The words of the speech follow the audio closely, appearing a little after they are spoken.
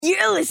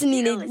You're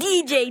listening to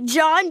DJ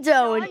John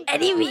Doe and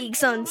Eddie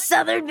Meeks on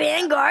Southern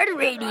Vanguard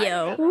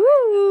Radio.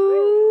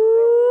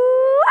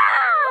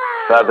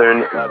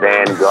 Southern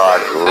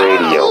Vanguard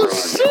Radio. Oh,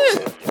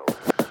 shit.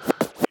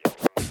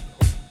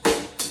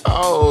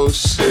 Oh,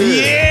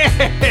 shit.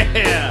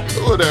 Yeah.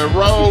 Who that,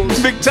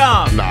 Rose? Big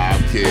Tom. Nah,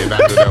 I'm kidding. I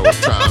knew that was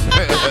Tommy.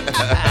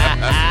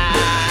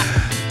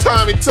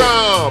 Tommy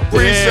Tom.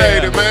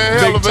 Appreciate it, man.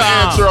 Hell Big of an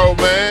Tom. intro,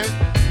 man.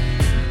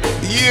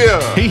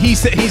 Yeah. He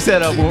said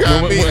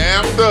Got me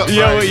amped up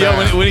right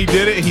now. when he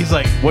did it, he's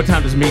like, what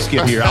time does Meeks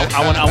get here?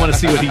 I want to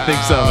see what he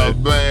thinks of it.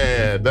 Oh,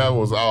 man. That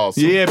was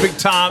awesome. Yeah, Big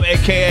Tom,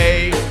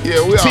 a.k.a.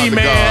 Yeah, we are the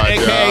T-Man, gods,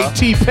 a.k.a. y'all.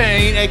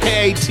 T-Pain,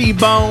 a.k.a.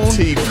 T-Bone.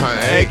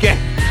 T-Pain.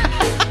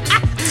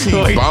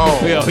 T-Bone.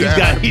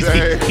 T-Bone. He's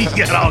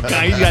got all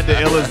kinds. He's got the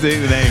illest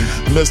names.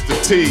 Mr.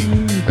 T.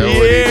 That's Yeah,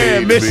 what he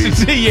need to Mr.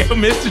 be. T. Yeah,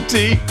 Mr.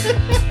 T.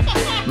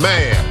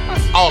 Man,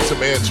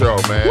 awesome intro,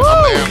 man. Woo,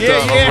 I'm amped yeah,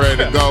 up. yeah. I'm ready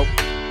to go.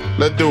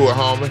 Let's do it,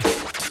 homie.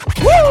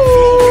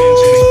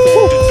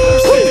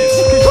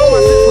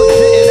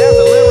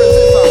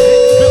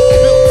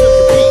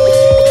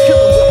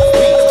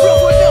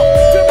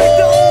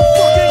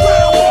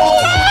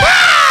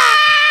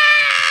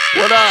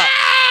 What up?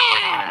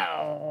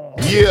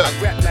 Yeah.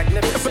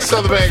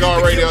 Southern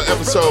Vanguard Radio,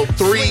 episode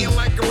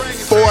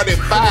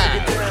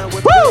 345.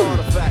 Woo!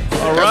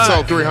 All right.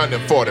 Episode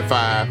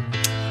 345.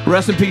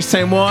 Rest in peace,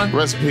 Tame One.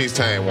 Rest in peace,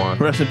 Tame One.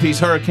 Rest in peace,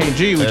 Hurricane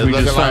G, which It's we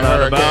just looking like found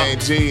out Hurricane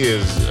about. G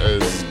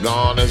is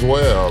gone as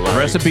well. Like,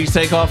 Rest in peace,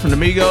 Takeoff from the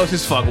Migos.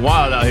 It's fucking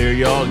wild out here,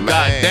 y'all.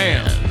 God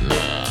damn.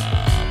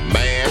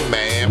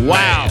 Man.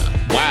 Wow.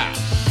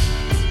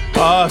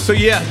 Wow. So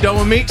yeah, Doe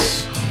and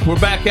Meeks, we're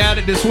back at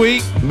it this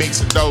week.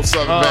 Meeks and Doe,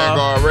 Southern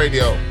Vanguard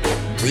Radio.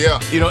 Yeah.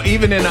 You know,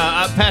 even in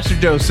Pastor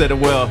Joe said it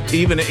well.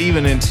 Even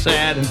in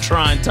sad and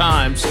trying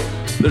times,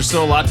 there's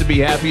still a lot to be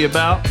happy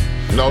about.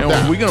 No and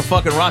doubt. we're gonna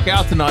fucking rock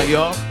out tonight,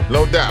 y'all.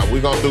 No doubt. We're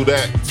going to do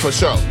that for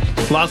sure.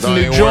 Lots Don't of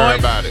new even worry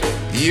joints. about it.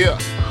 Yeah.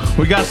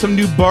 We got some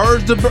new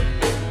birds to.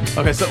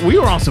 Okay, so we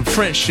were on some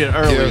French shit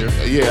earlier.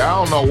 Yeah, I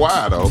don't know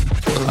why, though.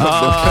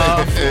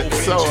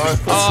 It's so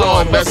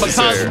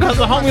unnecessary. Because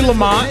the homie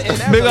Lamont,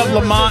 big up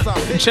Lamont,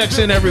 checks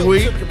in every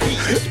week.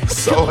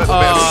 So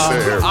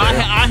unnecessary.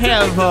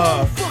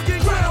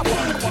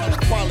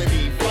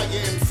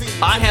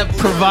 I have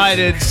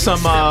provided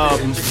some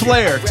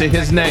flair to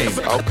his name.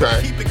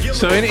 Okay.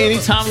 So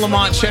anytime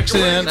Lamont checks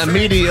in,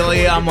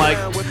 immediately I'm like,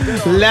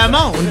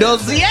 Lamont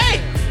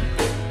Dozier.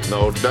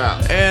 No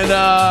doubt. And,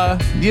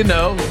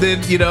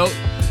 then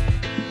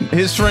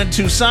his friend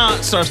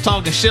Toussaint starts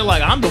talking shit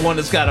like I'm the one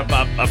that's got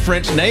a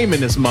French name in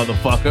this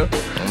motherfucker.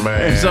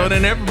 Man. And so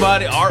then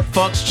everybody, Art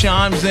Fucks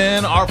chimes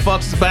in. Art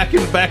Fucks is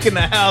back in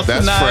the house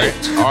That's tonight.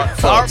 French.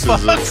 Art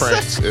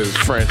Fucks is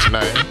French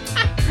name.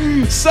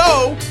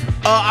 So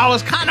I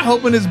was kind of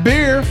hoping this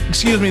burr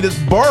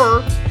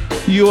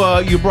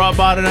you brought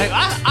by tonight.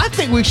 I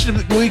think we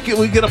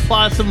could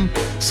apply some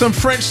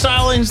French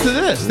stylings to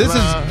this.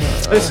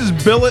 This is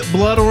Billet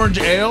Blood Orange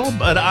Ale,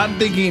 but I'm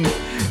thinking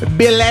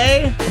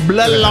Billet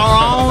Blood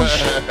Orange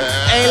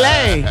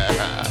Ale.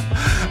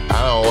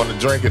 I don't want to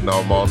drink it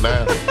no more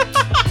now.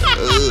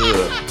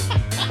 Ugh.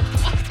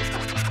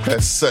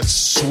 That's such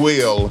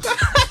swill.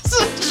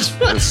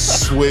 It's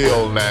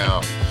swill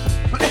now.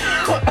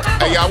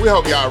 Hey, y'all, we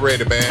hope y'all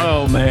ready, man.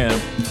 Oh, man.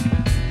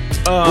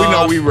 We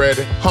know we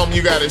ready. Home,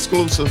 you got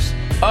exclusives? Do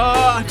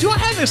I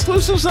have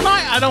exclusives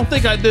tonight? I don't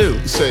think I do.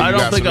 You said you I don't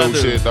got think some I new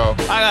do. shit, though.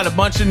 I got a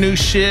bunch of new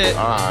shit.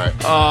 All right.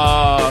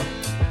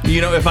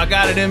 If I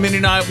got it in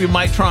tonight, we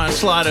might try and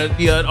slide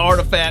an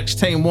Artifacts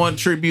Tame One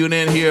tribute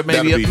in here.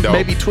 That'd be dope.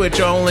 Maybe Twitch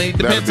only.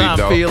 Depends how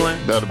I'm feeling.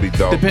 That'll be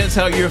dope. Depends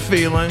how you're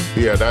feeling.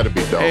 Yeah, that'll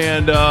be dope.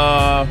 And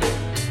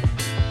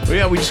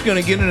we're just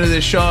gonna get into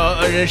this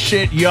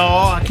shit,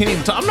 y'all. I can't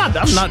even talk. I'm not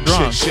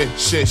drunk.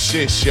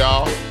 Shit,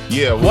 y'all.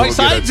 Yeah, we're White gonna get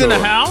Side's into in the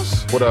it.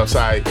 house. What up,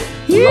 Side?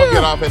 We're gonna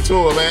get off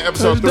into it, man.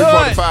 Episode Let's do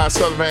 345,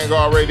 Southern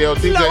Vanguard Radio.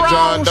 DJ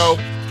John Doe,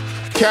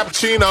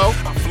 Cappuccino,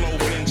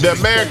 The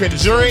American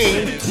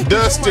Dream,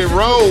 Dusty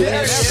Rose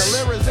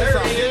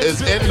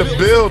is in the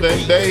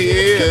building. There he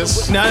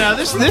is. Now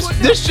this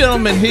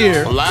gentleman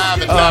here Live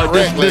and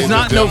direct, does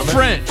not know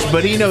gentlemen. French,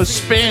 but he knows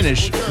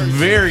Spanish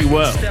very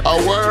well. A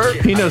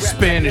word? He knows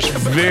Spanish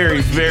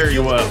very, very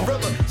well.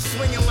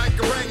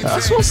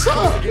 That's what's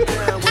up.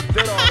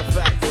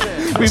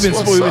 We've been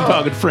what's up.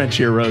 talking French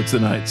here, Rhodes,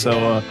 tonight,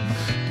 so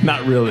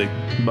not really,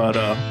 but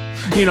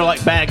like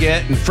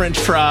baguette and French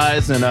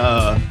fries and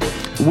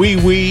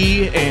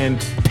oui and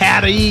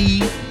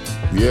patty.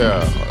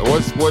 Yeah.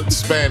 What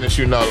Spanish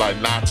you know? Like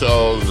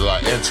nachos,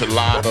 like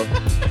enchilada,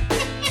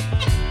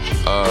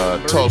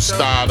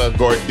 tostada,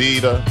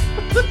 gordita,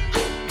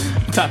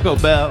 Taco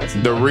Bell,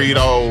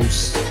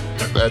 Doritos,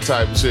 that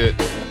type of shit.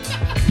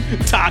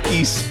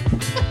 Takis.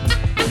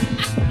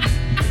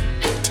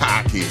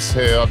 Takis,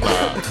 hell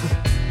nah.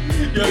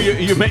 Yo,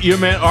 your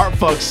man Art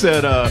Fuck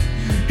said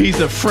he's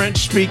a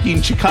French-speaking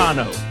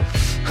Chicano.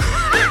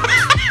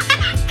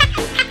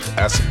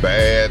 That's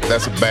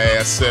a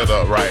bad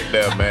setup right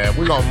there, man.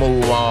 We're gonna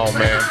move on,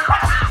 man.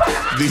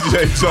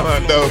 DJ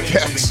John Doe,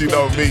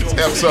 Cappuccino Meets,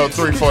 episode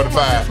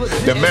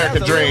 345. The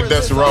American Dream,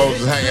 Dusty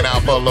Rhodes is hanging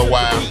out for a little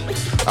while.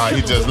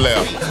 He just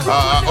left.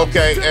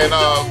 Okay, and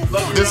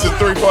this is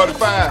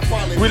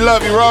 345. We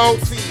love you,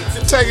 Rhodes.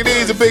 Take it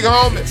easy, big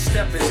homie.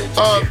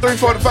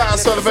 345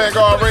 Southern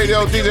Vanguard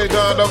Radio, DJ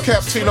John Doe,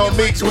 Cappuccino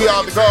Meets. We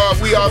are the guard,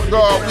 we are the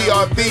guard, we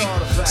are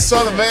the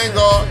Southern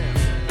Vanguard.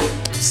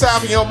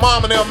 South in your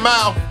mama and their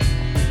mouth.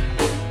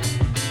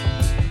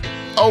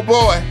 Oh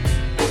boy.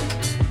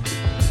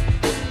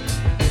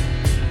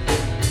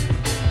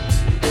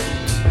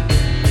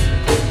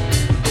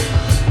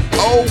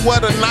 Oh,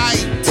 what a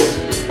night.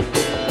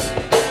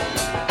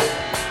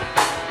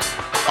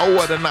 Oh,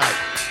 what a night.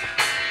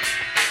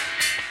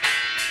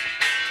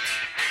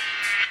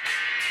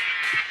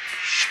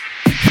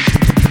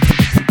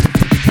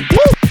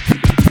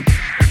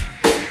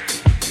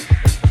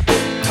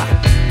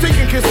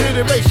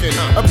 Consideration,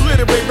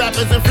 obliterate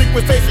rappers and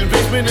frequentation,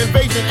 basement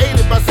invasion,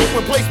 aided by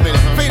sequence placement,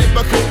 faded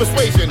by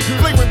persuasion,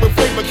 flavored with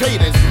flavor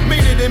cadence,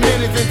 made it in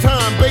minutes in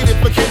time, baited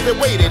for kids that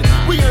waited.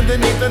 We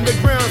underneath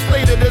underground,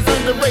 slated as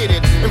underrated,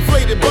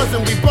 inflated,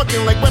 buzzing, we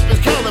bucking like weapons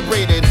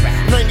calibrated.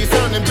 90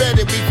 sound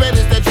embedded, we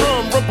fetish that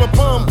drum, rump a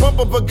pump, pump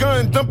up a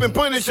gun, dumping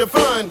punish your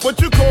fun. What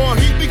you call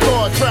heat, we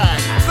call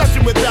track,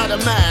 slashing without a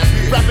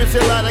mask, rapping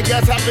till out of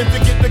gas, happen to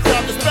get the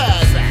crowd to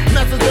spaz.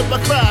 Masters of my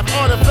craft,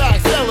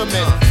 artifacts,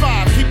 elements,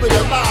 5, keep it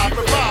alive,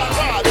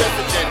 provide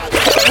messaging.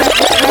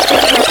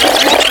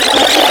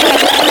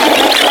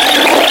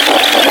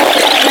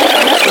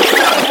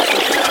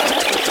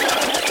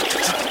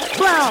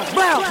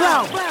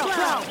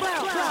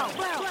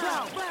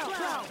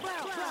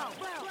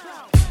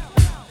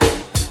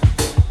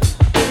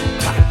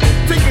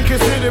 Taking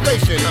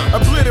consideration,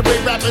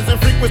 obliterate rappers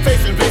and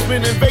frequentation,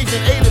 basement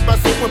invasion, aided by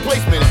sequence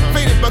placement,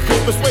 faded by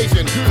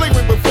persuasion,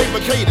 flavored with flavor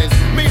cadence,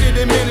 made it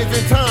in minutes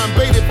in time,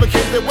 baited for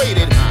kids that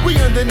waited. We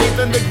underneath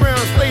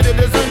underground, slated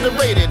as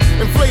underrated,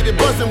 inflated,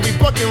 buzzing, we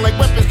bucking like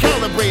weapons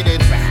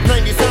calibrated.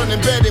 90 sound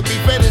embedded, we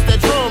fetish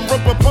that drum,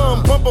 rump a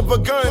pump, pump up a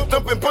gun,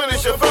 thumping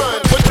punish your fun.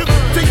 What you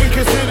taking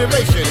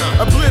consideration,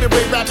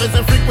 obliterate rappers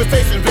and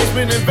frequentation,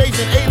 basement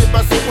invasion, aided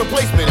by sequence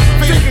placement.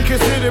 Taking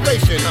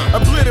consideration,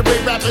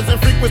 obliterate rappers and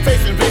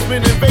frequentation,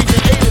 basement invasion,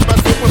 aided by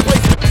sequence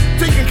placement.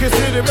 Taking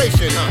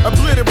consideration,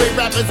 obliterate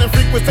rappers and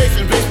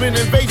frequentation,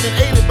 basement invasion,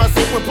 aided by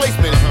sequence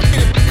placement.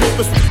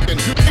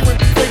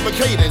 Flavor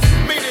cadence,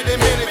 made it in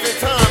minutes in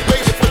time,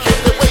 waited for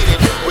kids that waited.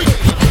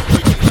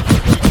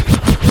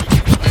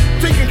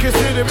 Taking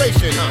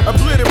consideration,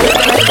 obliterate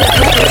rappers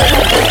and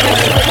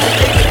frequentation,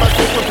 aided by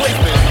sequence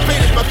placement.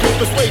 Faded by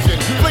persuasion,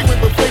 flavored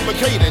with flavor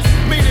cadence,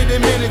 made it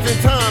in minutes in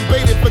time,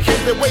 baited for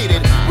kids that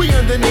waited. We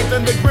underneath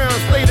underground,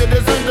 slated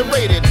as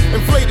underrated,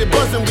 inflated,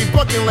 buzzing, we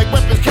bucking like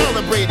weapons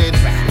calibrated.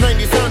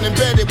 90 sound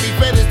embedded, we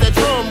fetish that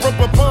drum, rump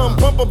a pump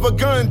up a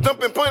gun,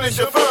 dumping punish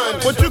your fun.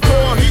 What you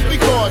call heat, we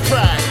call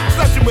track,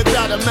 slashing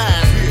without a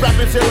mask,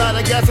 rapping till out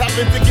of gas,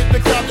 happen to get the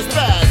crowd to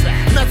spaz.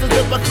 Masters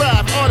of my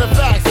craft,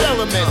 artifacts,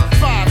 elements,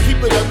 5,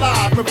 keep it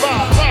alive,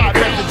 provide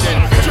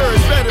messaging. Church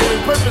veteran,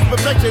 purpose,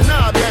 perfection,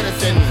 not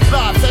medicine.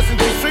 Live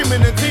sessions, we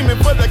streaming and teaming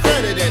for the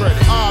crediting.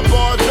 Our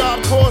bar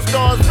job, core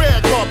stars,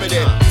 red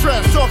carpeted.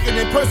 Trash talking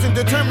in person,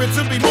 determined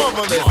to be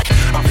marvelous.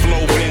 I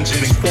flow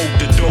vengeance, quote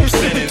the dope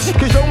sentence.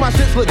 Cause yo, my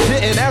shit's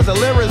legit, and as a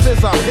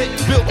lyricist, I'm hitting,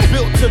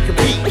 built to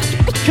compete.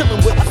 Killing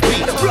with the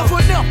beat. Rough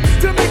enough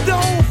to make the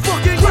whole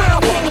fucking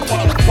ground.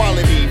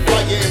 Quality,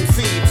 fire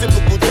MC,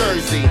 typical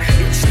Jersey.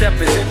 Each step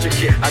is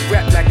intricate, I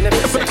rap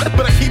magnificent.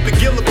 But I keep it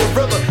Gilla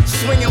Gorilla,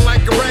 swinging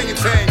like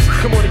orangutans.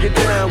 Come on and get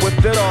down with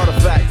that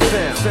artifact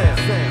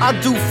sound. I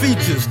do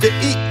features that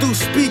eat through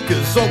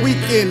speakers. On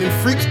weekend and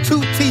freaks,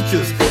 2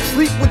 teachers.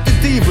 Sleep with the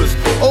divas,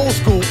 old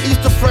school,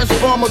 Easter fresh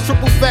bomber,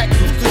 triple fat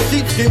goose, the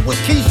sheepskin with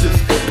quiches.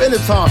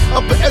 Benetton,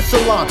 upper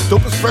echelon,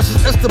 dope as fresh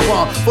as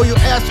Esteban. For your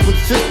ass with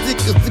shit thick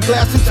as the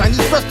glass in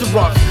Chinese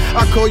restaurants.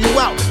 I call you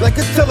out like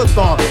a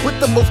telethon with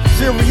the most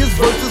serious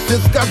verses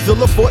since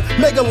Godzilla fought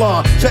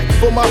Megalon. Check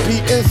for my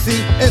PNC,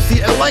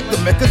 NCL like the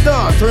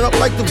Mechadon. Turn up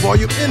like the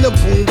volume in the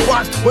boom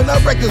box when I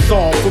record's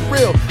on. For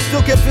real,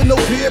 still can't feel no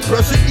peer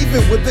pressure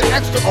even with the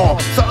extra arm.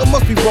 Something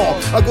must be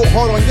wrong. I go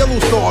hard on yellow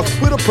stars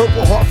with a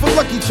purple heart for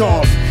Lucky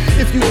Charms.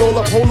 If you roll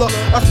up, hold up,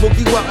 I smoke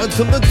you out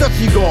until the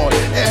dusty gone.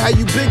 And how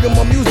you biggin'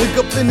 my music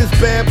up in this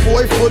bad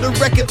boy for the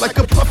record like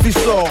a puffy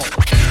song.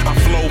 I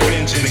flow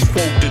vengeance,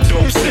 quote the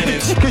dope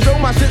sentence. Cause yo,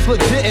 my shit's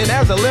legit, and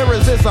as a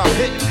lyricist, I'm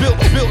hitting, built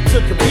to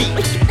compete.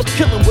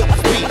 Killing with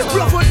the beat.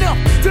 Rough enough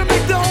to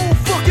make the whole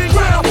fucking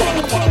ground.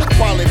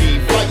 Quality,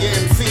 fire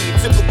MC,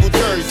 typical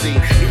Jersey.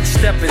 Each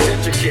step is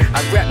intricate,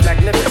 I rap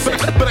magnificent.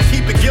 But I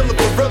keep it Gilla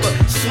Gorilla,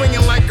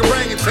 swinging like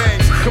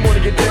orangutans. Come on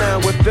and get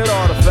down with that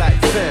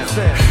artifact sound.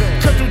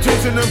 Cut through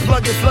Pushing and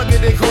plugging, slugging,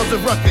 they cause a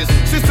ruckus.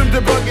 System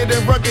debugging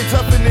and rugged,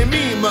 toughin' and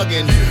mean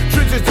mugging.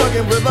 Trenches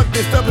tugging,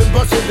 reluctant, stubborn,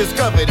 busting,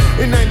 discovered.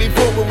 In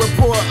 94, we'll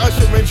report,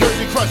 ushering,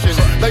 jersey crushing.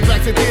 Like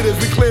blacks in theaters,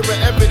 we clear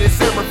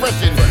evidence and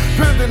refreshing.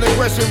 Building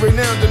aggression,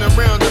 renowned in a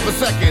round of a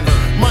second.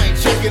 Mind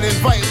checking,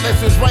 invite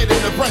lessons, right in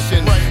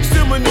depression.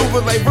 Still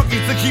maneuver like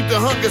rookies to keep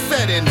the hunger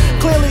setting.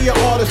 Clearly an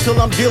artist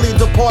till I'm dearly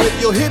departed.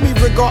 You'll hear me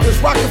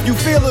regardless. Rock if you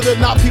feel it or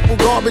not. People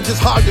garbage.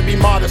 It's hard to be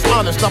modest,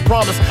 honest. I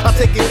promise I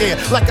take it there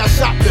like I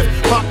shoplift.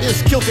 Pop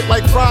is killed it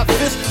like fried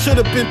fish.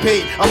 Should've been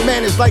paid. I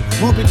managed like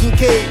Ruben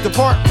Kincaid.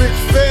 Depart rich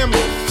family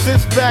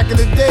since back in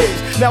the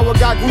days. Now I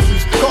got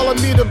groupies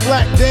calling me the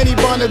Black Danny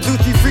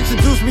Bonaducci. Freaks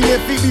seduce me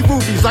and feed me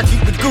rubies. I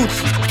keep it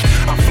Gucci.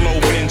 I flow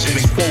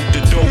vengeance, quote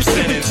the dope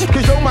sentence.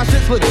 Cause yo, my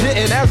shit's legit,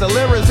 and as a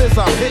lyricist,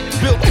 I'm hit,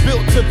 built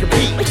to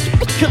compete.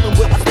 Killing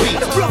with the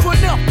beat. Rough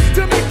enough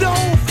to make the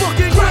whole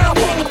fucking ground.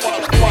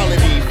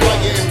 Quality,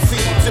 fire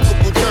MC,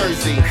 typical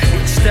Jersey.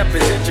 Each step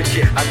is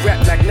intricate. I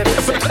rap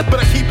magnificent. But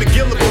I keep it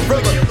Gilla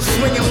gorilla,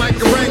 swinging like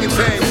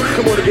orangutans.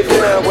 Come on to get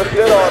down with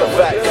that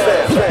artifact.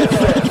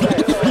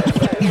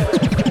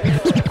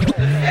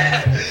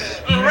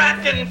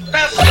 Rockin'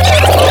 festival.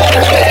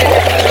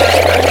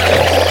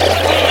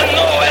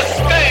 No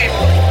escape.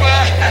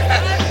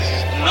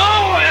 No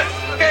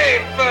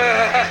escape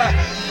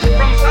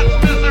from such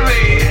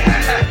misery.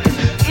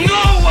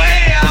 No way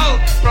out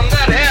from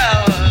that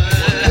hell.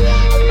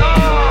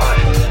 Lord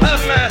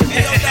have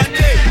mercy.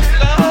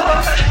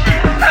 Lord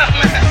have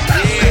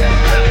mercy.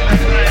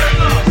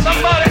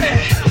 Somebody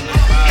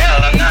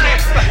held a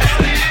knife.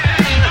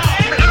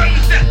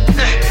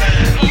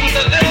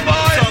 The little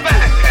boy's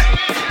back.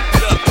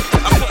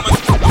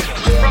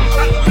 From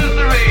such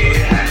misery.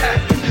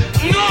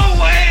 No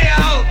way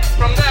out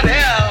from that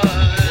hell.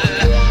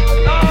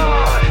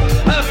 Lord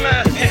have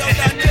mercy.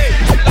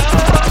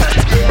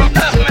 Lord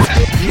have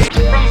mercy.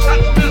 From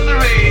such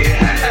misery.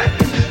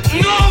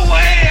 No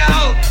way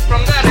out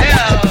from that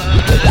hell.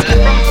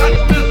 From such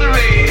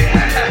misery.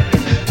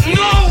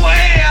 No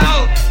way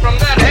out from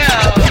that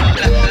hell. Lord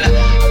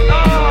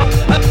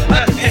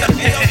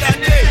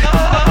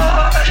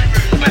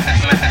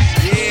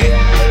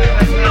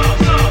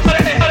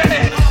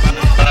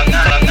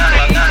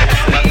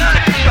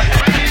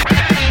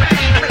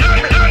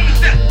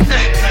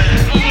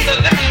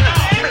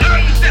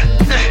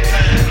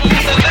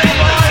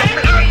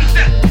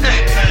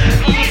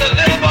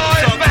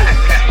have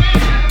mercy.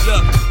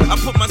 Look, I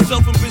put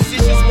myself in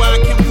positions where I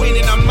can win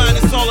and I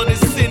minus all of this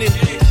sinning.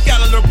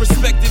 Gotta learn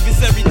perspective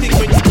is everything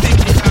when you think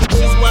it.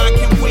 This is why I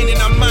can win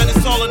and I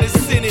minus all of this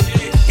sinning.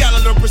 Gotta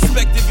learn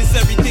perspective is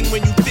everything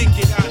when you think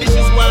it. This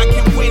is why I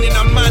can win and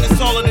I minus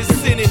all of this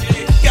sinning.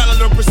 Gotta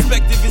learn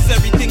perspective is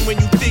everything when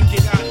you think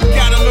it.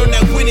 Gotta learn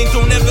that winning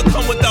don't ever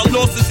come without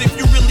losses. If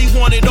you really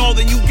want it all,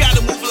 then you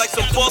gotta move like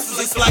some bosses.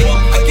 It's like,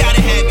 I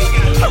gotta have it,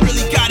 I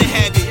really gotta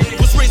have it.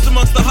 Was raised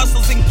amongst the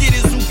hustlers and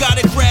getters who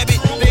gotta grab it.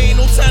 There ain't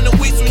no time to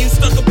waste when you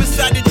stuck up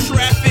inside the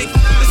traffic.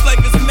 This life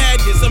is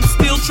madness, I'm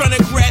still trying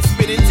to grasp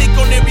it and take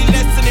on every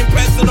lesson and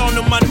pass it on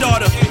to my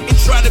daughter. And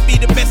try to be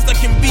the best I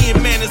can be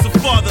in man as a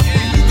father.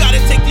 You gotta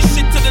take this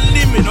shit to the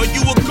limit or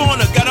you a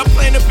goner. Gotta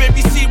plant up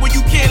every seed where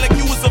you can like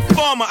you was a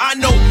farmer. I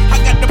know, I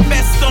got the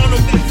best on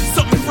them,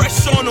 something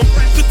fresh on them.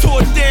 To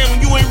tore it down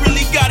when you ain't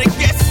really got a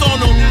guess on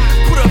them.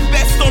 Put a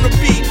best on the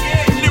beat,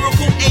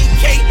 lyrical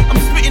AK, I'm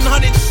spitting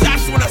 100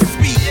 shots when I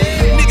speak.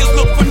 Niggas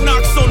look for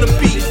knocks on the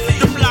beat,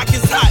 the block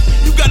is hot.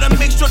 You gotta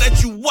make sure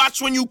that you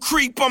watch when you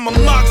creep. I'm a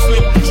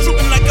marksman,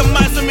 shooting like a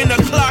Mazam in a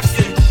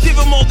Clarkson. Give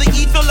them all the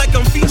ether like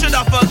I'm featured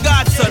off a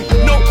godson.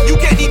 No, you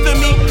can't ether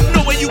me,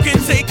 no way you can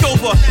take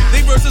over.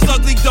 They versus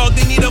ugly dog,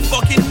 they need a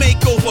fucking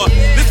makeover.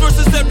 This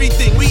versus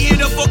everything, we here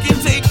to fucking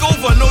take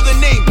over. Know the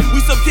name, we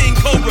some King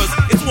Cobras,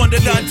 it's Wonder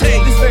Dante.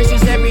 This verse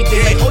is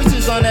everything, like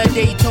oysters on a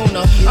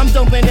Daytona. I'm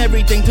dumping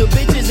everything to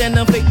bitches and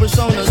them fake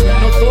personas.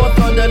 No Thor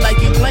Thunder like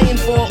you playing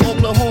for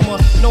Oklahoma.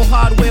 No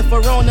hardware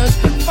for owners,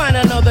 find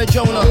another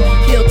Jonah.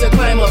 Hill to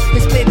climb up,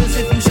 his papers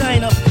if you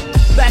sign up.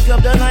 Back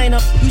up the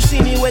lineup, you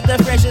see me with the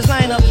freshest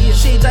lineup.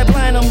 Shades I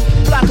blind them,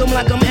 block them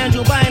like I'm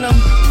Andrew Bynum.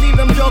 Leave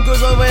them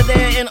jokers over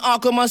there in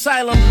Arkham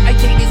Asylum. I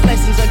take these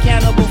lessons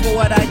accountable for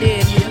what I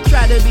did.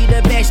 Try to be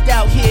the best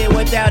out here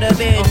without a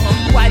bid.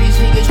 Why these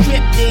niggas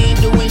trip, they ain't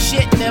doing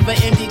shit. Never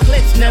empty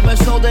clips, never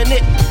sold a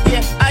nit.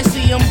 Yeah, I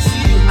see them,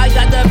 I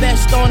got the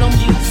best on them.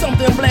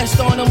 Something blessed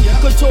on them.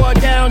 Couture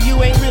down,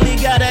 you ain't really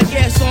got a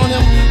guess on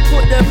them.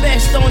 Put the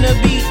best on the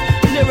beat.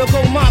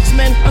 Lyrical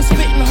marksman, I'm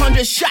spitting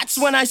 100 shots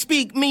when I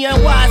speak. Me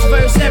and Wise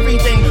verse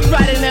everything,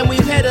 riding and we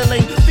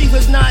pedaling. Beef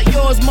is not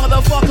yours,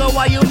 motherfucker,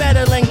 why you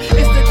meddling? It's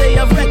the day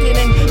of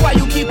reckoning, why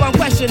you keep on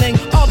questioning?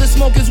 All the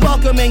smoke is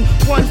welcoming,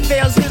 one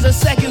fails, here's a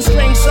second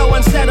string, so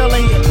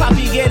unsettling.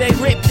 Poppy get a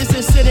grip, this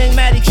is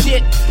cinematic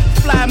shit.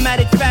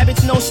 Flymatic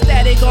fabrics, no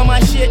static on my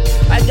shit.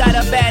 I got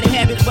a bad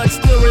habit, but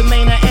still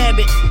remain an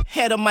abbot.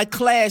 Head of my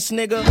class,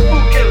 nigga. Who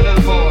killed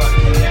little boy?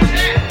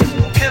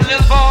 Who killed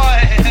little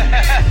boy?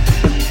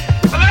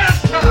 Let's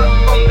start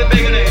from the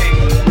beginning.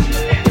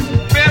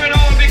 Where it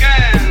all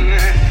began.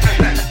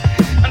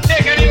 And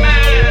take any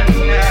man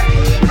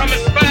from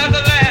his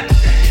fatherland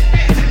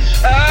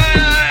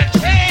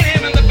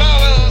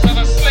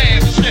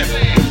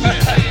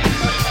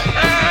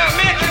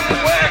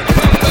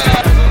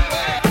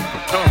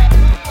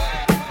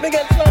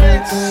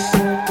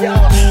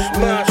y'all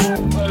smash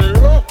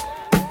along.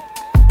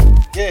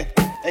 Yeah,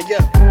 hey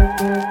yeah.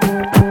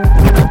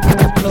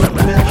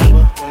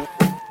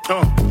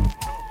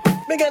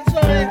 Big and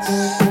science,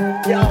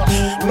 y'all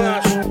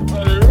smash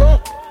along.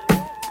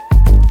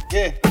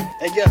 Yeah,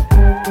 hey yeah.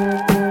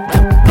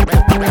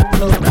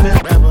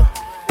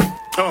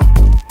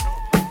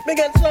 Big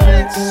and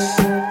science,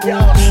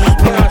 y'all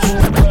smash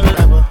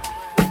along.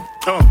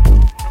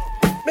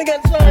 Big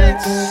and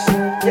science,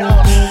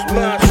 y'all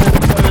smash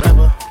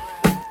along.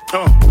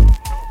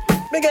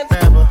 Big and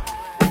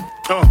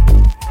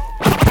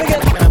big and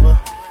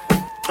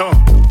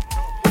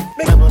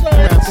big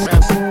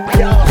science,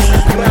 y'all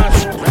smash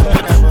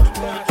along.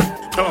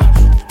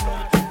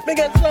 Big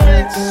and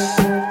science,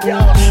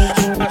 y'all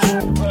smash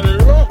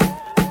along.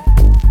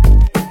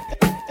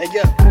 Hey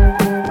yeah.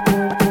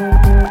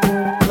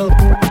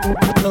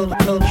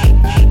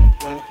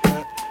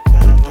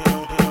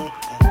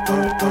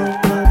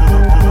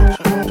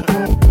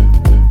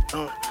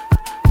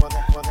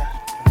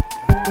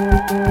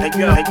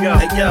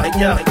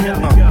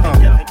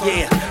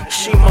 Yeah,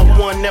 she my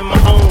one and my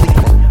only.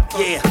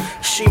 Yeah,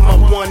 she my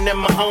one and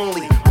my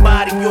only.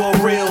 Body all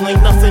real,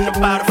 ain't nothing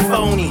about a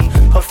phony.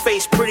 Her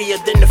face prettier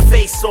than the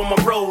face on my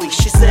rollie.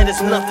 She said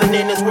there's nothing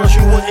in this world she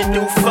wouldn't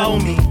do for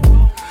me.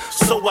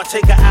 So I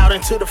take her out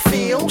into the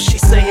field. She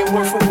saying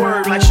word for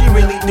word like she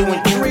really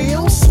doing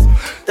drills.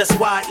 That's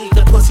why I eat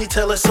the pussy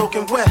till it's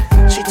soaking wet.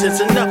 She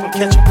tensing up and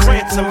catching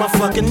cramps in my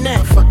fucking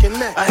neck.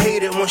 I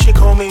hate it when she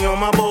call me on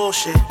my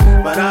bullshit,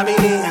 but I be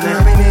needing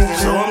it,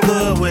 so I'm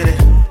good with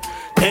it.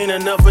 Ain't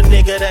enough a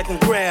nigga that can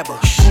grab her.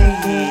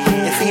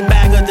 If he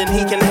bag her, then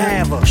he can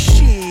have her.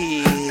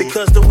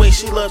 Because the way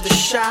she love to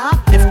shop,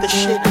 if the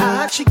shit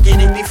hot, she get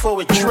it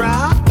before it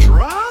drop.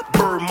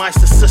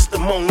 Burmeister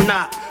system on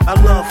knock. I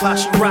love how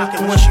she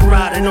rockin' when she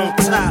riding on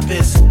top.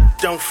 It's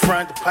don't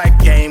front, the pipe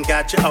game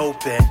got you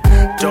open.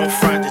 Don't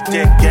front, the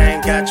dick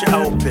game got you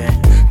open.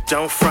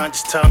 Don't front,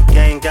 this tongue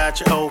game got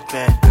you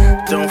open.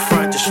 Don't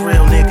front, this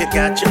real nigga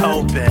got you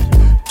open.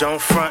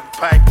 Don't front,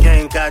 pipe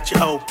game got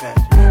you open.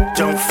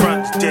 Don't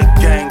front, the dick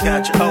game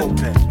got you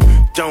open.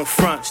 Don't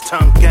front, this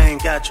tongue game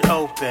got you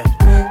open.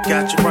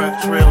 Got you front,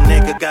 this real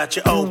nigga got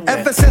you open.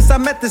 Ever since I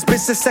met this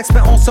bitch, this sex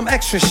been on some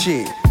extra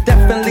shit.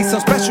 Definitely some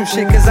special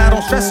shit, cause I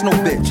don't stress no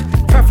bitch.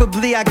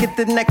 Preferably I get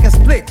the neck and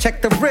split,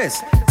 check the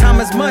wrist. Time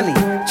is money,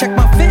 check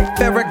my fit,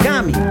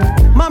 Ferragamo.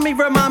 Mommy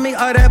remind me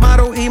of that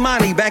model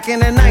Imani back in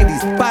the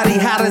 90s. Body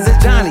hot as a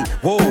Johnny.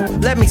 Whoa,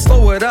 let me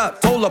slow it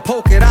up. Told her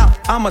poke it out,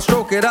 I'ma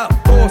stroke it up.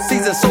 4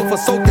 seasons sofa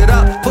soaked it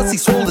up. Pussy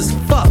swole as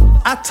fuck.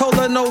 I told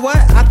her, know what?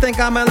 I think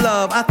I'm in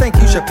love. I think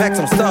you should pack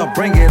some stuff.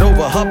 Bring it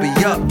over, hubby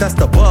up. That's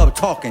the bub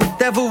talking.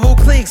 That voo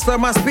clique, slur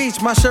my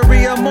speech, my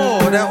Sharia more.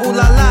 That ooh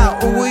la la,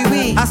 ooh wee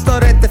wee. I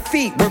start at the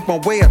feet, work my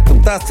way up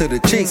from thighs to the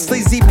cheeks.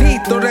 Sleazy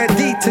Pete, throw that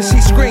D till she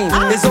scream.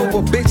 It's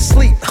over, bitch,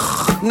 sleep.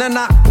 Nah,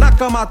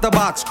 knock 'em out the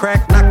box,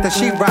 crack. Knock the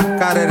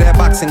sheetrock out of that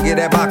box and get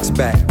that box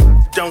back.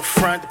 Don't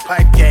front, the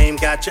pipe game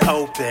got you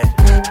open.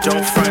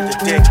 Don't front, the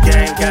dick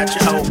game got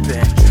you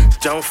open.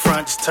 Don't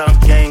front, this tongue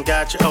game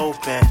got you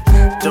open.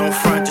 Don't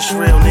front, this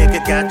real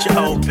nigga got you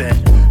open.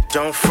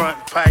 Don't front,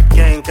 the pipe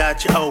game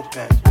got you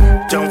open.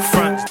 Don't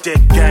front, the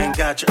dick game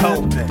got you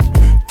open.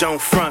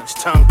 Don't front, this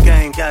tongue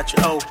game got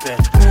you open.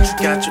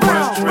 Got you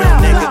front, this real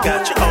nigga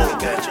got you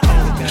open.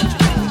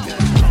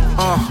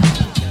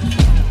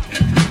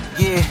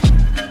 Yeah.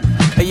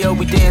 Hey yo,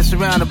 we dance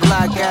around the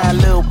block, got a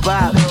little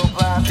bop.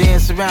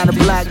 Dance around the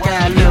block,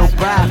 got a little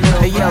bop.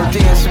 Hey yo,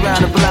 dance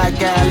around the block,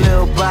 got a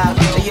little bop.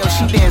 Hey yo,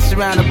 she dance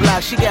around the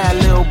block, she got a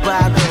little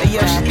bop. Hey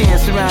yo, she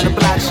dance around the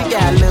block, she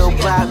got a little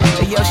bop.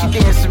 Hey yo, she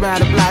dance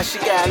around the block, she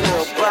got a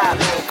little bop.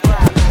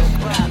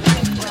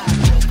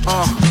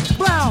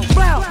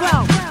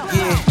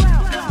 Yeah.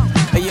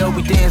 Hey yo,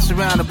 we dance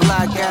around the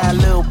block, got a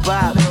little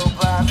bop.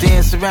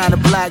 Dance around the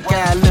block,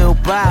 got a little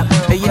bop.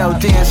 Hey yo,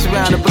 dance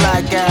around the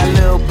block, got a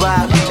little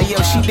bop. Hey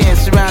yo, she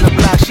dance around the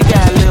block, she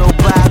got a little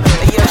bop.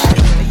 Hey yo,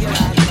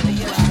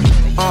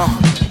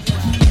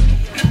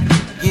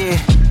 yeah.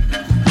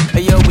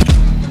 Hey yo, we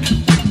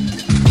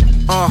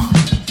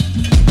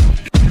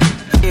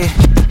yeah.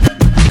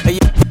 Hey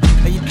yo,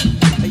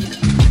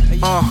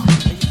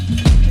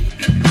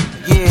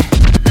 yeah.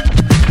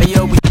 Hey yo,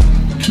 we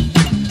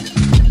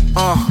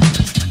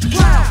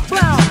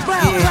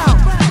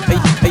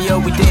Hey yo,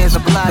 we dance a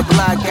block,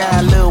 got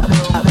a little bop.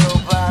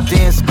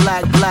 Dance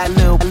block,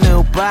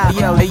 little bop.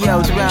 Hey yo,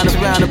 around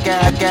the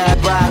guy,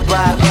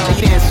 bop.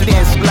 Hey dance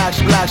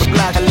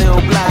block, a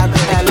little block.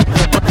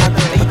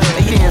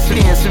 Hey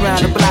dance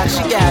around the block,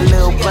 she got a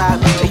little bop.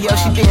 Hey yo,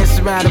 she dance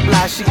around the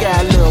block, she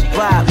got a little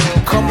bop.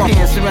 Come on,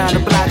 dance around the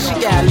block, she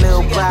got a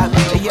little bop.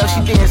 Hey yo,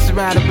 she dance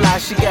around the block,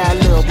 she got a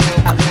little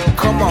bop.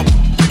 Come on.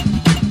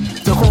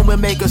 The home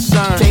and make a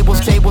turn.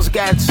 Tables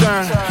got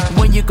turned.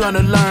 When you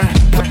gonna learn?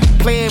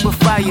 Playing with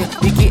fire, you're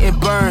getting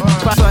burned.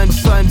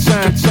 Sun,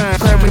 turn.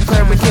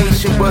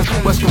 Clarification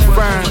was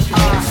confirmed.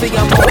 See,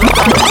 I'm all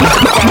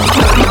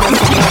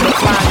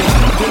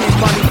getting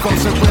money from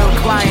some real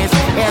clients.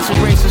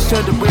 Aspirations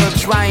to the real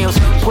triumphs.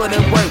 Put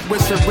in work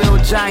with some real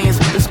giants.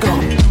 Let's go.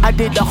 I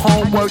did the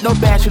homework, no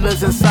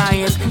bachelor's in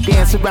science.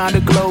 Dance around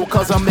the globe,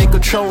 cause I'm in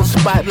control.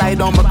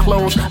 Spotlight on my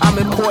clothes. I'm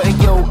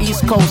important, yo.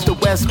 East Coast to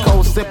West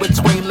Coast. In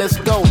between, let's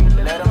go.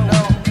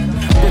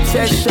 The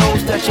test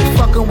shows that you're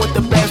fucking with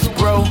the best,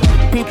 bro.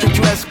 Peep the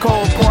dress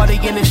code, party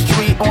in the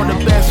street on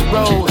the best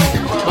roads.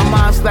 My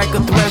mind's like a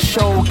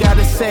threshold,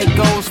 gotta set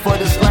goals for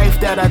this life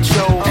that I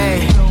chose.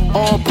 Hey,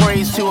 all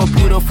praise to a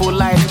beautiful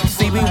life.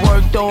 See, we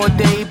worked all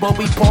day, but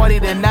we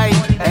partied at night.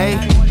 Hey,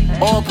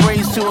 all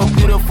praise to a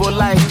beautiful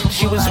life.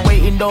 She was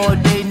waiting all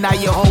day, now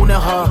you're holding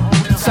her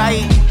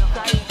tight.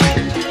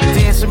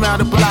 Dance around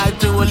the block,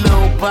 do a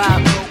little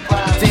pop.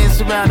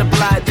 Dance around the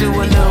block, do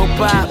a little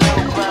pop.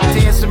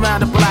 Dance around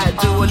the block,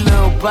 do a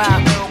little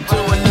pop. Do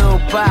a little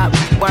pop.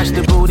 Watch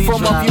the booty drop.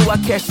 From a view, I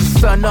catch the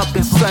sun up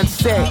in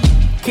sunset.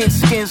 Kid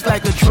skins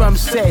like a drum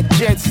set,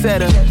 jet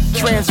setter.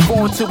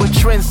 Transform to a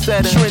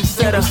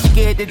trendsetter.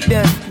 Scared to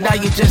death, now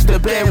you're just a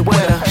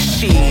bedwetter.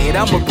 Shit,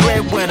 I'm a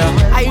breadwinner.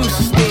 I used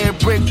to stare at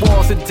brick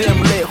walls and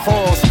dim lit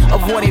halls,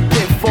 avoiding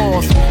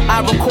pitfalls.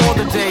 I recall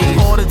the days,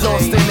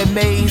 lost in the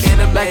maze.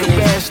 Like a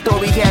bad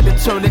story, had to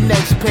turn the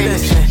next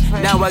page.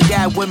 Now I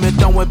got women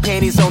throwing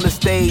panties on the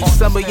stage.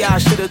 Some of y'all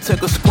should've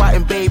took a squat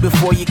and bathe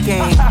before you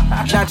came.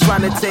 Not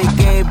trying to take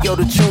game, yo,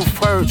 the truth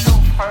hurts.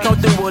 Don't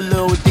do a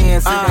little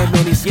dance in that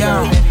mini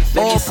skirt.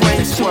 All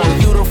praise to a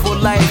beautiful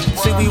life.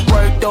 See, we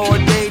worked all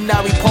day,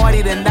 now we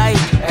party tonight.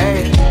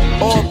 Hey,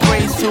 all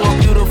praise to a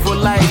beautiful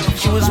life.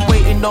 She was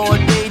waiting all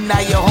day, now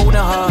you're holding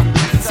her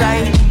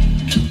tight.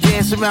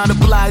 Dance around the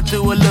block,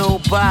 do a little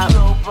pop.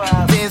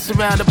 Dance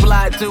around the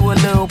block, do a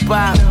little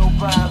pop.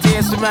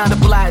 Dance around the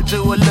block,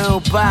 do a little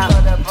pop.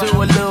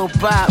 Do a little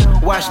pop.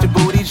 Watch the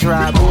booty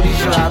drop, booty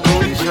drop,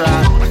 booty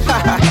drop.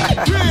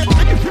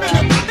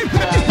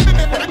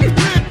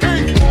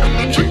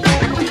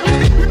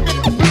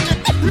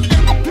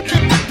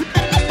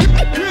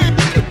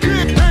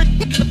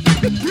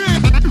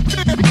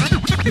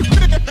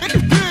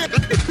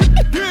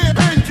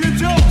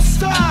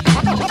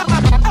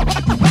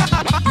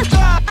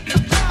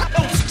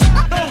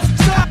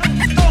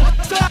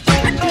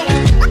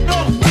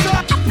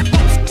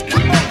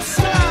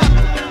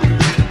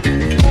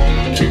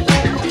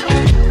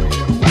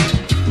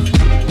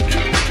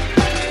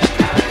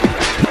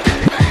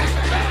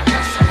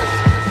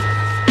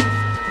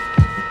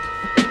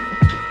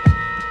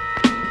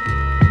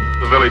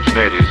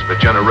 Natives for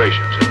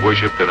generations have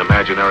worshipped an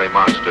imaginary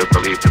monster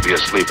believed to be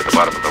asleep at the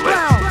bottom of the lake.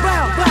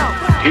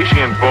 Kishi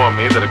informed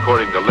me that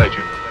according to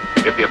legend,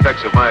 if the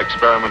effects of my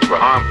experiments were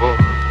harmful,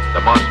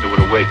 the monster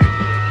would awaken,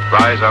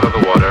 rise out of the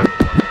water,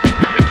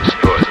 and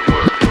destroy the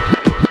world.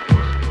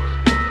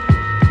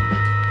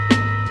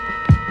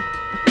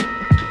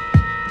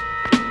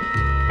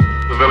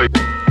 The village...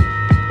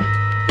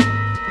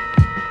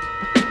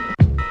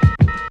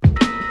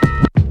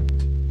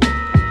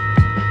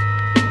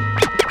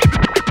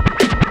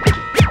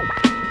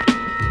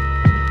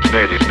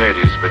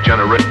 Natives for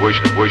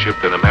generations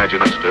worshipped an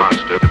imaginary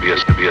monster to be a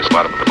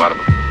bottom of the bottom.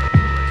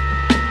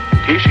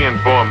 Kishi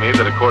informed me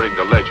that according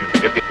to legend,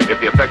 if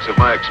the effects of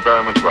my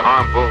experiments were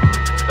harmful,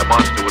 the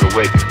monster would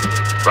awaken,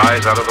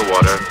 rise out of the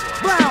water,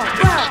 and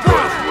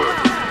destroy the world.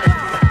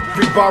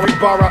 Every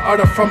bar I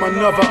utter from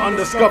another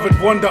undiscovered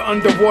wonder,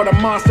 underwater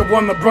monster,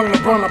 one that brung the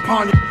brunt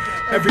upon you.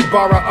 Every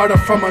bar I utter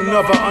from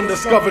another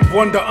undiscovered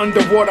wonder,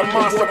 underwater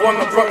monster, one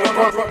that brung the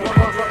brunt.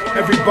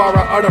 Every bar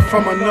I utter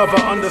from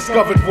another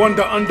undiscovered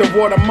wonder,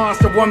 underwater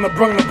monster, one that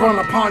brung the brunt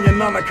upon you.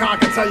 None of con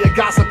can tell you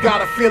gossip,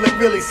 gotta feel it,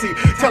 really see.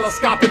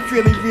 Telescopic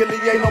feeling,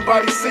 really ain't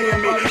nobody seeing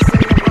me.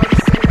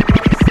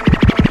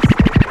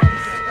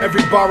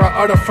 Every bar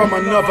I utter from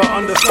another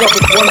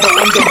undiscovered wonder,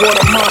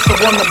 underwater monster,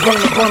 one that brung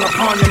the brunt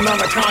upon you.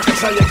 None of con can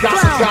tell you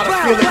gossip, gotta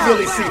feel it,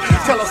 really see.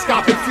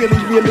 Telescopic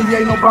feeling, really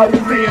ain't nobody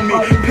seeing me.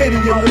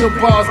 Pity your little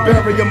bars,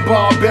 bury 'em,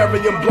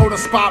 blow the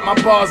spot, my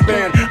bars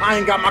band. I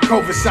ain't got my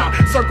COVID shot.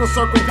 Circle,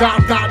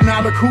 dot,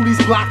 now the cooties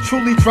block,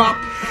 truly drop.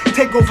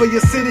 Take over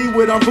your city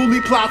with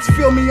unruly plots.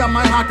 Feel me, I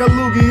might hack a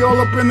loogie.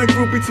 All up in the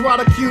groupie, twat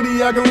a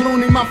cutie, I got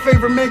loony. My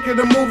favorite maker,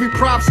 the movie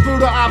props. Screw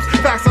the ops,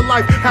 facts of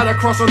life. Had a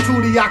cross on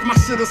Tudiak. My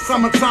shit is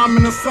summertime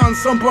in the sun.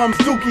 Some bums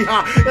dookie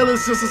high. Ill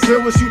is just as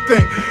ill as you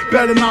think.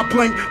 Better not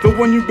blink. The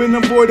one you've been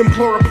avoiding,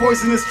 pour a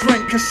poisonous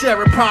drink. Can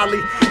share it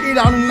probably. Eat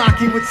out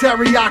unagi with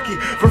teriyaki.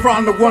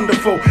 Veron the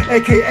Wonderful,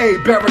 aka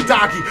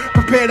Baradagi.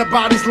 Prepare the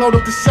bodies, load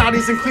up the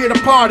shotties, and clear the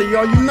party.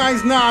 Are you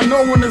nice? Nah,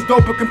 no one is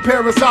dope, but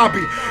compare as I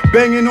be.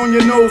 Banging on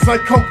your nose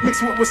like coke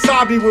mixed with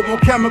wasabi, with more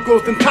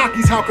chemicals than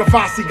Takis. How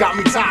Kavasi got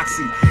me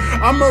toxy.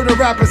 I murder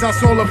rappers,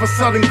 that's all of a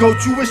sudden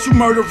goat. You wish you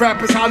murder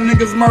rappers, how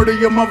niggas murder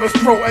your mother's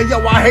throat. Hey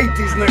yo, I hate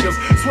these niggas,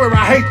 swear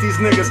I hate these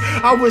niggas.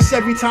 I wish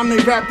every time they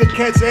rap they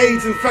catch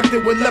AIDS,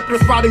 infected with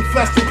lepers, rotting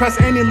flesh,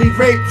 depressed, annually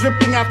raped,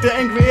 dripping after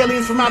angry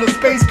aliens from outer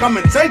space. Come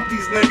and take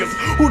these niggas.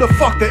 Who the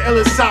fuck the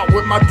illest out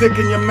with my dick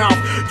in your mouth?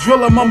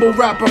 Drill a mumble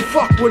rapper,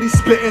 fuck what he's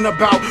spitting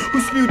about.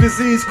 Who spew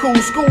disease, cool,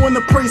 school and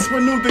the priest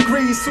with new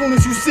degrees. Soon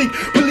as you seek,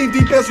 believe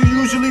deep as you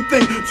usually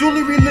think.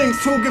 Jewelry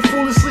links, who get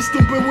foolishly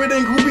stupid with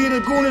ink. Who be the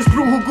goonish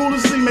brew, who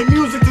ghoulously make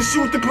music to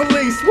shoot the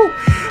police. Woo.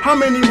 How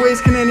many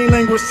ways can any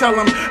language tell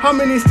them? How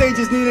many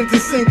stages needed to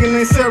sink in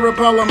their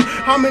cerebellum?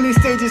 How many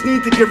stages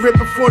need to get ripped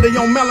before they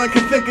own melon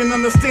can think and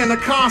understand the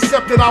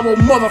concept that I will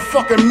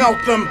motherfucking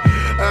melt them?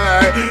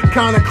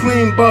 Kinda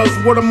clean buzz,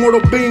 what a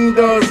mortal being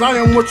does. I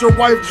am what your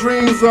wife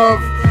dreams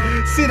of.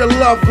 See the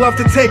love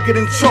to take it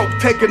and choke.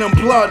 Take it in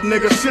blood,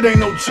 nigga, shit ain't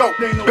no joke.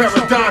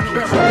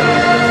 Baradaki.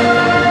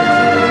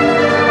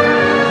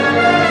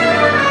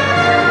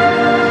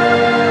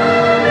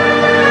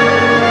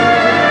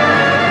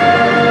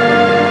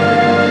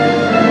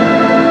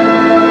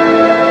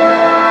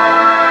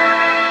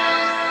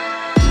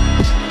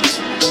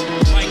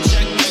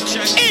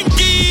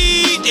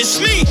 It's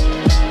me,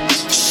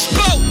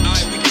 Spoke.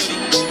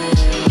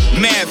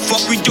 Man,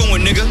 fuck we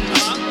doing, nigga?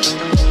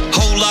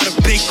 Whole lot of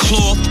big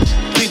cloth,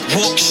 big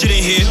walk shit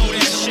in here.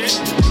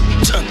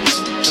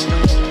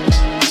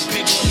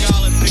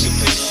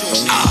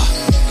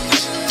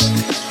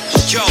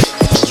 Yo.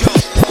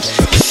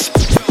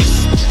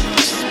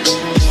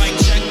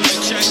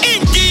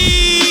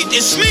 Indeed,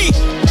 it's me,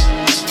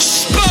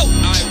 Spoke.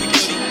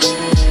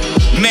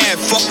 Man,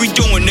 fuck we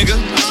doing, nigga?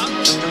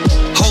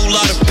 Whole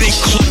lot of big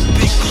cloth.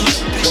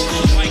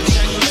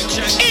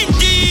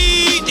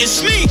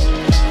 It's me.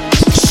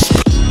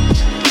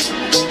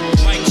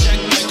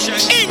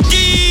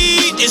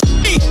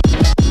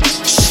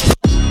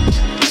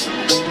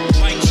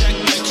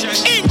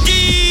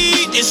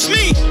 Indeed, it's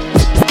me.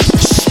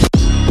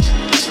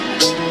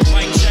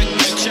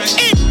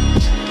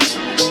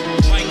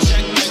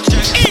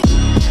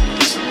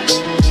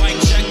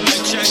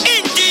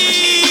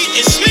 Indeed,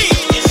 it's me.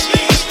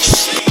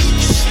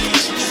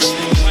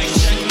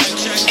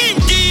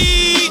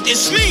 Indeed,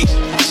 it's me.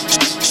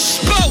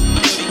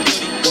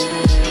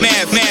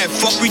 Man,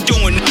 fuck we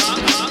doing?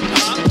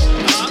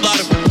 Lot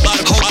of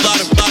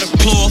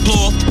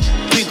cloth,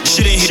 big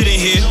shit in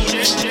here.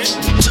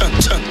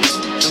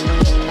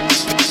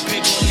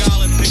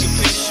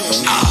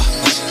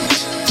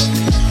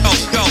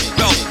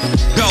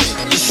 Go.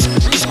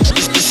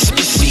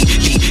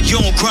 You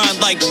don't grind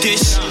like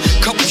this.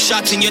 Couple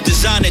shots in your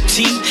designer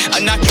team, I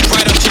knock you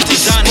right out your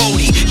designer.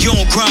 You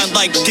don't grind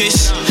like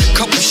this.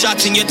 Couple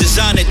shots in your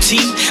designer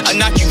team, I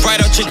knock you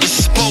right out your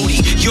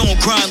Spody. You don't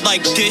grind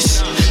like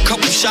this.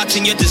 Couple shots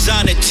in your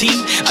designer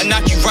team, I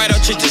knock you right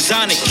out your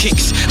designer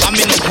kicks. I'm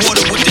in the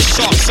water with the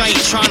sharks, I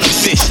ain't trying to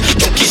fish.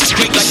 Don't get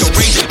scraped like a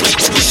razor blade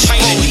to a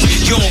China.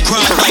 You don't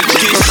grind like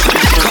this.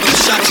 Couple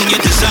shots in your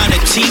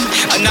designer team,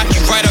 I knock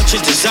you right out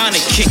your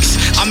designer kicks.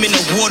 I'm in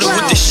the water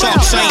with the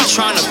sharks, I ain't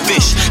trying to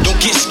fish. Don't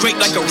get scraped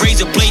like a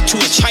razor blade to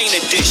a China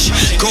dish.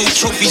 Gold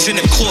trophies in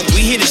the cloth,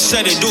 we here to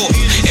set it off.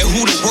 And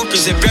who the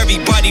workers and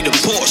everybody the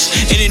boss.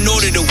 And in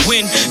order to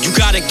win, you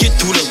gotta get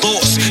through the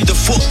loss. The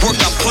footwork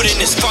I put in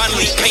is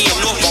finally paying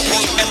off. My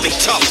work ethic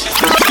tough.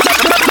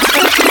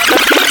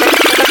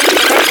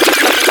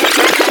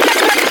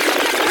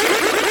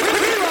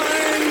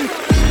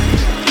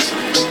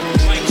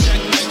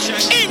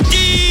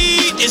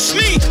 Indeed, it's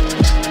me.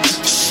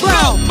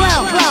 Bro.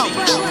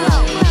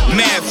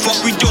 Man,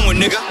 fuck we doing,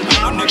 nigga?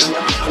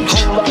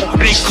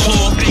 Big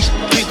cloth,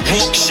 big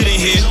walk shit in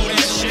here.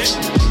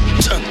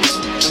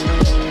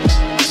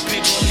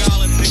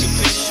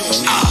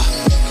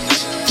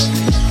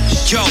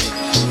 Yo,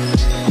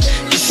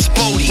 it's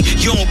Spody,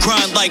 you don't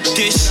grind like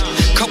this.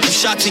 Couple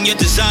shots in your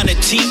designer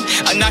team,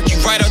 I knock you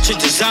right out your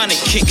designer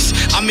kicks.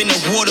 I'm in the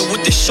water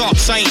with the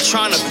sharks, I ain't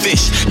trying to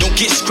fish. Don't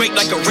get scraped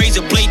like a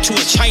razor blade to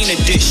a China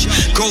dish.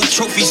 Gold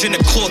trophies in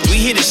the cloth, we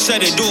here to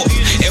set it off.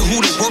 And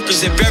who the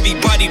workers and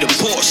everybody the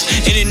boss.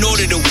 And in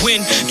order to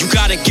win, you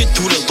gotta get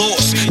through the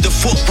loss. The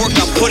footwork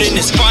I put in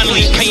is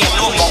finally paying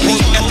off. My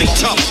work ethic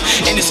tough,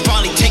 and it's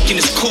finally taking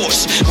its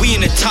course. We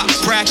in the top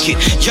bracket,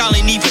 y'all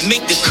ain't even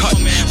make the cut.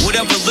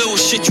 Whatever little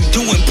shit you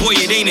doing, boy,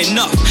 it ain't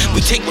enough.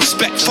 We take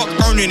respect, fuck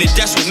earning it,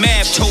 that's what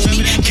Mav told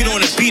me. Get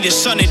on the beat and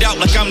sun it out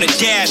like I'm the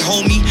dad,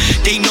 homie.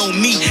 They know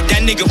me,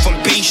 that nigga from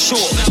Bay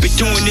Shore. Been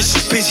doing this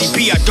since Busy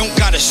B, I don't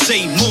gotta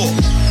say more.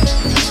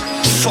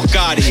 Fuck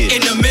out of here.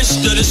 In the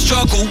midst of the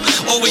struggle,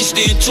 always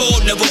stand tall,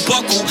 never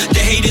buckle. The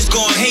haters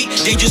gon' hate,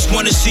 they just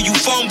wanna see you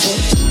fumble.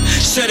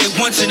 Said it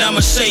once and I'ma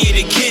say it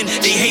again.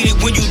 They hate it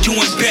when you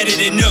doing better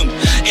than them.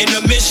 In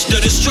the midst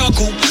of the struggle,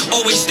 struggle.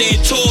 Always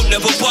stand tall,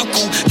 never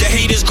buckle. The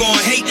haters gon'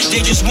 hate, they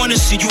just wanna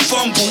see you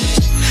fumble.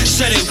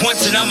 Said it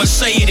once and I'ma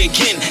say it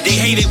again. They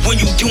hate it when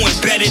you doing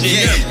better than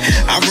them.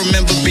 I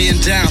remember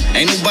being down,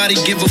 ain't nobody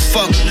give a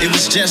fuck. It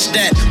was just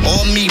that,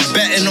 all me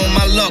betting on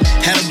my luck.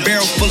 Had a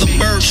barrel full of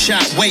bird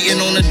shot, waiting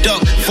on a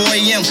duck. 4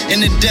 a.m.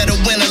 in the dead of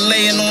winter,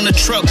 laying on the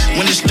truck.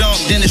 When it's dark,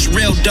 then it's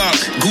real dark.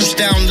 Goose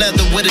down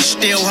leather with a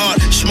steel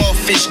heart. Small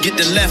fish get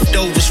the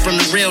leftovers from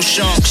the real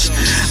sharks.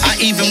 I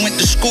even went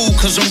to school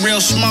cause I'm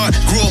real smart.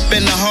 Grew up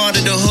in the heart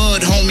of the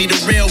hood, homie, the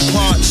real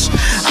parts.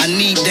 I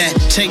need that,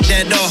 take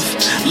that off.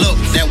 Look,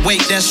 that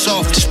weight, that's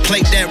soft, just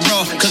plate that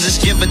raw. Cause it's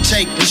give or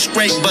take, we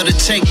straight, but to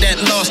take that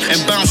loss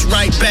and bounce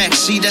right back.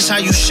 See, that's how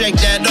you shake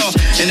that off.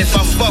 And if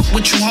I fuck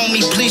with you,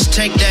 homie, please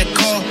take that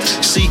call.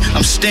 See,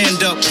 I'm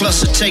stand up,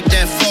 plus I take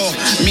that fall.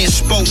 Me and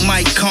Spoke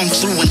might come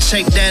through and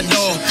take that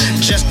all,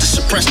 just to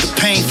suppress the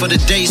pain for the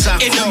days I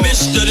in the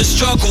midst of the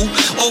struggle,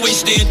 always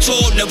stand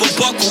tall, never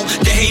buckle.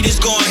 The haters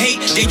gon'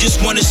 hate, they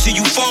just wanna see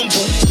you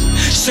fumble.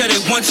 Said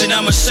it once and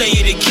I'ma say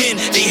it again.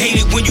 They hate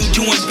it when you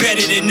doing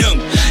better than them.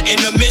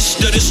 In the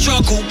midst of the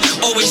struggle,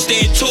 always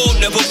stand tall,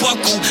 never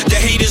buckle. The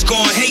haters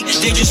gon' hate,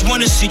 they just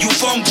wanna see you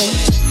fumble.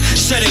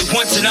 Said it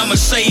once and I'ma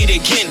say it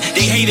again.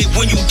 They hate it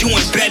when you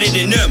doing better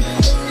than them.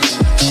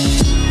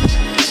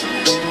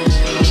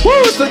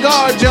 Woo,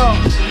 Cigar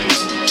Jump.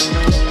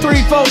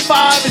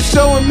 345 is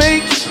showing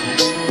me.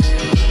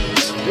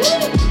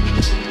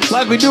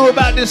 Like we do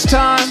about this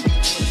time.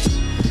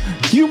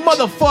 You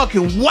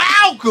motherfucking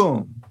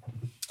welcome.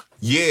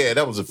 Yeah,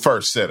 that was the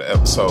first set of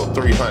episode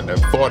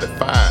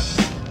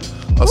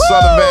 345 of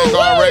Southern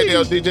Vanguard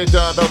Radio. DJ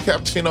John Doe,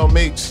 Cappuccino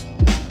Meeks.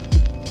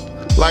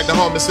 Like the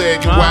homie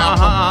said, you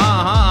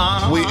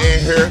welcome. We in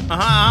here. You know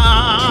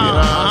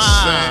what I'm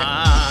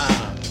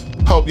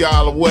saying? Hope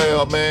y'all are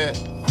well, man.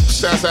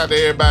 Shouts out to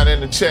everybody in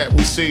the chat.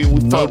 We see you,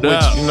 we fuck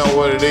with you. You know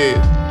what it is.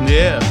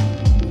 Yeah.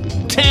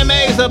 Tam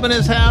A's up in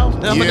his house.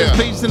 Up in his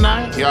piece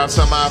tonight. Y'all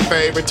some of our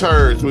favorite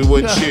turds. We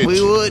wouldn't shit you.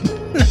 We would.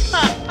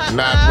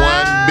 Not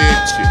one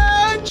bitch you.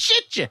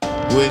 Shit you.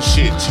 We'll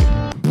shit you.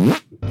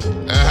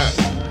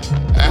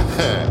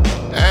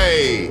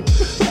 Hey.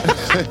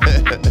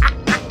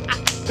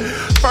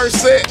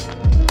 First set.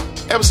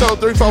 Episode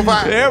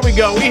 345. There we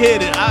go. We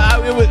hit it.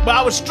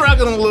 I was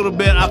struggling a little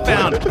bit. I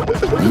found it.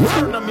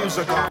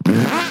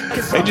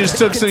 It just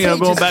took some,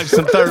 going back to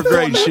some third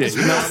grade shit.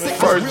 You know?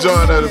 First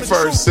joint of the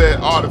first set,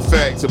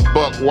 Artifacts of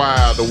Buck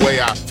Wild, The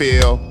Way I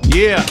Feel.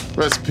 Yeah.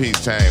 Rest in peace,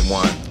 Tame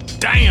One.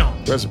 Damn.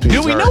 Rest in peace.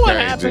 Do we know what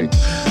happened?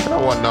 No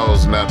one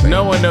knows nothing.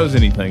 No one knows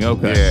anything.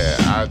 Okay.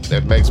 Yeah,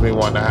 that makes me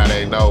wonder how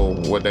they know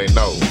what they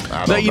know.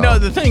 I don't know.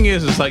 The thing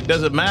is, it's like,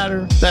 does it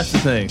matter? That's the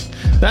thing.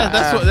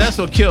 That's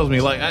what kills me.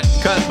 Like,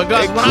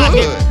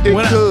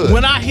 because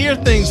when I hear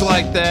things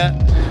like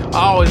that,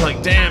 I always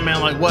like, damn,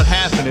 man, like what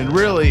happened? And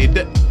really,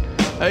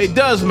 it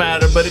does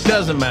matter, but it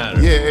doesn't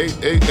matter. Yeah,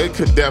 it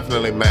could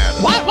definitely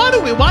matter.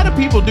 Why do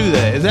people do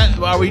that?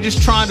 Are we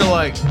just trying to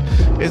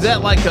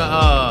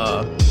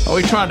are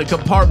we trying to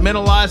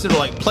compartmentalize it or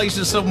like place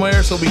it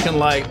somewhere so we can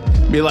like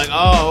be like,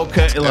 oh,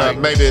 okay, like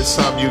maybe it's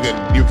something you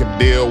can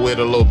deal with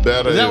a little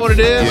better. Is that what it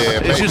is? Yeah,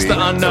 it's maybe. Just the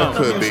unknown. It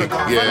could be.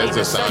 Yeah, it's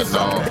just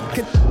unknown.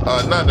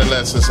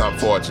 Nonetheless, it's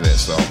unfortunate.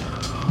 So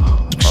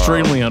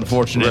extremely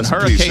unfortunate.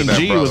 Hurricane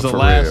G was the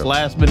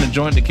last minute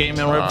joint that came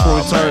in right before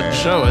we started the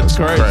show. It's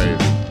crazy.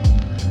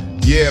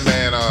 Yeah,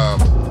 man.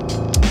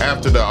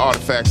 After the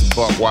Artifacts of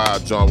Buck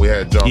Wild joint, we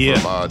had from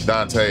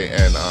Dante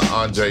and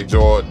Andre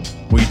Jordan.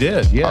 We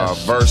did,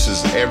 yes.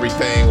 Versus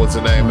Everything was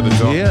the name of the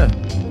joint. Yeah.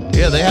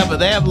 They have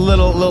a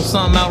little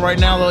something out right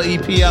now, a little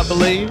EP, I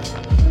believe.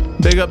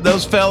 Big up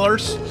those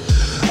fellers.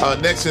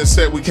 Next in the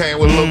set, we came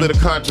with a little bit of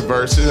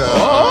controversy.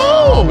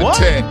 What?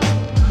 Tech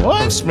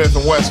from Smith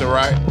 & Wesson,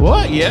 right?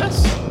 What?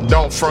 Yes.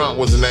 Don't Front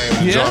was the name of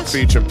the joint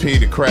featuring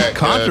Peter Crack.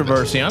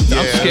 Controversy. I'm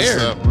scared.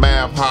 It's a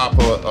Mav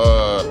Hopper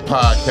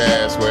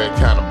podcast where it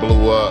kind of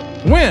blew up.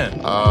 When?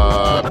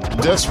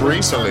 Just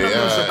recently,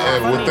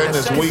 within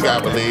this week, I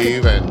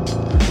believe. And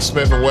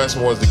Smith &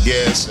 Wesson was the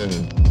guest,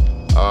 and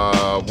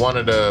one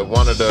of the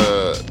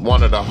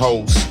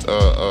hosts,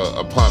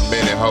 upon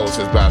many hosts,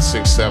 there's about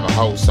 6-7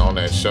 hosts on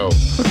that show.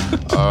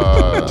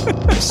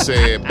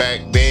 Said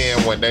back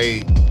then when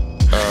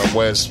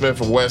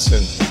Smith &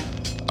 Wesson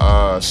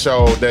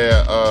showed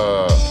their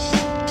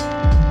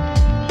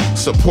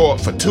support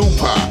for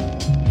Tupac,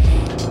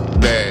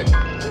 that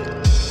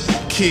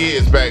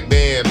kids back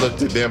then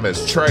looked at them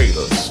as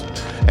traitors.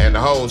 And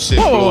the whole shit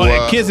blew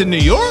up. Kids in New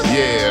York?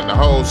 Yeah, and the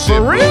whole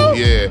shit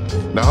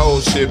the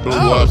whole shit blew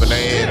up, and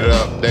they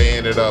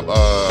ended up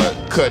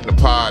cutting the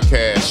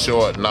podcast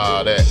short and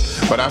all that.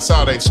 But I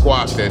saw they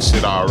squashed that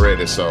shit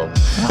already, so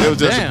it was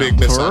just a big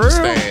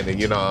misunderstanding,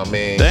 you know what I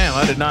mean? Damn,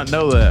 I did not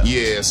know that.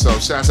 Yeah, so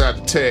shouts out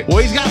to Tech. Well,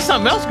 he's got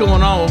something else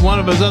going on with one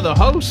of his other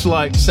hosts,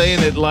 like saying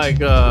that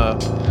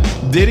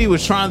Diddy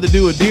was trying to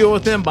do a deal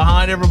with them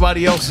behind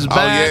everybody else's back.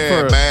 Oh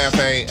yeah, math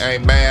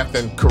ain't math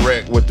and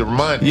correct with the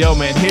money. Yo,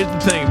 man, here's the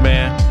thing,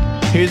 man.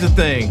 Here's the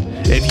thing.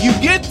 If you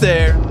get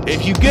there,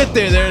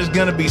 there's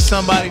gonna be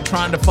somebody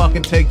trying to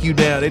fucking take you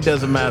down. It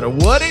doesn't matter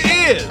what it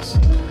is.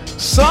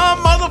 Some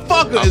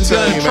motherfucker is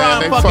telling gonna you, try man,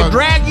 and they fucking fuck-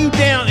 drag you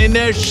down in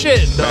their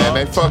shit, Man, dog.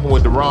 they fucking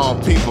with the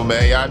wrong people,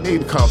 man. Y'all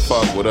need to come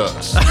fuck with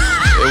us.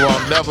 It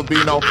won't never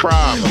be no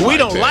problem. We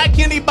don't that. like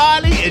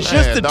anybody. It's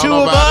Man, just the don't two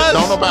of nobody- us.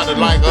 Don't nobody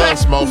like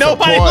us, most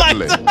Nobody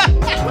importantly.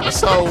 likes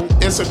So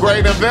it's a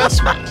great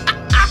investment.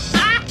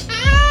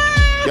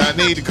 Y'all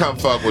need to come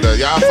fuck with us.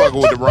 Y'all fucking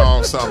with the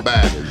wrong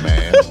somebody,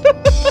 man.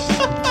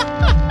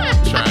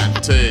 Trying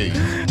to tell you.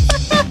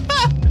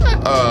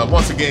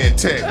 Once again,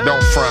 Tech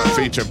Don't Front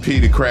featuring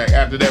Petey Crack.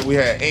 After that, we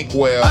had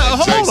Inkwell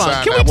and Jay Hold on.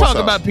 Sinai. Can we What's talk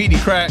up? about Petey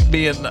Crack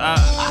being? I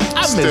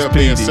miss Still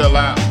being Petey. still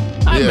out.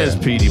 I Yeah. miss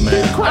Petey, man.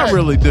 Petey Crack. I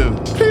really do.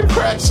 Petey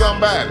Crack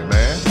somebody,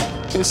 man.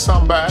 He's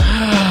somebody.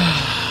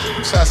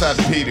 Shouts out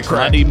to Petey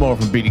Crack. I need more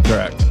from Petey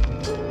Crack.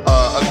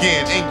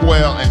 Again,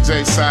 Inkwell and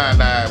Jay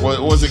Sinai.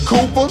 Was it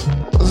Cooper?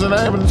 Was the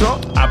name of the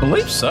joint? I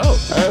believe so.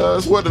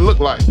 That's what it looked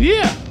like.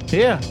 Yeah.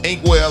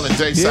 Inkwell and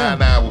Jay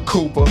Sinai with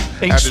Cooper.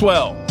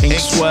 Inkswell.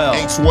 Inkswell.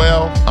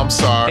 Inkswell. I'm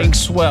sorry.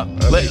 Inkswell.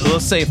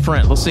 Let's say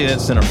French. Let's say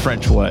that's in a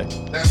French way.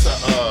 That's a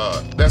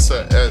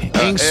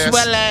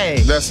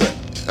Inkswelle. That's a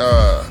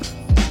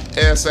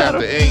S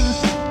after ink.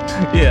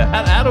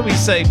 Yeah. How do we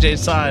say Jay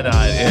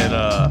Sinai in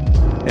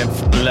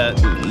Le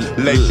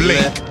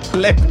Blink.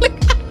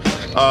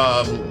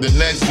 The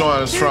next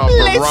joint is from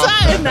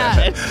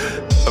Verone.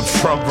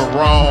 From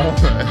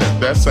Verone.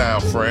 That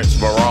sounds French.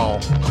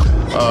 Verone.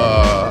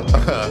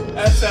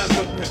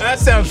 That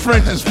sounds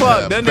French as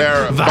fuck, doesn't it?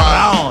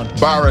 Varone.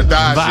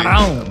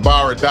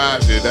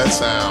 Baradaji. That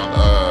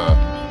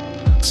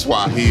sound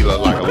Swahili,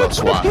 like a little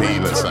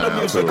Swahili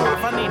sound to it.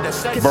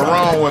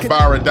 Verone with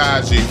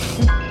Baradaji.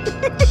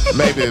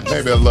 Maybe a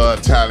little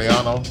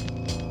Italiano.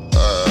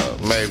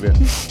 Maybe.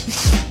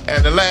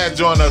 And the last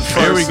joint of the first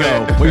Here we go.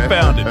 set We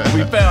found it.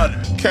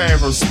 came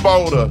from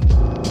Spoda.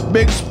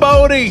 Big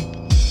Spody.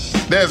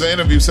 There's an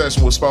interview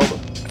session with Spoda.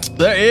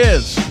 There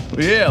is.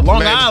 Yeah,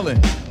 Long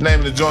Island. Name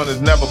of the joint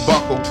is Never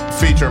Buckle,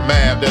 featuring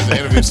Mav. There's an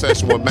interview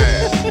session with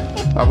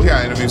Mav. We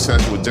got an interview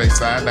session with Jay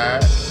Sinai.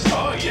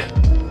 Oh, yeah.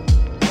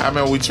 I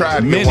mean, we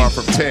tried to get one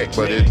from Tech,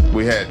 but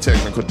we had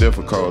technical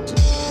difficulties.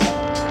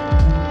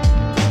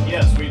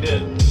 Yes, we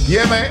did.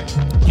 Yeah, man.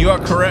 You are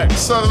correct.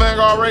 Southern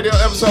Vanguard Radio,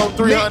 episode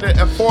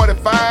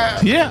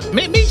 345. Yeah,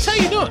 me, how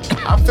you doing?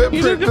 I feel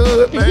pretty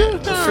good, man.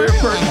 I feel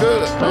pretty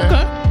good, man.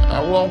 Okay.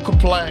 I won't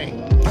complain.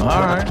 All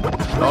right.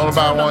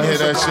 Nobody want to hear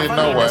that shit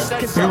no way.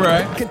 You're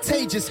right.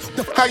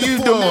 How you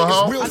doing,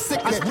 home?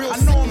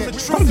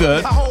 I'm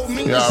good.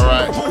 You all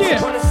right? Yeah.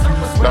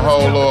 The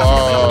whole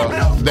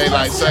little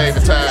daylight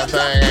saving time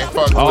thing ain't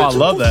fucking Oh, with I you.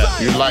 love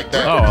that. You like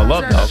that? Oh, I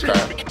love that.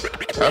 Okay.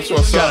 That's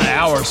what's Got up. an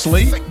hour of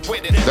sleep.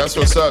 That's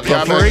what's up.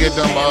 Y'all better free?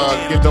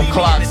 get them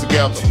clocks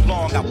together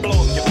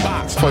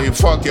before you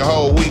fuck your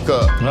whole week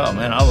up. Oh,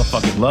 man, I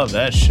fucking love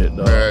that shit,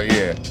 though.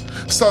 Yeah.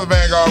 Southern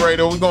Vanguard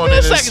Radio, we're going in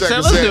the second set.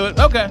 Let's do it.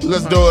 Okay.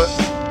 Let's do it.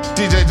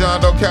 DJ John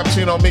Doe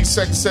Cappuccino Mix,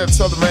 second set,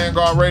 Southern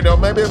Vanguard Radio.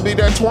 Maybe it'll be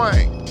that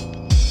twang.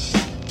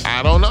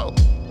 I don't know.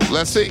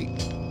 Let's see.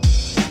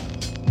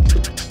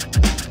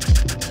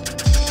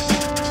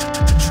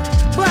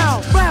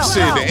 See,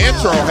 the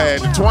intro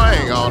had the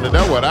twang on it.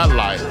 That's what I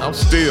like. I'm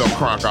still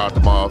crunk out the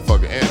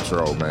motherfucking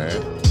intro,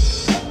 man.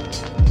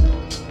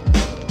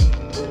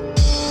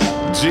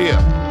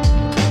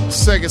 Gia.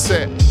 Second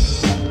set.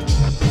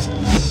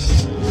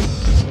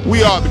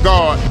 We are the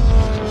guard.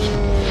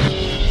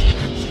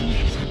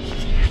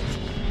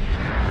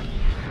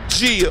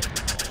 Gia.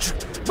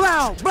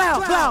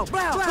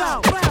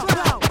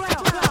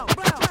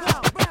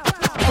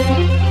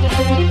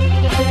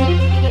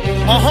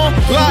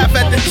 Live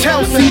at the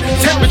Chelsea,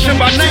 temperature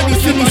by 90,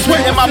 see me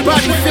sweating, my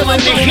body feeling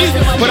the heat,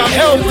 but I'm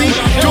healthy.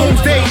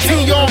 Doomsday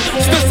tea on,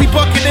 Stussy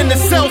bucket in the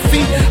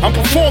selfie. I'm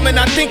performing,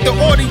 I think the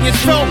audience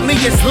felt me.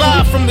 It's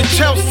live from the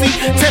Chelsea,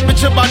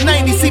 temperature by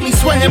 90, see me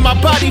sweating, my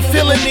body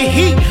feeling the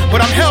heat,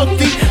 but I'm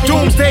healthy.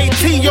 Doomsday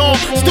tea on,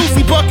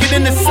 Stussy bucket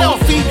in the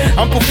selfie.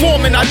 I'm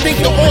performing, I think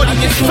the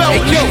audience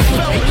felt me.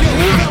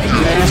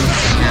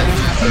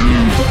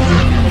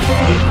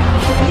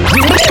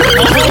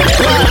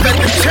 Live at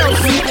the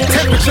Chelsea,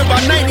 temperature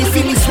by 90,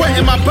 see me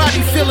sweating, my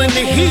body feeling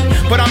the heat,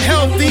 but I'm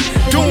healthy.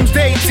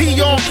 Doomsday tea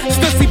on,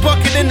 Stussy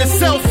bucket in the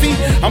selfie.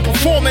 I'm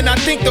performing, I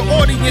think the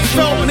audience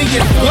felt me.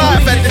 It's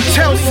live at the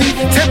Chelsea,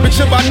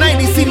 temperature by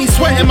 90, see me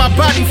sweating, my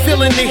body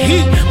feeling the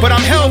heat, but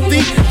I'm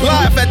healthy.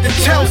 Live at the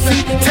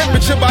Chelsea,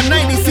 temperature by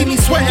 90, see me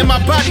sweating, my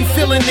body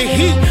feeling the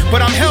heat,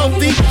 but I'm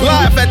healthy.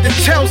 Live at the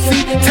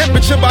Chelsea,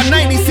 temperature by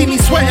 90, see me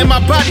sweating, my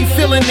body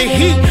feeling the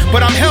heat,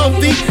 but I'm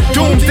healthy.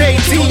 Doomsday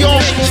tea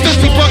on,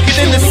 Stussy bucket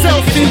in the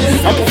selfie.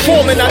 I'm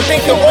performing, I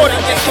think the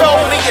audience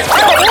felt me.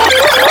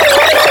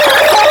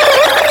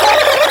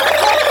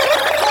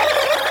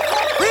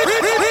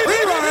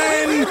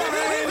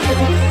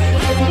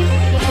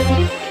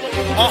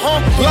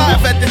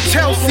 Live at the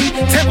Chelsea,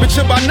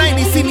 temperature by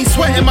 90, see me me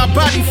sweating, my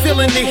body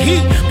feeling the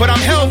heat, but I'm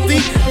healthy.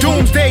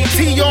 Doomsday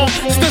T on,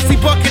 Stussy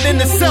bucket in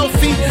the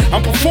selfie.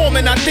 I'm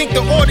performing, I think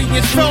the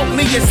audience felt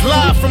me. It's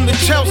live from the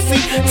Chelsea.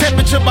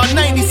 Temperature about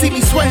 90, see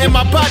me sweating,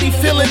 my body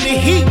feeling the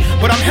heat,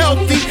 but I'm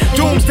healthy.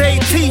 Doomsday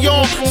T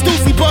on,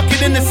 Stussy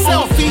bucket in the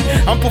selfie.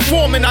 I'm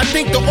performing, I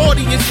think the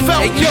audience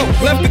felt me. Hey yo,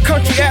 left the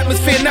country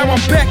atmosphere, now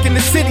I'm back in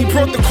the city.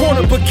 Broke the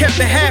corner, but kept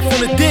the half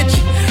on the ditch.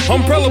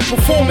 Umbrella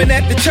performing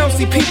at the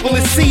Chelsea, people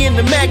is seeing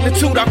the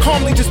magnitude. I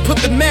calmly just put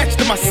the match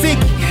to my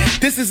Siggy.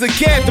 This is a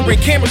gathering,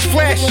 cameras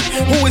flashing.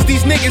 Who is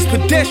these niggas?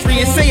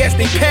 Pedestrians say as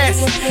they pass.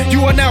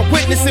 You are now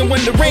witnessing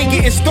when the rain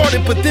getting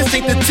started, but this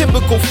ain't the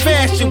typical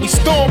fashion. We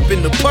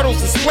stomping, the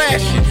puddles are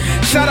splashing.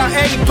 Shout out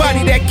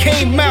everybody that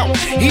came out,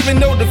 even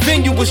though the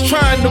venue was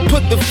trying to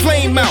put the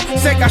flame out.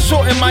 Sack I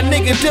short and my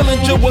nigga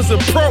Dillinger was a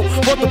pro.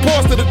 Brought the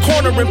balls to the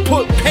corner and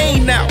put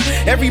pain out.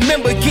 Every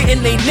member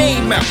getting their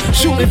name out.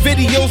 Shooting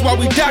videos while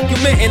we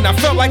documenting. I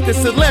felt like a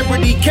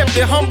celebrity, kept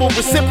it humble,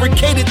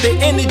 reciprocated the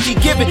energy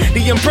given.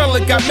 The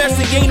umbrella got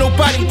messy, ain't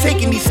nobody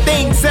taking these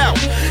things out.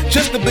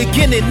 Just the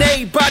beginning,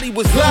 everybody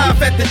was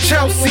live at the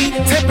Chelsea.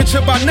 Temperature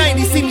about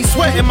 90, see me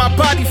sweating, my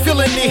body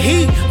feeling the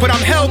heat, but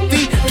I'm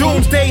healthy.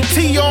 Doomsday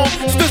T on,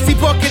 Stussy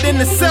bucket in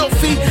the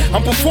selfie.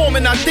 I'm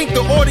performing, I think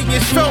the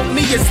audience felt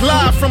me. It's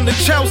live from the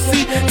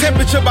Chelsea.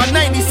 Temperature about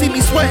 90, see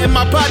me sweating,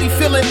 my body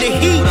feeling the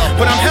heat,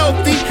 but I'm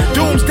healthy.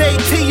 Doomsday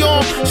T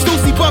on,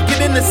 Stussy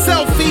bucket in the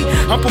selfie.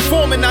 I'm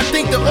performing, I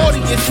think the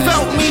audience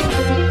felt me.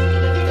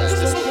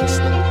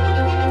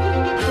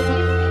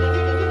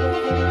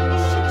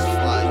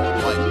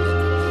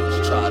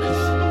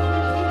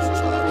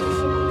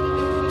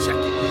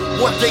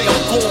 One day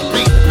I'm gonna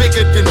be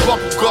bigger than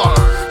bubblegum.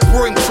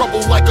 Bring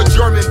trouble like a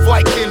German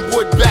Viking.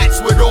 Wood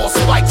bats with all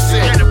spikes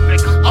in.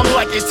 I'm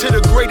like it to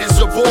the greatest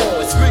of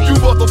all. You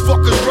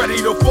motherfuckers ready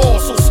to fall,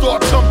 so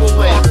start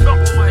tumbling.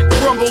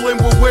 Rumbling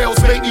with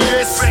whales, make me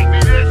this.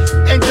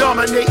 And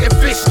dominating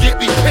fish get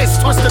me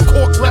pissed. Twist the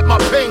cork, let my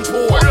pain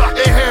pour.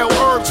 Inhale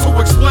herb to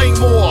explain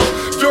more.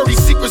 Dirty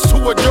secrets to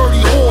a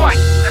dirty whore.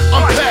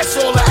 I'm past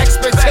all the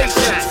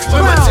expectations,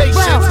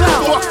 limitations,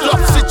 fucked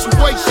up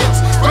situations.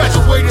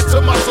 Graduated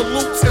to my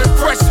salutes and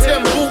fresh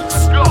 10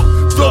 boots.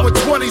 Throwing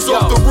 20s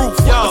off the roof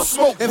with the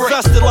smoke break.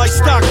 Invested like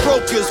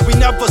stockbrokers, we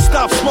never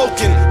stop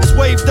smoking. This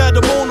wave that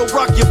I'm on will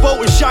rock your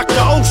boat and shock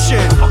the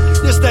ocean.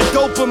 This that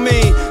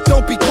dopamine,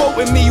 don't be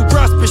quoting me. You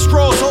grasping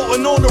straws,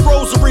 holding on the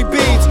rosary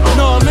beads.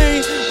 Know what I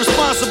mean?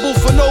 Responsible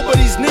for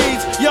nobody's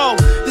needs. Yo,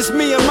 this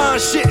me and mine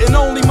shit and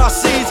only my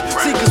seeds.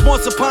 See, cause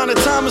once upon a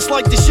time it's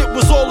like this shit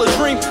was all a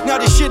dream. Now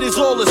this shit is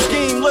all a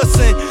scheme.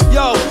 Listen,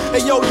 yo,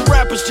 hey yo, you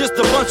rappers just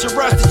a bunch of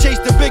rats to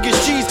chase the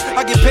biggest cheese.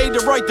 I get paid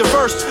to write the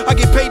verse, I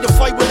get paid to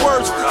fight with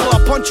words. Till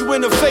I punch you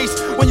in the face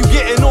when you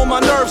getting on my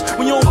nerves.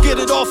 When you don't get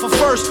it off of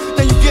first,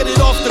 then you get it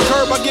off the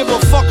curb. I give a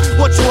fuck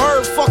what you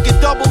heard, fuck it,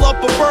 double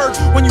up a bird.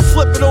 When you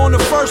flip it on the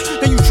first,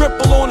 then you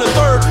triple on the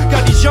third.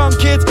 Got these young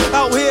kids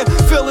out here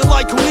feeling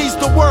like who needs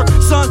to work.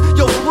 Son,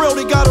 yo, for real,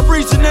 they got a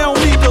reason they don't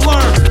need to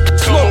learn.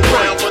 Slow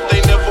around, but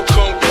they never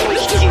come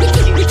close to it.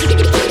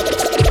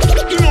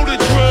 You know the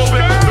drill,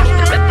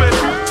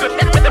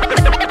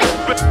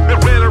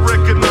 better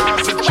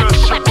recognize it,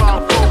 just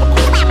about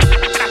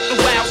the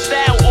wild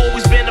style,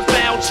 always been a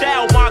foul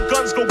child. My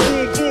guns go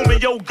boom, boom,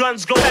 and your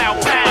guns go pow,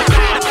 pow.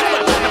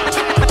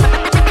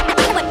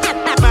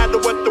 No matter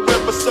what the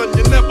weather, son,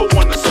 you never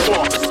wanna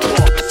spark.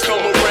 Come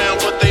around,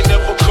 but they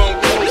never come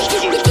close to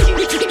it.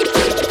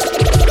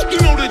 You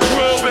know the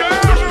drill,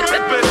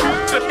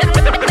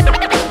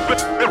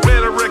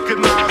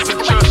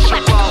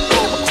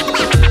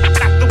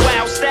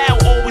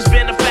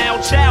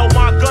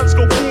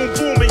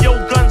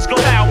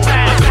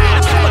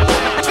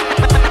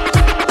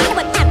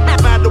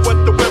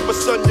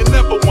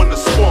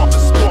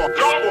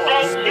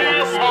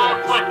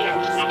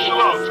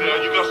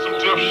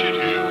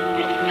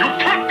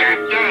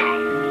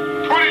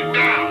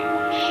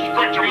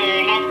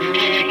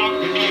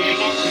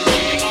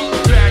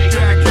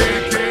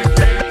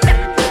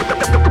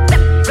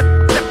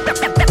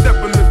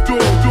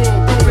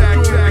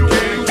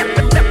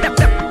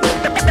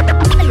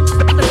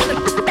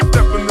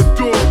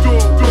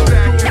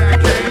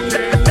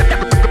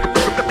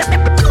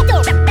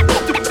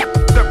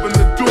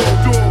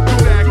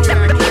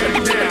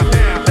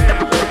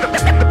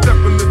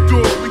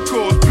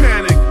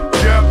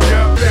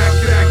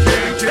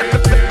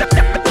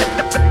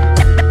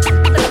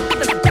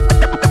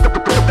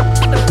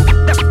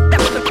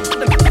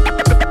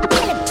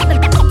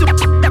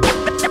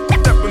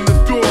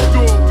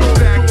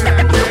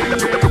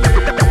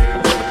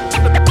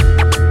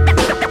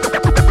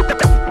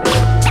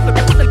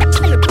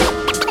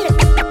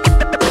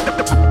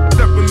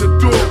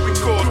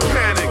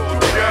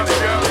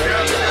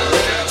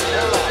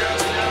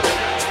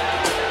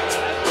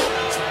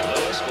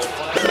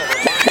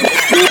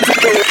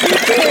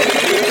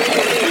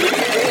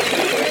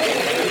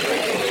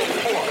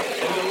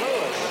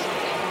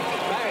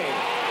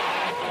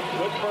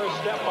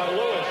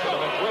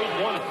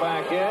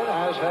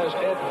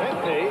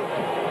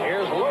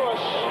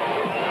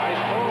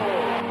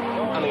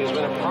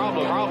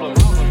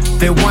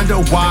 They wonder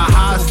why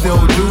I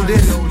still do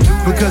this,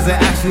 because I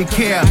actually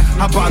care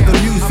about the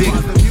music.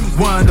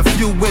 One of the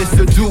few ways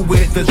to do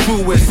it, the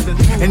truest.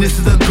 And this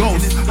is the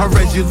ghost of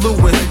Reggie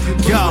Lewis.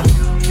 Yo,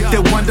 they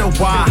wonder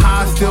why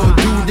I still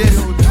do this,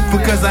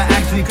 because I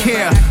actually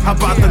care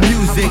about the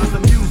music.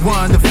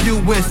 One of the few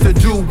ways to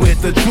do it,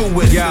 the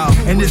truest. Yo,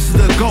 and this is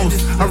the ghost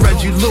of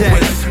Reggie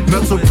Lewis.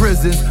 Mental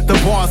prisons, the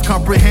bars,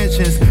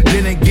 comprehensions.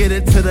 Didn't get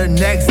it to the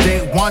next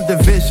day. One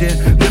division,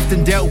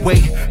 lifting dead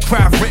weight.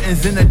 Craft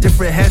writtens in a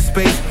different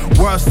headspace.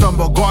 World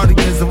stumble,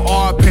 guardians of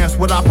our pants.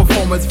 Without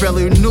performance,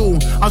 fairly new.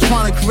 I'm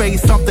trying to create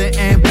something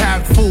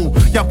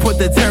impactful. Y'all put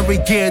the Terry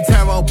gear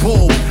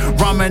terrible.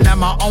 Rhyming at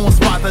my own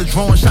spot, the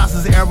drone shots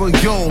is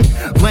aerial.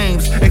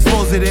 Lames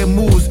exposing their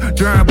moves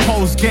during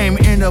post-game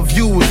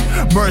interviews.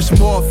 Merge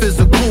more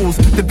physicals,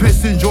 the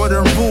Piston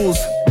Jordan rules.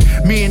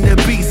 Me and the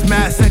beast,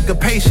 mass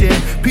syncopation.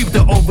 Peep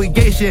the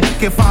obligation,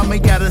 can find me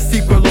at a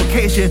secret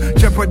location.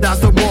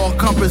 Jeopardize the moral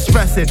compass,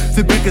 stressing.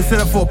 To be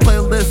considered for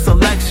playlist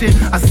selection.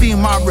 I see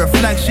my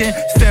reflection,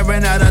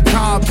 staring at a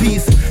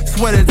timepiece.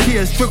 Sweating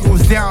tears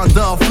trickles down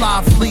the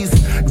fly fleece.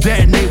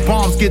 Detonate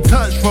bombs get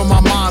touched from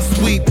my mind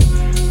sweep.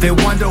 They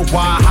wonder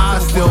why I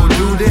still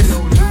do this,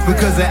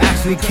 because I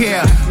actually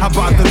care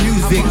about the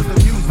music.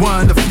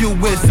 One of the few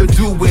ways to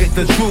do it,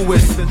 the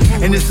truest.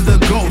 And this is the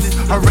ghost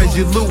of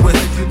Reggie Lewis.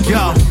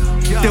 Yo,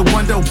 they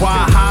wonder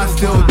why I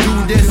still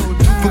do this,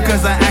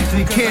 because I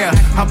actually care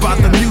about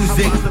the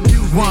music.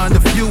 One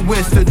of the few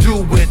ways to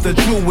do it, the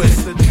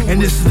truest. And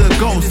this is the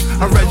ghost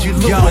of Reggie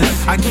Lewis. Yo,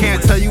 I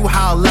can't tell you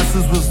how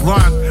lessons was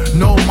learned.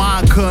 No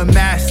mind could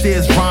match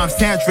this rhyme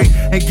tantric.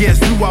 It gets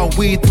through our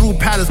weed through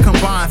patterns,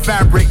 combined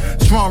fabric.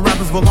 Strong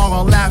rappers belong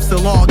on laps,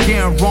 still all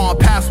getting wrong.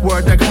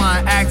 Password,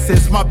 decline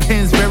access. My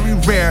pen's very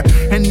rare,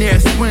 and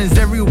there's twins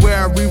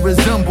everywhere we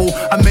resemble.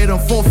 I made them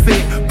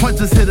forfeit,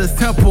 punches hit his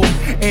temple.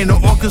 In the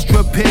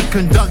orchestra pit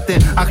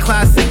conducting a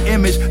classic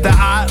image that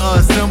I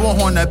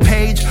assemble on the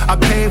page. I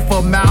paid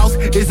for mouse,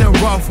 isn't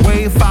rough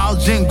wave file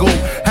jingle.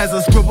 Has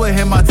a scribble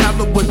in my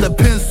tablet with a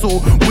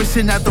pencil.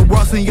 Wishing that the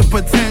world's in your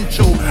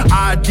potential.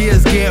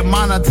 Ideas get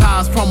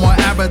monetized, promo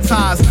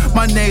advertised.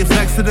 My name's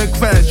next to the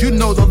credits. You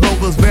know the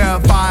logos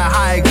verify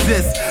I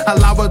exist.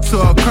 Allow it to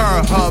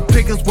occur. Her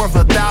pick is worth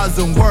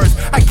 1,000 words.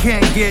 I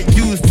can't get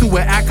used to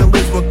it.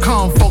 Accolades will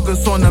come.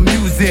 Focus on the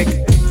music.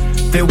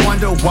 They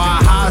wonder why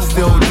I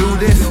still do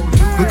this,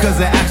 because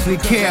I actually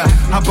care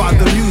about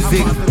the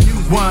music.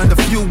 One of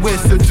the few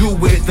ways to do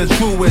it, the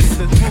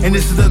truest. And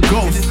this is the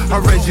ghost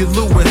of Reggie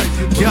Lewis.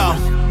 Yo,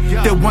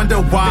 they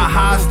wonder why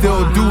I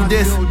still do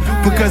this,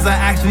 because I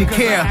actually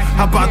care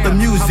about the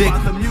music.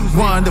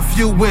 One of the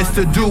few ways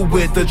to do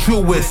it, the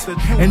truest.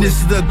 And this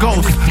is the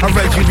ghost of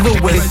Reggie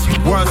Lewis.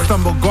 World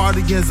stumble,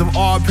 guardians of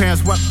all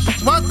parents. What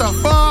the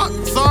fuck?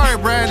 Sorry,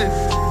 Brandon.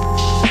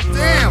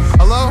 Damn.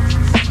 Hello?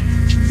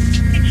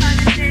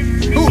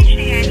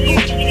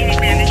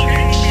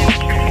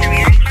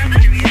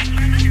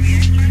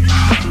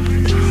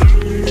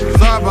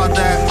 Sorry about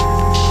that.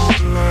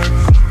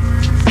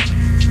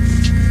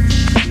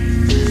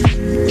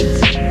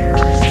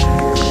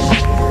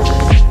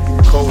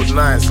 Cold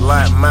nights,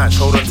 light match,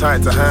 holding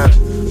tight to hand.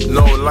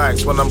 No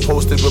likes when I'm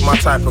posted with my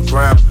type of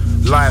gram.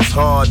 Life's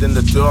hard in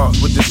the dark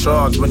with the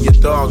shards. When your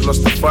dog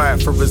lost the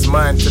fight for his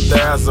mind to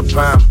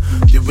diazepam.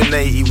 Doing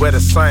 80 where the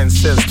sign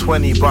says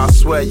 20, but I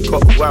swear you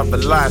got to have a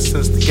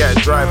license to get a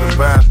driving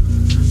ban.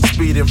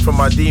 Speeding from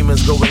my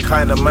demons, going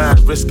kinda mad,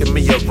 risking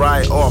me a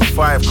ride off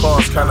 5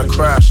 cars kinda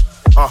crash.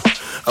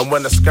 And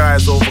when the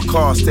sky's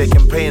overcast,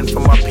 taking pain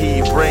from my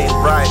pea brain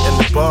right in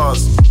the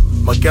bars.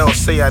 My girls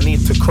say I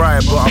need to cry,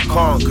 but I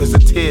can't, cause the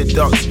tear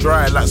ducts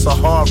dry like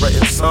Sahara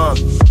in sun.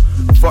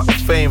 Fuck the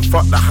fame,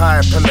 fuck the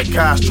hype and the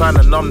cash, trying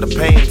to numb the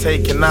pain,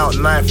 taking out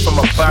knife from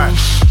my back.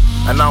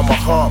 And now my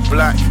heart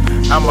black,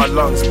 and my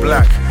lungs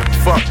black.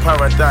 Fuck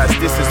paradise,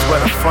 this is where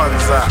the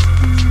fun's at.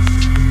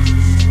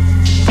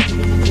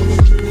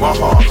 My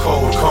heart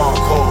cold, can't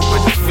cope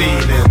with the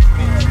feeling.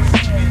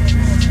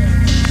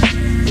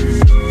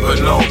 But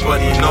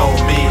nobody know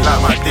me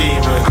like my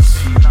demons.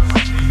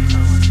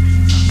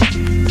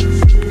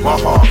 My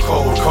heart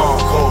cold,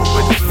 can't cope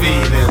with the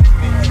feeling.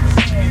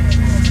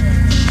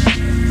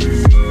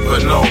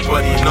 But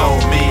nobody know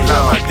me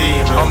like my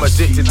demons. I'm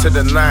addicted to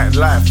the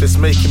nightlife, it's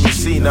making me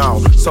see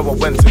now. So I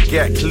went to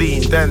get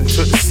clean, then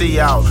took the sea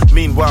out.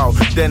 Meanwhile,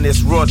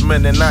 Dennis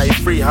Rodman in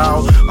 93,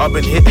 how I've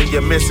been hitting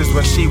your missus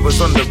when she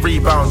was on the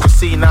rebound. You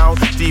see now,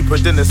 deeper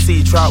than the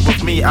sea trout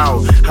with me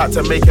out. Had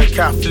to make her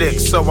Catholic,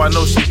 so I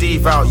know she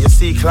devout. You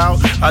see clout?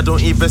 I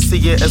don't even see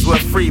it as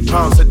worth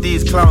 £3. So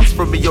these clowns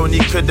from me only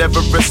could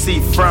ever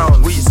receive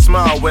frowns. We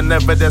smile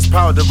whenever there's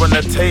powder on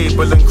the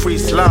table, and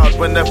crease loud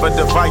whenever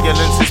the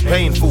violence is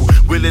painful.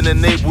 Willing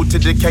and able to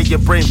decay your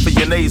brain for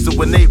your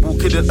nasal. Enable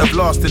couldn't have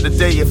lasted a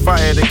day if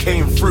fire that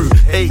came through.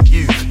 Hate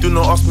you, do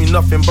not ask me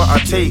nothing but I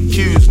take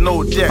cues.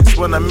 No decks,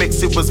 when I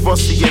mix it was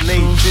Vossi and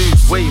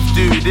A-Juice. Wave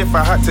dude, if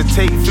I had to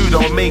take food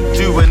I'll make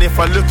do. And if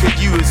I look at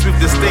you it's with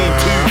the stain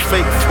too.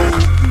 Fake fool.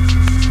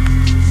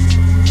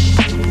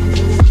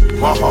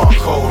 My heart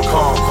cold,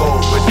 can't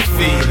cope with the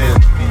feeling.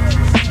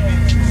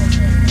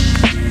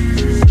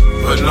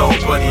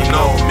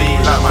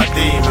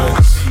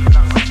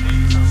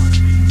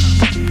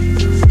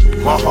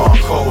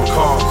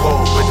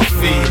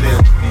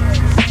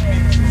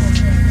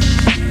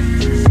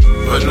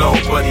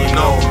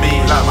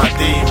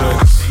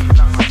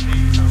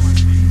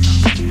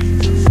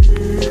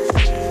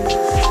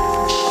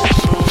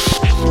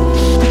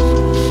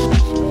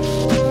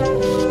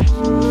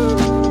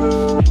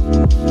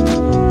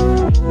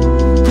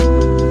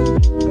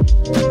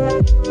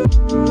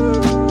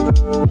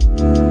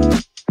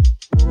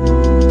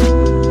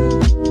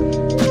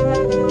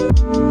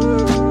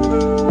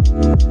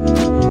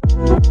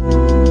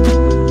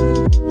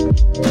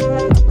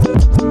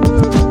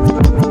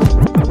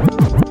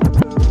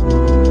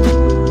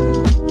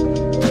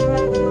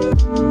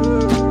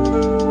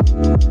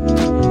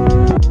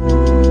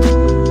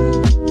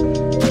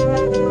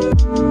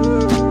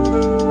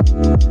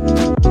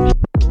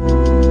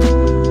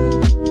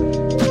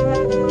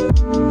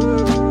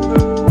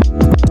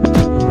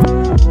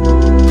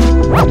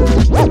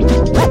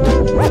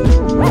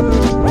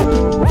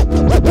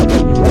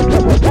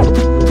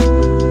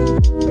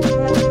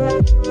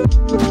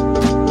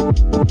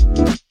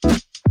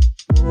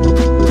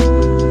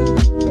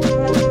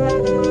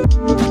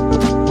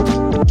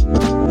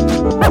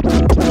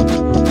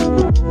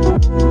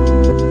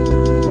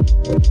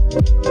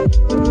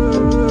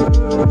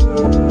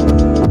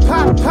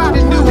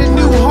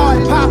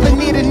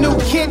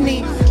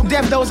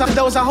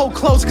 those I hold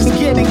close, cause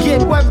get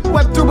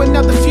wept through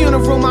another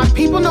funeral. My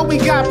people know we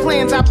got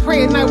plans. I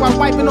pray at night while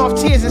wiping off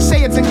tears and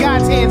say it's in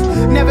God's hands.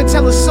 Never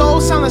tell a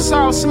soul, silent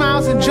sorrow,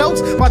 smiles and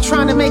jokes, while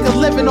trying to make a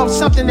living off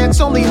something that's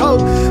only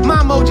hope. My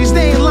emojis,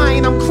 they ain't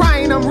lying, I'm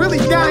crying, I'm really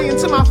dying.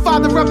 To my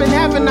father up in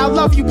heaven, I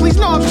love you, please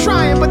know I'm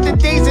trying. But the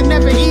days are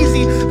never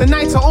easy, the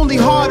nights are only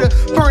harder.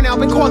 Burnout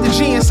been called a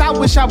genius, I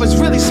wish I was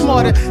really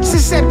smarter.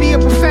 Sis said be a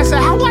professor,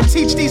 how I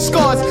teach these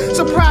scars.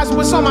 Surprised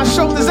what's on my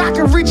shoulders, I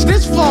can reach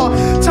this far.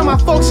 Tell my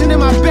folks and then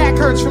my back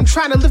hurts from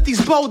trying to lift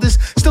these boulders.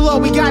 Still all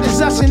we got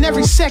is us, and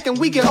every second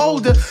we get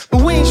older.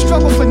 But we ain't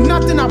struggle for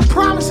nothing, I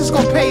promise it's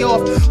gonna pay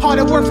off. Hard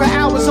at work for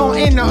hours on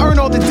end to earn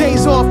all the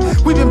days off.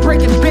 We've been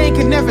breaking bank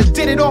and never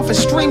did it off a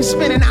stream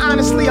spinning.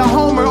 Honestly a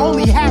homer,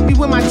 only happy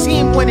when my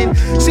team winning.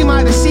 See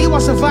my to see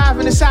while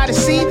surviving inside the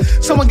sea.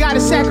 Someone gotta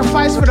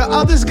sacrifice for the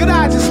others, good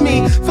odds it's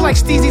me. Feel like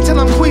Steezy till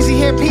I'm queasy,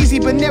 hair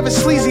peasy but never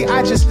sleazy.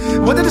 I just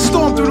weather the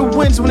storm through the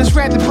winds when it's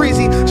rather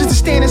breezy. Just to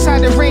stand inside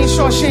the rain,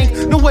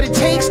 Shawshank, know what it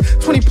takes?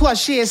 20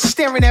 plus years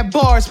staring at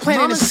bars,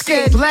 planning to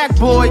escape. Black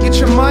boy, get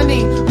your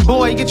money,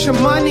 boy, get your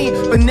money,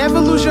 but never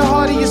lose your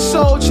heart or your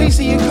soul,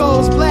 chasing your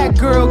goals. Black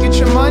girl, get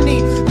your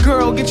money,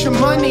 girl, get your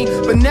money,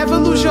 but never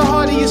lose your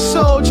heart or your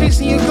soul,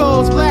 chasing your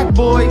goals. Black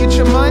boy, get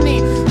your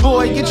money,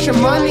 boy, get your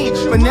money,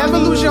 but never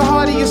lose your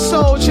heart or your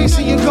soul,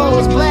 chasing your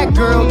goals. Black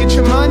girl, get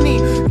your money,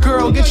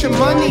 girl, get your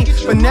money,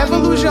 but never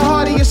lose your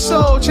heart or your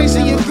soul,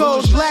 chasing your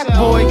goals. Black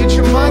boy, get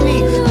your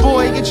money,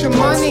 boy, get your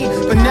money,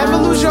 but never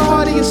lose your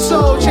heart or your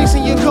soul,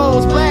 chasing your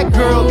goals. Black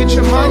girl, get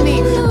your money,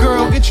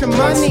 girl, get your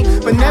money,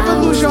 but never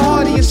lose your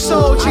heart or your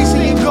soul,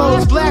 chasing your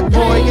goals. Black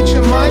boy, get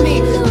your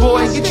money,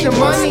 boy, get your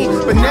money,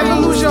 but never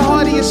lose your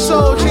heart or your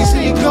soul,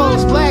 chasing your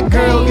goals. Black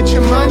girl, get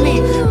your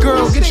money,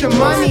 girl, get your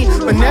money,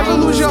 but never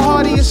lose your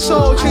heart or your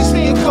soul,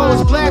 chasing your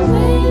goals. Black.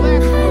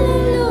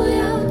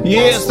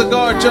 Yeah,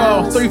 Cigar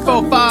Joe,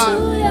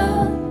 345.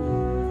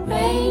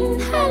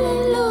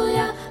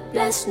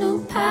 Bless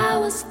new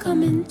powers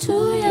coming to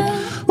ya.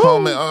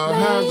 Homie,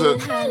 how's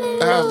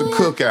the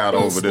cookout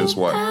over this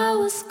way?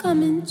 Powers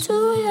coming to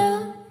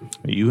ya.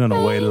 You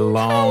gonna wait a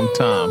long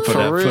time for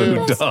that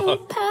real? food,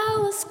 dog.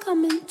 Powers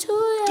coming to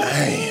ya.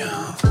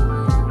 Damn.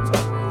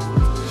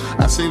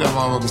 I see that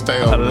motherfucker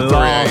stay up to 3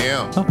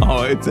 a.m.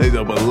 Oh, it takes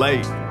up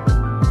late.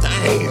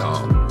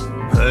 Damn.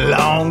 A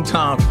long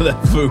time for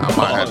that food. I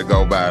might have to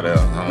go by there.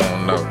 I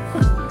don't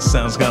know.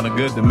 Sounds kind of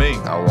good to me.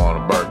 I want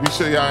a burger. You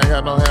sure y'all ain't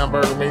got no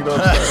hamburger meat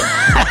upstairs?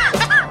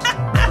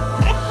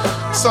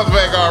 Southern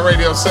Vanguard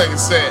Radio second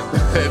set.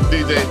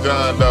 DJ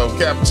John Doe.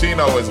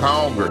 Cappuccino is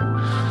hungry.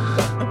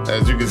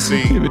 As you can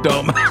see. Give it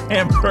to my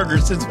hamburger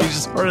since we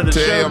just started the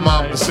show. Tell your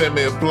mom to send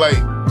me a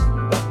plate.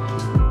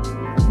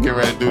 Get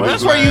ready to do this.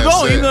 That's where you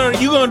go.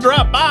 You gonna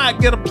drop by and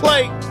get a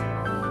plate.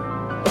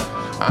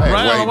 I ain't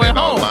right on the way waiting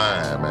home.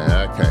 online, man.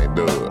 I can't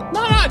do it.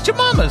 No, it's your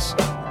mama's.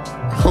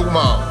 Who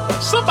mom?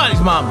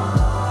 Somebody's mama.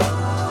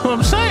 What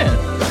I'm saying.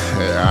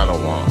 Yeah, I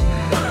don't want.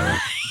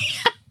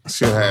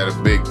 She had a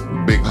big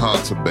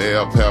hunks of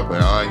bell pepper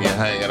and onion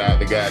hanging out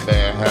the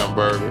goddamn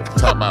hamburger.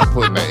 Talking about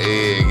putting an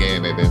egg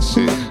in it and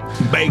shit.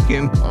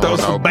 Bacon. Throw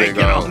some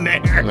bacon on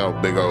there. No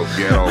big old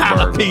ghetto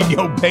burger.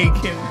 Jalapeno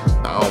bacon.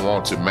 I don't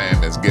want your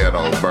mammoth's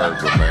ghetto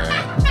burger, man.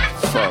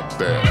 Fuck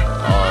that.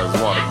 I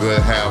always want a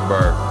good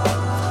hamburger.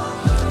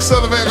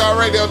 Southern Vanguard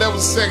Radio, that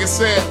was the second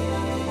set.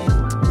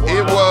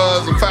 It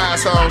was a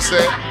 5-song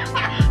set.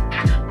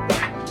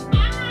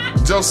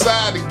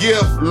 Josiah the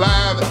Gift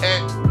live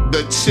at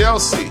the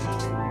Chelsea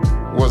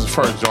was the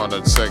first joint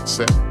of the second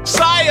set.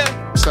 Saya!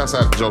 Shouts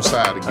out to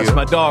Josiah the Gift. That's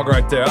my dog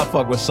right there. I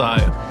fuck with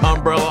Saya.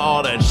 Umbrella,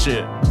 all that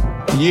shit.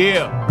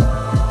 Yeah.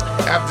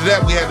 After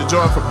that, we had the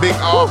joint for Big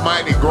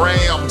Almighty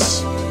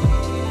Grams.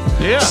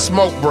 Yeah.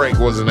 Smoke Break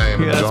was the name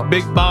of the that's joint.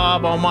 Big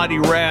Bob, Almighty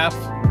Raph,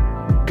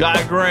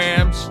 Guy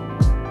Grams.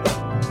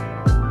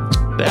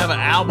 They have an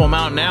album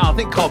out now, I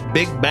think called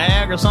Big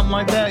Bag or something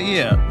like that.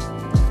 Yeah.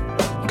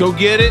 Go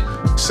get it.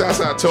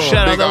 Shouts out to him,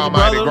 Shout Big out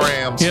Almighty brothers.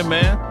 Grams. Yeah,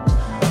 man.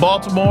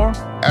 Baltimore.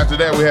 After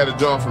that, we had a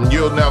joint from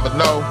You'll Never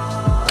Know.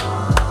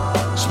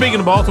 Speaking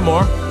of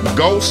Baltimore.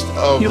 Ghost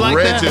of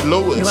Reggie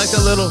Lewis. You like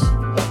that little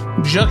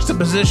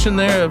juxtaposition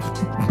there of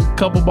a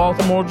couple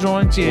Baltimore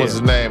joints? Yeah. What's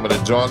the name of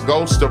the joint?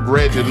 Ghost of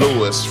Reggie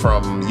Lewis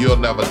from You'll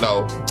Never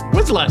Know.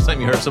 When's the last time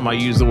you heard somebody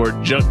use the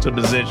word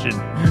juxtaposition?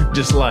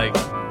 Just like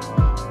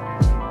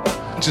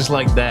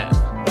that.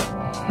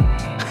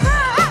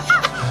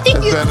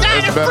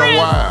 It's been a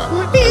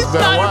while. It's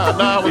been a while.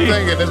 No, I was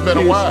thinking it's been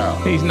a while.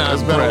 He's not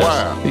It's been a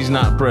while. He's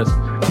not impressed.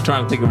 I'm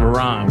trying to think of a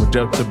rhyme with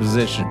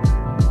juxtaposition.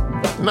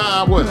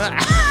 Nah, I wasn't.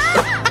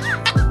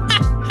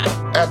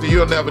 After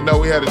You'll Never Know,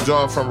 we had a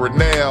joint from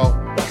Renell,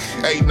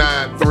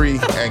 893,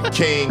 and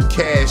King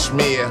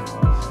Cashmere.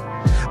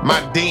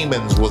 My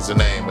Demons was the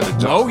name of the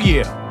joint. Oh,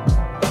 yeah.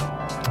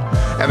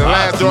 And the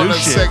last joint of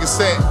the second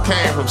set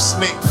came from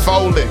Sneak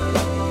Foley.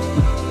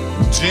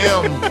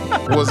 Jim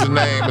was the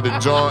name of the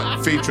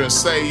joint, featuring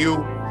Say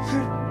You.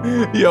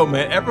 Yo,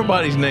 man,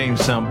 everybody's names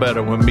sound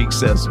better when Meek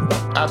says them.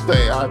 I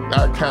think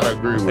I kind of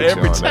agree with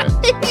Every you on time.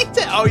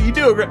 that. Oh, you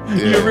do agree?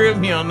 Yeah. You agree with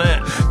me on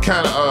that?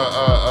 Kind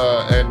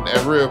of,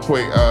 and real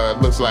quick,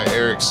 it looks like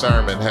Eric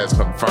Sermon has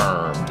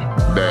confirmed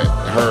that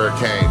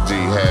Hurricane G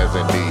has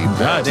indeed God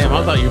passed damn, I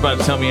away. thought you were about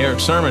to tell me Eric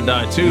Sermon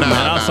died too, man.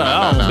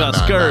 I almost got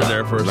scared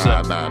there for a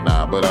second.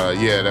 But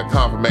yeah, the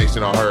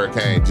confirmation on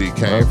Hurricane G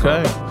came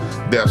from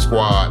Death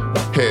Squad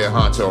head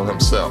honcho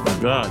himself.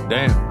 God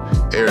damn.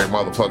 Eric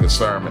motherfucking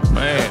Sermon.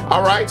 Man.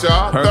 All right,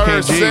 y'all. Hurricane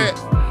Third G. set.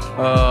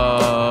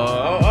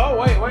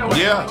 Wait.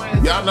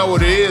 Yeah, y'all know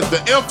what it is. The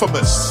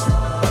infamous.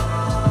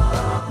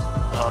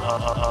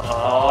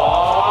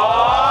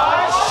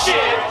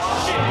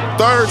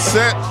 Third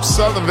set,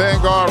 Southern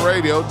Vanguard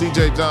Radio,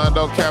 DJ John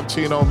Doe,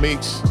 Cappuccino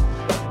Meeks.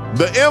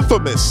 The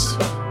infamous.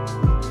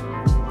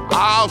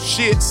 Oh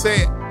shit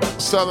set,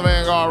 Southern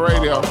Vanguard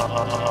Radio.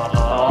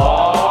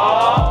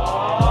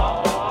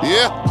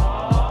 Yeah.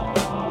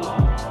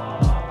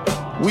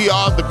 We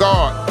are the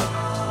guard.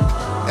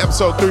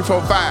 Episode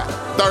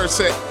 345, third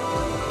set.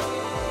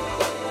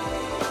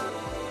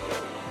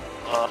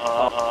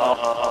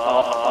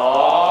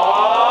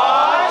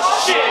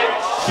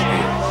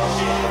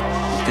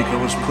 I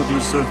was put in the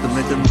earth to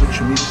make them rich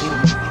and me poor.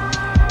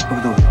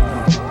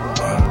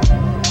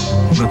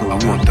 I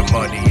want the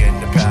money and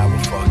the power,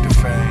 fuck the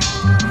fame.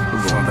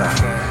 Fuck the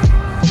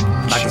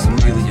fame. Like it's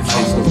really your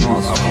face was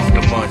wrong. I want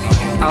the money.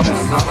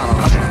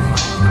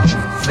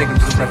 Take him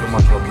to the second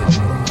month,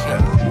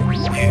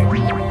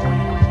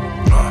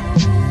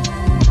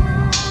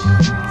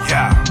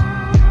 Yeah.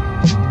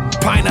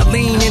 Pint of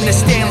lean in the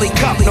Stanley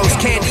Cup, nose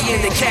candy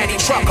in the caddy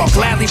truck. I'll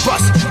gladly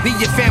bust. Leave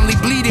your family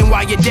bleeding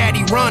while your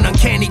daddy run.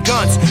 Uncanny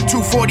guns,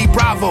 240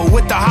 Bravo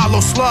with the hollow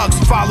slugs.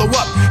 Follow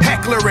up,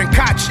 Heckler and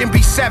Koch and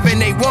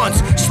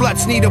B7A1s.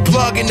 Sluts need a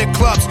plug in the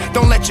clubs.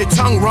 Don't let your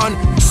tongue run.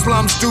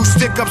 Slums do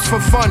stick-ups for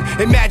fun.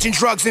 Imagine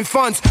drugs and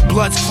funds.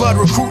 Bloods flood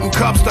recruiting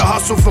cubs to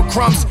hustle for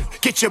crumbs.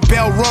 Get your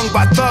bell rung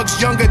by thugs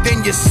younger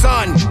than your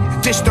son.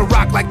 Dish the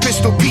rock like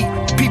Pistol Pete.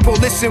 People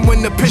listen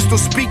when the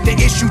pistols speak. The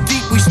issue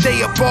deep, we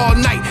stay up all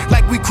night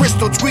like we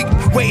crystal tweak.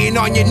 Waiting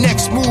on your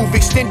next move.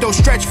 Extendo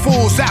stretch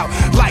fools out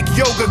like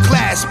yoga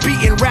class.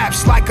 Beating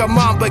raps like a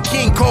Mamba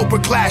King Cobra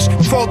Clash.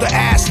 Fold the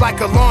ass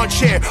like a lawn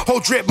chair. Whole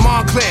drip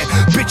Montclair.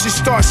 Bitches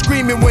start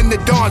screaming when the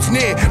dawn's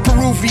near.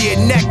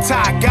 Peruvian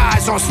necktie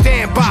guys on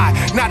standby.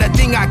 Not a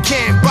thing I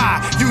can't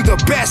buy. You the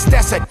best,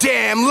 that's a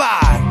damn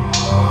lie.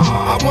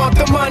 I want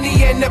the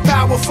money and the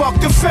power, fuck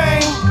the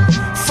fame.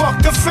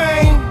 Fuck the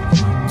fame,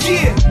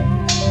 yeah.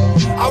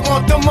 I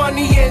want the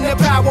money and the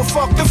power,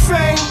 fuck the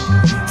fame.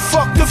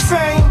 Fuck the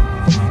fame,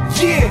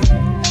 yeah.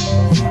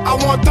 I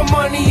want the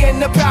money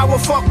and the power,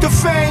 fuck the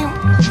fame.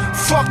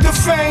 Fuck the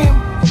fame,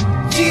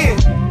 yeah.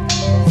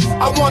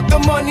 I want the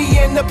money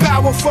and the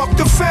power, fuck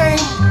the fame.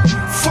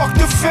 Fuck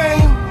the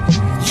fame,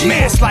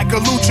 yeah. Mask like a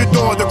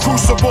luchador, the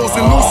crucibles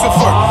in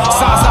Lucifer.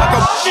 Sounds like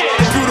a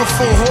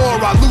beautiful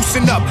whore, I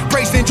loosen up.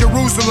 Praised in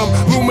Jerusalem,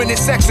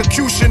 luminous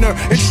executioner.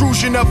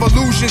 Intrusion of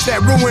illusions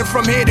that ruin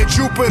from here to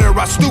Jupiter.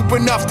 I stoop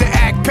enough to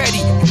act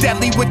petty.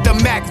 Deadly with the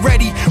Mac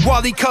ready.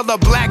 Wally color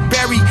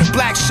Blackberry.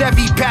 Black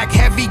Chevy pack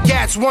heavy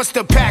gats once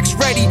the pack's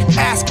ready.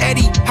 Ask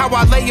Eddie how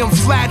I lay him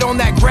flat on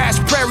that grass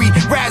prairie.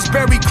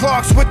 Raspberry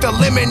Clarks with the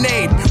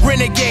lemonade.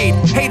 Renegade,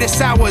 hater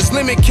sours,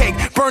 lemon cake.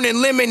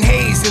 Burning lemon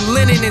haze and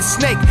linen and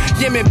snake.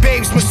 Yemen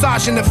babes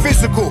massaging the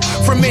physical.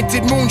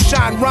 Fermented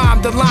moonshine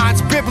rhyme, the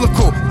lines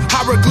biblical.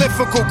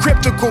 Hieroglyphical,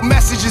 cryptical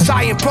messages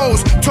I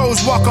impose.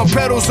 Toes walk on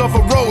petals of a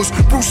rose.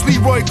 Bruce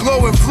Leroy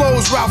glowing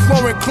flows. Ralph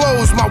Lauren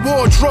clothes. My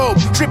wardrobe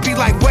drippy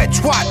like wet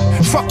twat.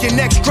 Fuck your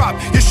next drop.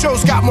 Your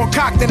show's got more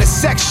cock than a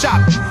sex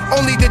shop.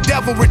 Only the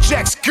devil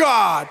rejects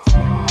God.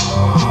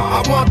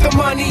 I want the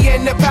money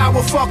and the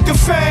power. Fuck the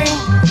fame.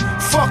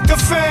 Fuck the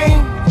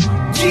fame.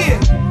 Yeah.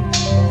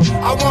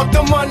 I want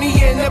the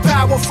money and the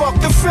power. Fuck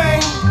the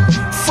fame.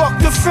 Fuck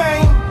the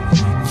fame.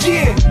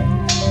 Yeah.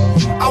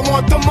 I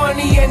want the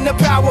money and the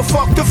power,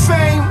 fuck the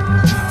fame,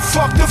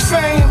 fuck the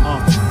fame.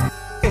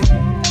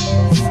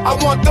 I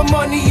want the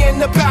money and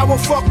the power,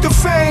 fuck the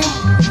fame,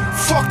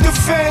 fuck the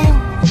fame,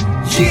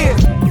 yeah.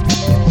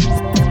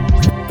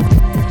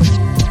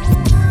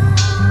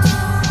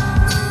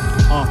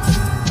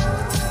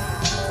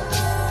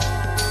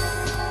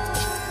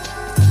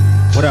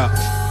 What up?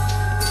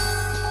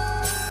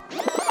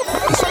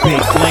 It's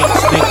Big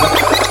Links, nigga.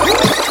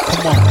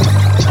 Come on.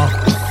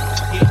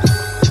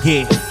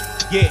 Yeah.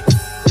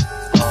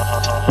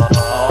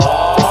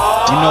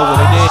 You know what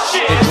it is,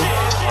 nigga.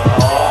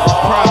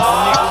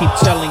 Keep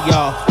telling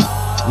y'all,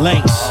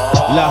 Links,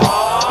 love,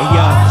 and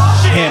y'all,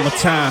 hammer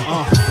time.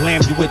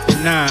 Blam you with the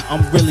 9.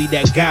 I'm really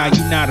that guy,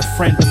 you not a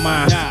friend of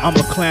mine. I'm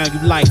a clown, you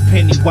like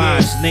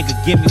Pennywise. Nigga,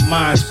 give me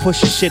mines.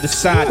 Push your shit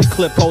aside, the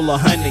clip hold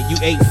 100. You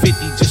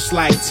 850 just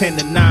like 10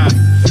 to 9.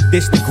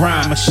 This the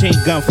grind, machine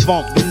gun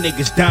funk, you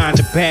niggas dying.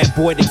 The bad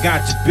boy that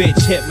got your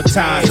bitch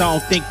hypnotized. I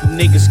don't think you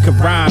niggas can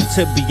rhyme.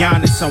 To be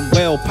honest, I'm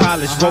well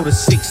polished. Wrote a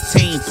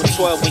 16 for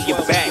 12 in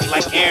your back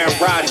like Aaron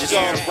Rodgers.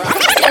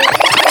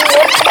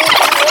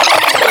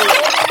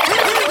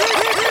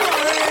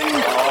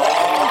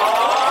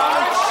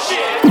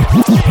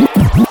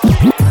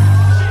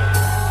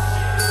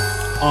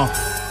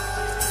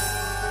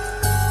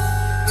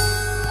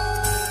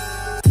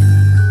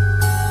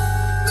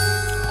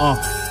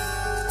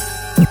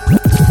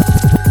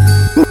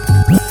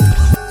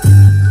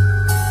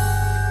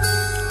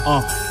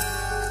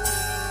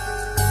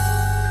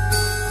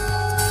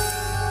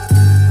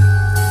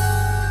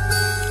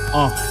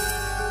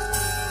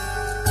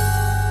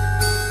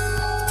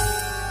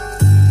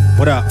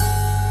 What up?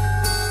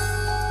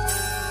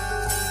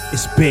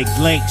 It's Big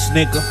Links,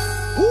 nigga.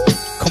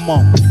 Come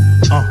on.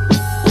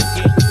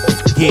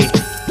 Yeah.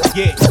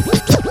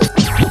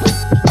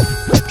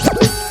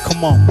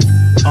 Come on.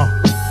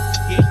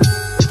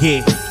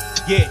 Yeah.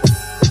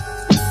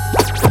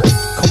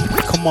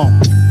 Come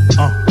on.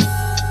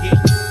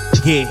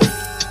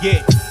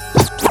 Yeah.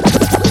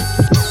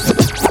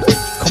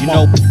 Come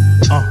on.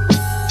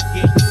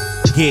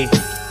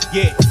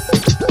 Yeah.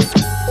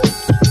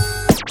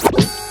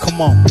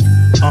 Come on.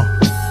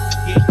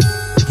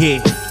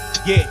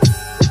 Yeah.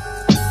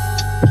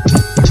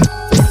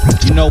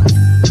 You know.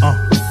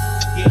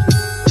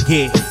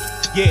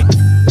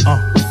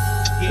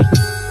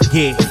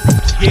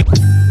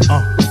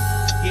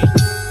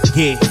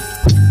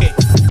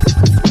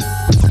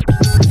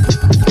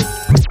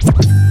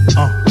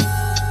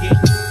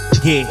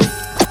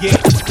 Yeah.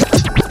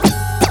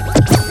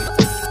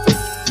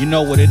 You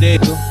know what it is,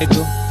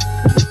 nigga.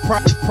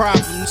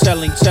 Problem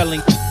selling.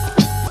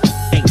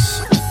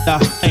 Thanks.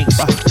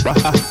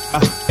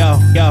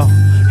 Yo,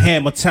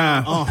 hammer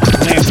time.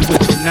 Blam you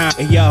with the 9.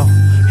 Hey, yo,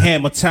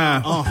 hammer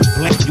time.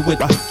 Blam you with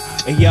the.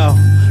 Hey, yo,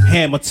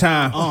 hammer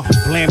time.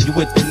 Blam you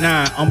with the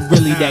 9. I'm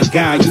really that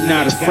guy. You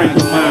not a friend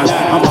of mine.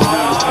 I'm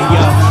hey,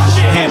 yo,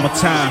 hammer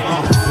time.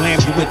 Blam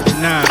you with the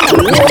 9. I'm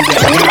really that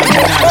guy. You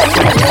not a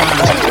friend of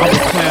mine. I'm a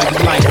clown. You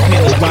like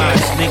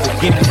Pennywise, nigga.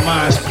 Give me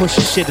mines. Push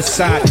your shit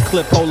aside. The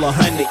clip hold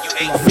 100. You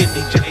ain't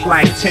 50. Just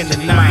like 10 to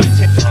 9.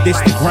 This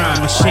the grind.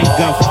 Machine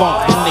gun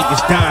funk. You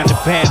niggas dying. The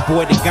bad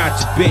boy that got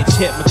your bitch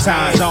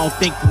hypnotized. I don't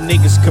think you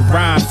niggas can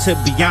rhyme. To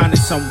be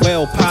honest, I'm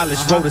well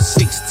polished. Wrote a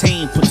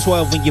 16. Put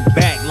 12 in your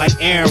back like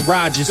Aaron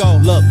Rodgers.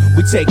 Look,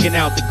 we taking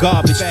out the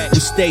garbage. We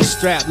stay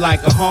strapped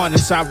like a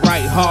harness. I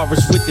write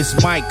horrors with this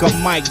mic.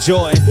 I'm Mike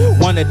Jordan.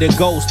 One of the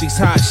ghosts. These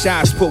hot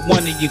shots. Put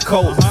one in your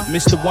coat.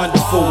 Mr.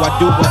 Wonderful. I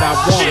do what I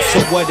want. So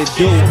what it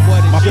do?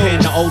 My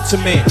pen the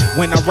ultimate.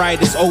 When I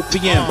write it's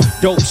opium.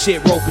 Dope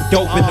shit. Rope a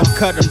dope in them.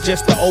 Cut them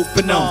just to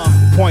open them.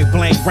 Point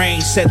blank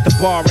range. Set the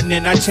bar and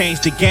then I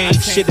change the game.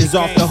 Shit is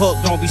off the hook.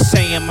 Don't be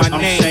saying my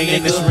name.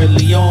 And it's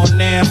really on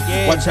now.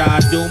 Watch how I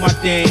do my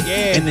thing.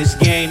 In this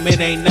game it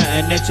ain't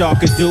nothing that y'all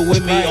could do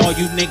with me. All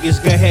you niggas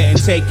go ahead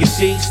and take your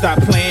seat.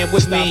 Stop playing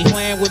with me.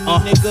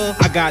 Nigga.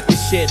 I got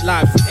this shit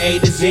live from A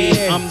to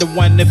Z. I'm the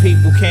one that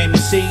people came to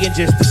see, and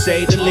just to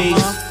say the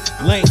least.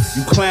 Links,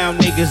 you clown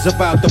niggas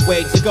about the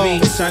way to be.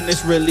 Son,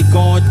 it's really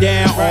going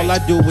down. All I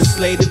do is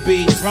slay the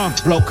beats.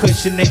 Blow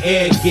cushion the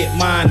air, get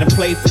mine and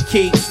play for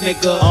keeps,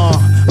 nigga.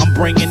 I'm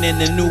bringing in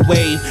the new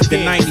wave.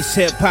 The 90s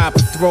hip hop, a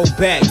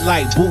throwback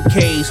like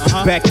bouquets.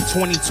 Back in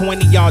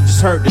 2020, y'all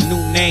just heard the new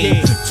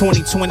name.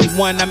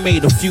 2021, I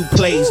made a few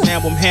plays.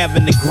 Now I'm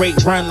having a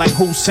great run like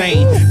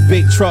Hussein.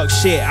 Big truck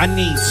shit, I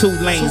need 2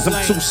 lanes. I'm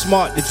too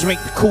smart to drink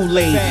the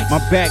Kool-Aid. My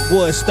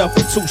backwood stuff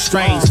with 2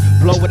 strains.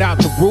 Blow it out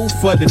the roof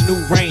for the new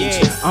range.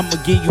 I'ma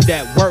give you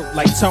that work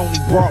like Tony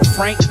brought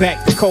Frank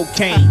back to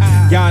cocaine.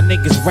 Y'all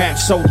niggas rap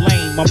so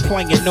lame, I'm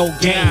playing no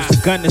games. The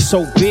gun is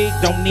so big,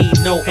 don't need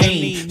no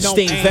aim.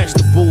 Steam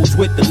vegetables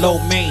with the low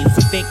main.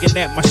 For thinking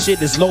that my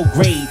shit is low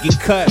grade. Get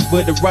cut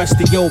with the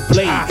rusty old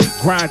blade.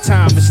 Grind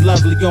time is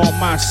lovely on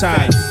my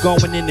side.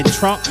 Going in the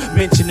trunk,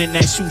 mentioning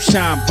that shoe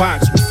shine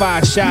box with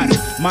 5 shots.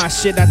 My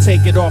shit, I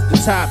take it off the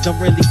top. Don't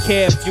really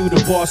care if you the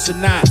boss or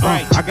not.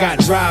 I got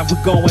drive, we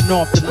going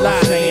off the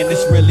lot. Saying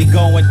it's really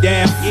going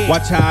down.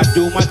 Watch how I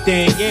do my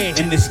thing.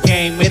 In this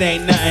game, it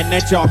ain't nothing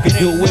that y'all can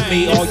do with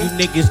me. All you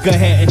niggas go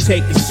ahead and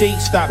take a seat.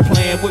 Stop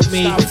playing with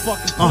me.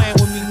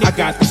 I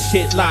got the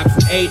shit locked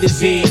from A to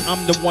Z.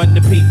 I'm the one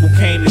the people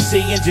came to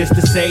see, and just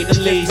to say the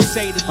least.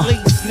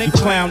 You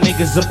clown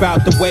niggas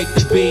about the way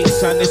to be.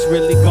 Son, it's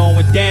really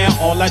going down.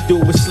 All I do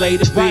is slay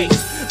the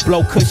beats.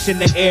 Blow cushion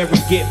the air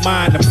and get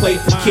mine and play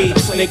for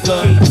keeps,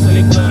 nigga.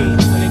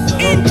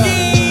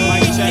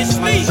 It's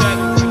me.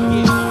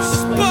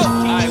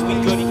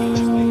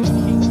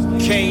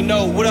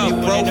 Kano, what up,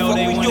 bro? What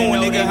we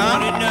doing, nigga, huh?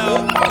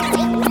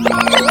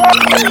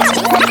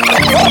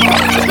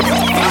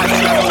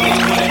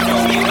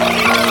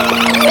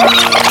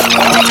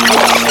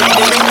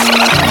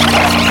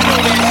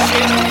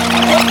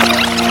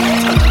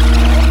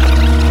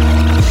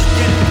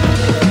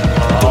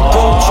 The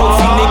gold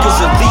trophy niggas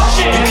elite.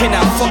 You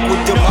cannot fuck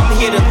with them. I'm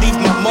here to leave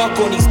my mark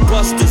on these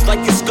busters like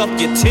you scuffed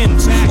your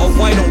Timbs. Or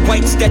white on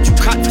whites that you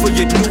caught for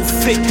your new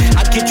fit.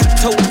 I get you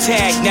toe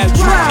tag, now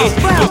you hit.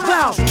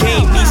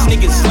 Game, these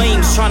niggas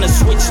lames trying to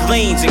switch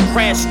lanes and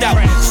crashed out.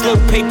 Slow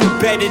paper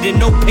better than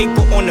no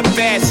paper on the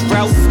fast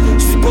route.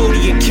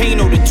 Spody and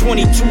Kano, the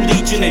 22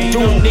 Legion and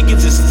Doom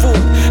niggas is full.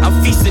 I'm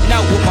feasting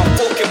out with my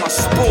fork and my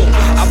spoon.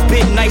 I've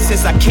been nice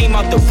since I came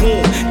out the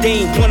womb.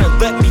 They ain't wanna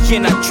let me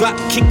in. I drop,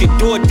 kick the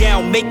door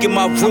down, making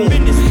my room.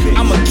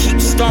 I'ma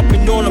keep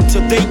stomping on them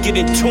till they get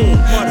in tune.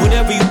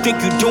 Whatever you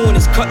think you're doing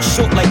is cut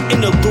short like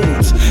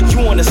interludes.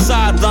 You on the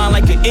sideline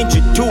like an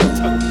injured dude.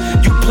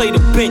 You play the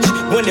bench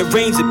when it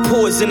rains, it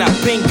pours, and I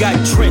been got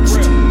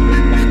drenched.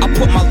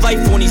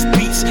 life on these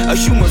beats. A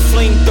human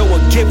flamethrower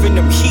giving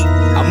them heat.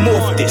 I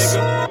morph this.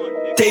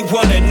 They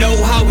wanna know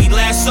how we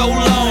last so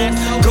long.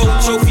 Gold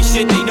trophy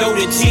shit, they know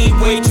the team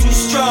way too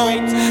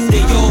strong.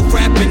 They all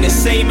rapping the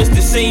same, it's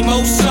the same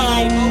old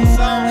song.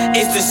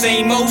 It's the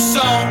same old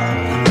song.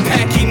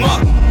 Pack him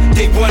up.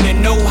 They wanna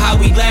know how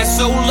we last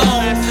so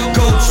long.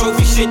 Gold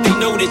trophy shit, they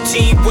know the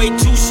team way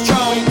too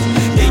strong.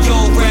 They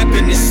all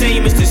rapping the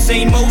same, it's the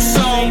same old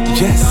song.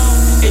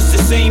 Yes, it's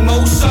the same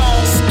old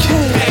song.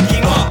 Pack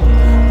him up.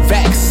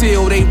 Vac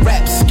seal, they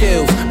rap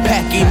skills.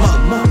 Pack him up.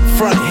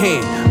 Front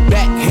hand,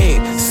 back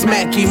hand,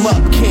 smack him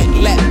up.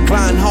 Can't let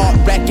grind hard,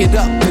 rack it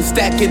up and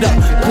stack it up.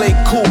 Play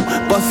cool,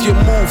 bust your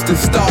moves, then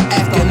start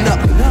acting up.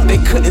 They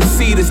couldn't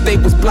see this, they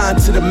was blind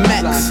to the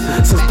max.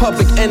 Since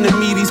Public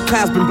Enemy, these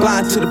clowns been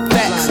blind to the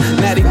facts.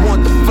 Now they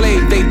want the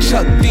flame, they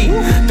Chuck D,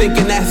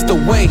 thinking that's the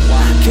way.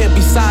 Can't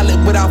be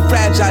silent without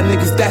fragile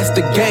niggas, that's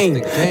the game.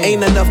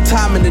 Ain't enough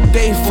time in the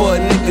day for a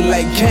nigga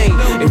like Kane.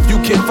 If you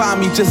can't find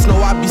me, just know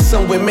I be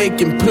somewhere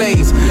making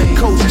plays.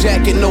 Coach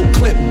jacket, no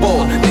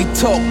clipboard. They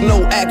talk,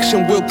 no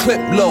action, we'll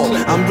clip law.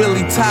 I'm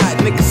really tired,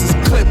 niggas is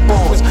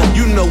clip-ons.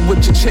 You know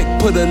what your chick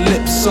put her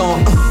lips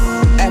on.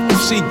 After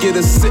she get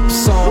a sip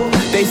song,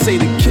 they say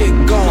the kid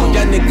gone.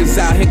 Y'all niggas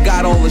out here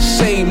got all the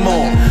shame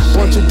on.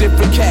 Bunch of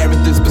different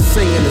characters, but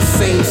singing the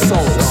same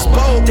song.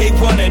 They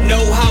wanna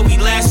know how we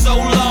last so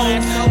long.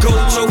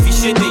 Gold trophy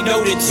shit, they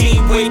know the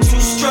team way too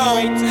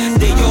strong.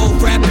 They all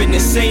rapping the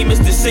same, it's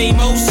the same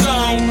old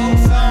song.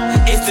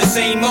 It's the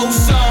same old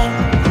song.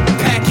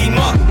 Pack him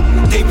up.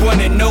 They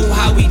wanna know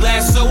how we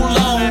last so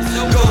long.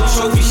 Gold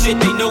trophy shit,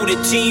 they know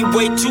the team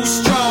way too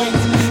strong.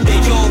 They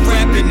all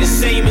rapping the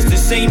same, it's the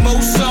same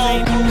old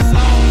song.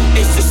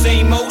 It's the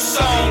same old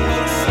song.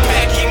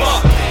 Pack him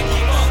up.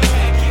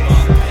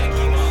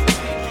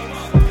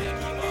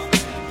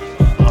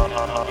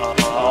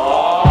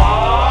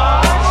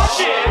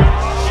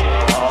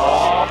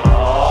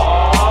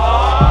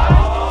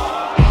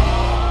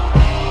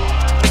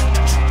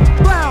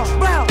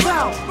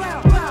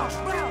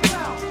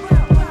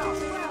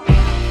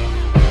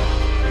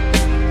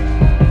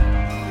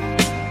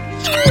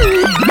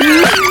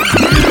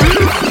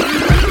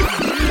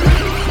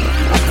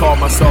 Call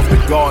myself the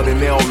God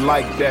and they don't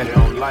like that.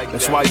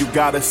 That's why you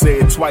gotta say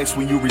it twice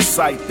when you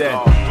recite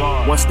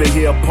that. Once they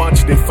hear a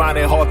punch, they find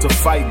it hard to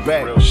fight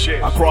back.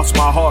 I cross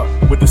my heart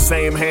with the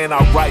same hand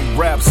I write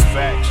raps.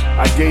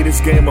 I gave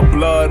this game of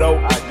blood, oh.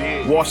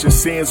 Washing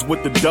sins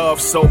with the Dove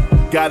soap.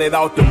 Got it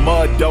out the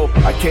mud, though.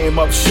 I came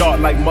up short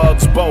like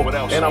Muggs Bow.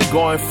 And I'm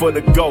going for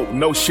the GOAT.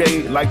 No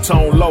shade like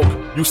Tone Loc.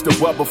 Used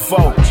to well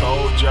before.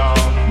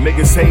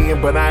 Niggas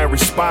hating, but I ain't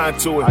respond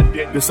to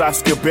it. This I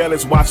still barely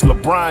watch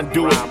LeBron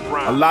do it.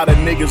 A lot of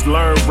niggas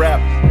learn rap,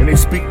 and they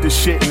speak the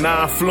shit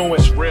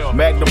non-fluent.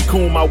 Magnum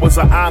cum, I was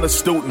an honor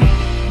student.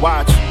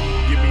 Watch.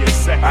 Give me a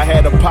second. I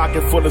had a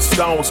pocket full of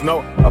stones, no,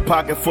 a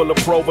pocket full of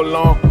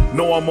provolone.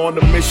 Know I'm on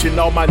the mission,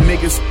 all my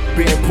niggas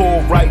being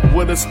pulled right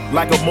with us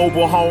like a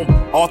mobile home.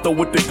 Arthur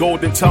with the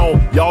golden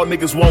tone, y'all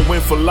niggas won't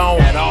win for long.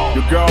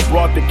 Your girl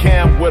brought the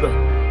cam with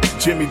her,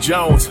 Jimmy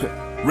Jones,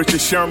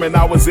 Richard Sherman,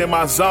 I was in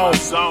my zone.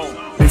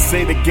 They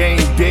say the game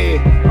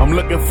dead, I'm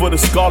looking for the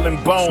skull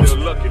and bones.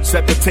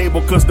 Set the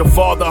table cause the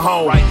father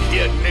home. Right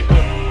here,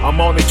 nigga. I'm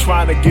only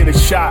trying to get a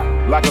shot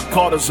like a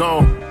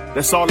cortisone.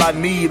 That's all I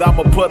need,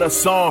 I'ma put a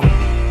song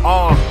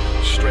on.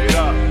 Straight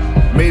up.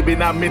 Maybe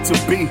not meant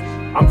to be.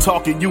 I'm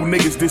talking you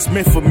niggas, this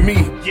meant for me.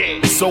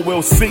 Yeah. So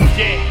we'll see.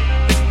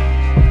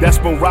 Yeah.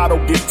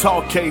 Desperado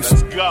guitar case.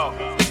 Let's go.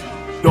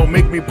 Don't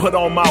make me put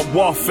on my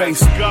war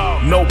face.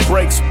 No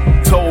breaks.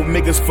 Told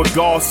niggas for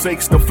God's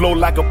sakes to flow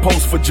like a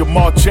post for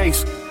Jamal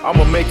Chase.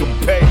 I'ma make them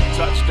pay.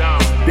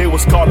 Touchdown. They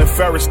was calling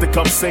Ferris to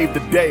come save the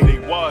day.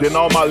 Then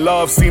all my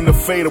love seemed to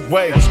fade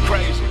away. That's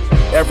crazy.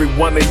 Every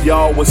one of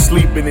y'all was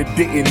sleeping and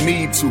didn't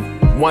need to.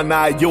 One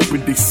eye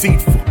open,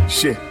 deceitful.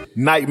 Shit,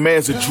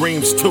 nightmares and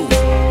dreams too.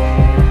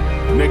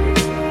 Nigga.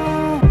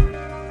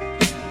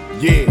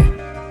 Yeah,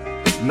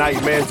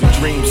 nightmares and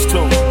dreams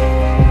too.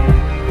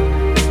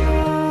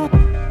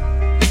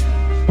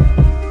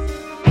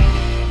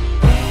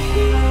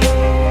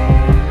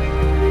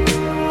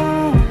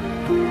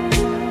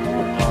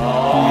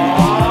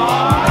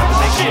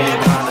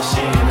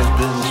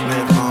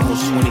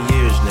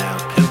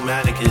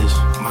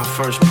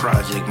 First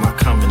project, my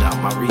coming out,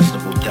 my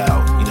reasonable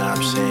doubt. You know what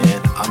I'm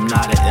saying? I'm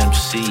not an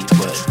MC,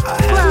 but I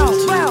happen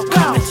to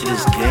come into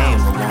this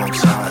game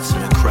alongside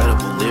some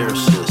incredible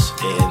lyricists,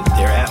 and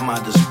they're at my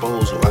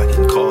disposal. I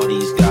can call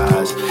these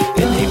guys,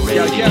 and they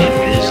ready to get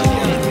busy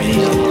and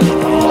amazing.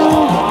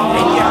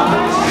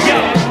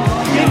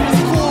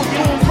 Niggas cool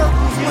doing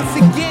purples once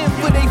again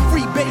for they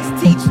free base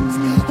teachers.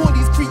 On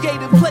these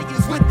creative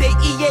players with their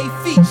EA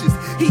features.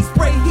 He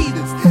spray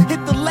heaters,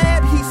 hit the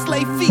lab, he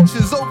slay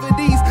features over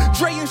these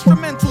Dre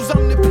instrumentals,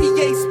 I'm the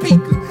PA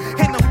speaker.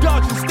 And I'm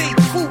dodging state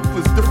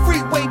troopers, the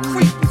freeway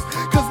creepers.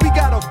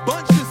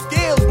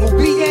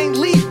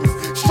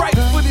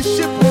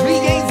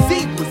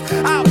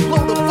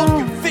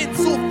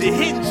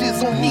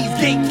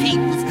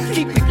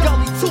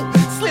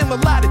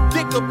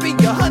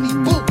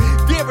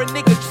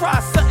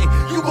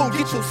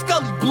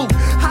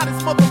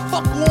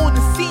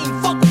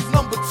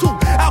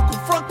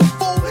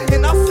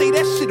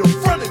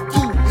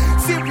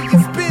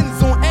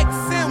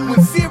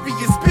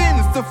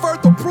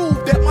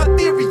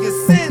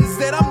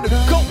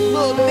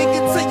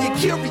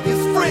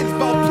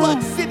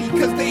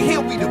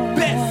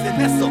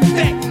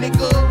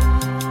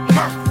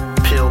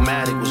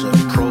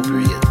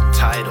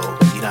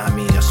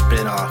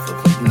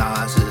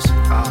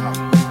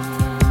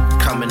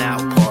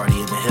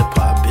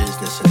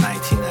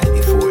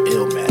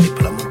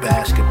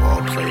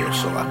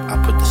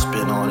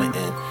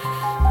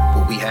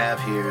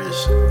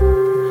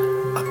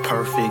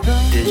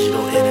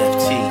 digital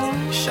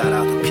NFT. Shout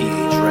out to P.A.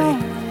 Dre.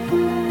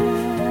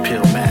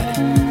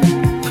 Pillmatic.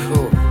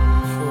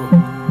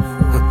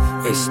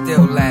 They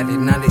still at it,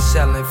 now they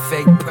selling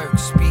fake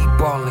perks,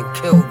 speedball and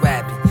kill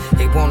rabbit.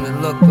 They wanna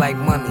look like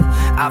money,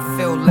 I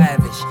feel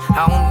lavish.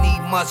 I don't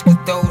need much, cause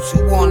those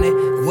who want it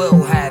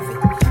will have it.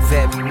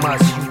 Very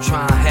much, you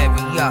tryna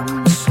hurry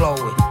up, slow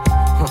it.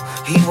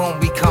 He won't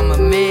become a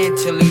man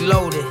till he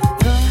loaded.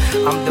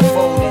 I'm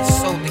devoted,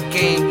 so the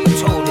game, you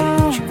told it.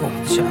 What you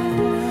gonna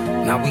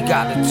chop? Now we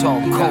gotta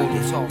talk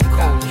coded.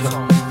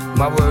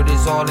 My word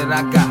is all that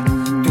I got.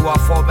 Do I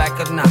fall back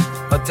or not?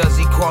 Or does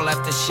he call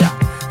after shot?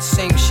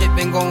 Same shit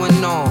been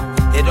going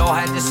on, it all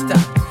had to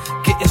stop.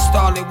 Getting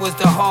started was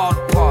the hard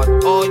part,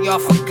 all y'all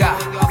forgot.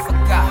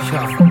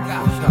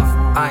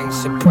 I ain't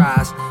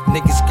surprised,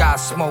 niggas got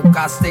smoke,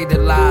 I stayed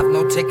alive,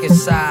 no taking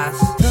sides.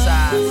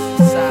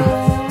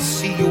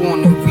 See you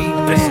on the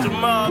rebound. It's the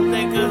mob,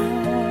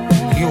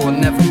 nigga. You will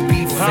never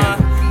be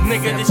found.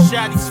 Nigga, this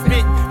shotty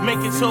spit,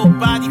 make his whole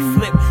body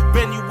flip.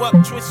 Bend you up,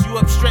 twist you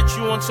up, stretch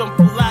you on some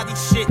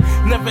Pilates shit.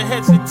 Never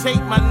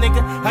hesitate, my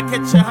nigga. I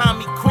catch a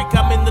homie quick,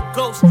 I'm in the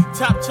ghost.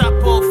 Top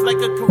off like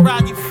a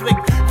karate flick.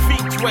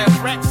 Feet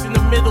 12 racks in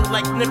the middle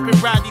like nipping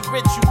Roddy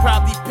Rich. You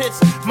probably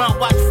pissed. My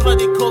watch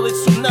flooded, call it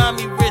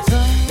tsunami risk.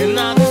 And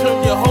I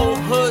turn your whole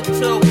hood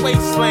to a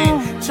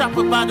wasteland.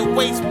 Chopper by the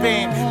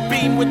waistband,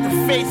 beam with the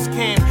face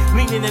cam.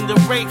 Leaning in the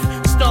Wraith,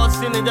 stars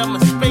in it, I'm a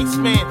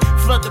spaceman.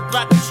 Flood the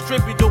block,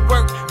 distribute the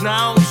work,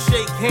 now I don't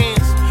shake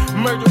hands.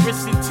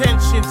 Murderous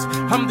intentions,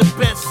 I'm the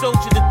best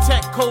soldier. The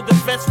tech code, the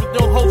vest with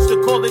no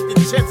holster, call it the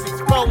chest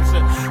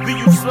exposure. Leave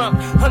you slump,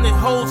 100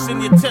 holes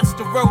in your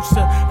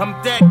Testarossa. I'm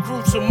that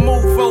gruesome,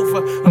 move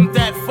over, I'm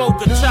that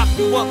Foga. Chop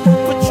you up,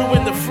 put you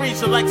in the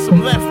freezer like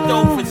some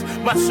leftovers.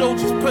 My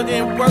soldiers put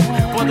in work,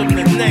 but I'm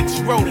the next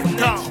rolling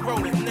down.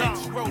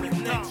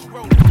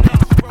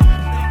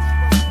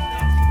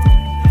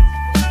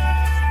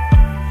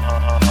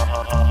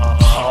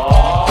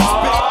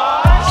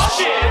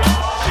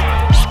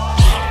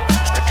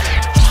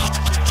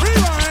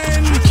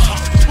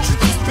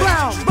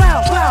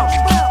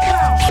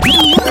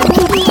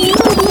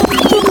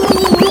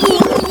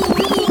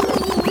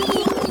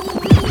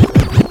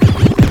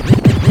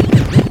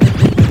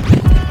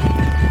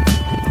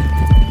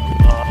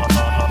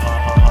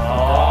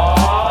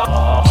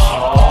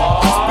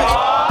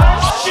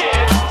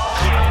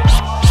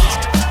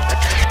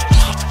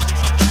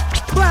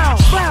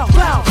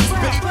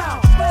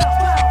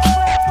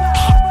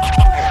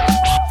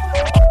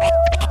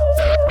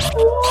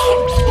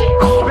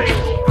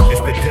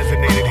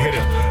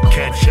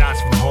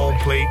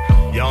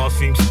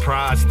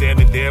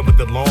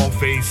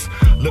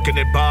 Looking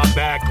at Bob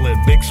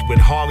Backlund mixed with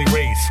Harley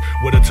Race,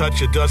 with a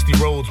touch of dusty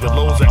roads with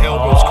loads of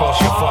elbows across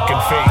your fucking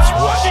face.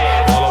 What?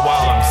 All the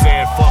while I'm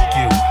saying fuck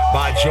you.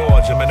 By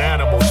George, I'm an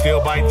animal,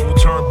 still bite through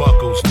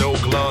turnbuckles. No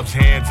gloves,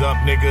 hands up,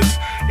 niggas.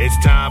 It's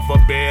time for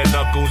bare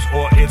knuckles,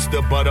 or it's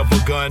the butt of a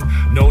gun.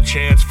 No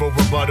chance for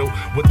rebuttal.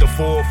 With the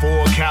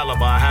 4.4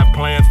 caliber, I have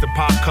plans to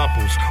pop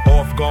couples.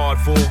 Off guard,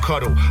 full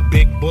cuddle.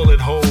 Big bullet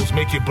holes,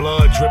 make your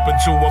blood drip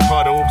into a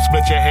puddle.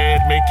 Split your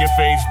head, make your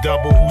face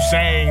double.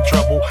 Hussein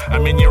trouble.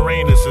 I'm in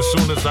Uranus as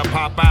soon as I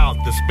pop out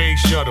the space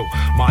shuttle.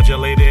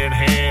 Modulator in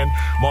hand,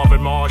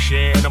 Marvin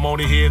Martian. I'm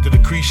only here to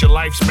decrease your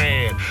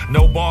lifespan.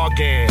 No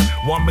bargain,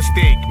 one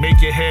mistake, make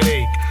your head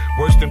ache.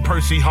 Worse than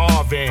Percy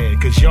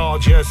Harvin, cause y'all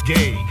just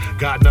gay.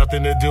 Got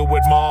nothing to do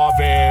with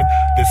Marvin.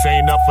 This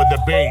ain't up for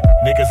debate,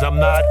 niggas, I'm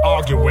not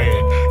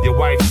arguing. Your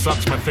wife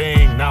sucks my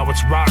thing, now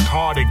it's rock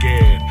hard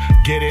again.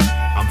 Get it?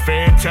 I'm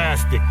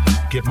fantastic.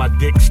 Get my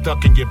dick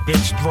stuck in your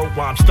bitch throat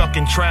while I'm stuck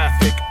in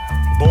traffic.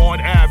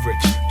 Born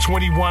average,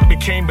 21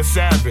 became a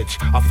savage.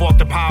 I fought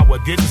the power,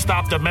 didn't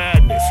stop the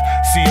madness.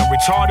 See, I'm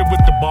retarded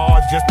with the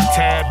bars, just a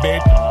tad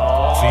bit.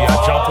 See,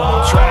 I jump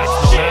on tracks,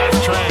 no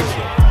mass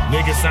transit.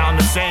 Niggas sound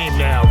the same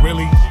now,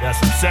 really? That's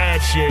some sad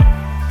shit.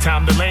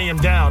 Time to lay him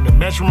down and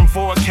measure him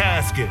for a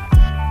casket.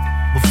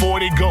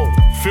 Before they go,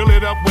 fill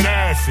it up with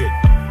acid.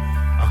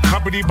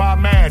 Accompanied by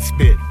mad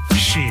spit.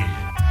 Shit,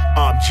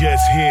 I'm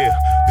just here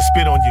to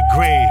spit on your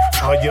grave.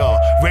 Are y'all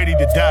ready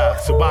to die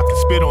so I can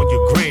spit on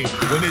your grave?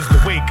 When is the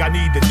wake? I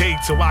need the date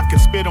so I can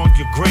spit on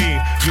your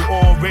grave. You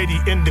already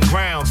in the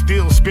ground,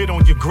 still spit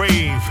on your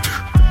grave.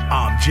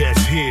 I'm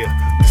just here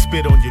to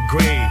spit on your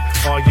grave.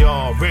 Are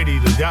y'all ready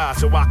to die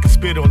so I can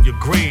spit on your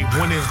grave?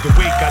 When is the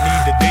wake? I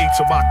need the date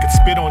so I can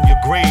spit on your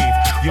grave.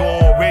 You're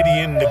already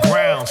in the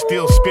ground,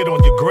 still spit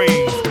on your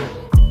grave.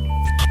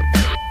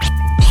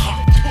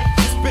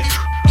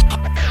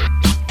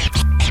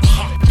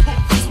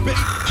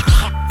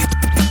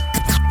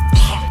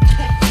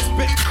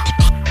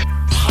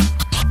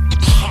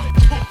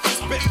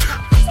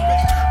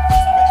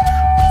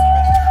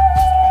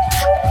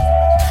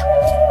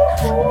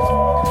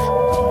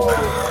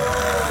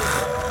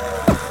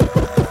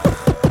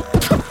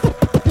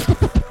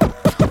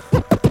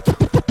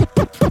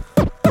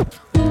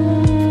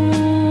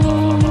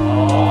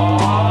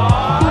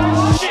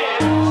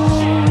 Shit.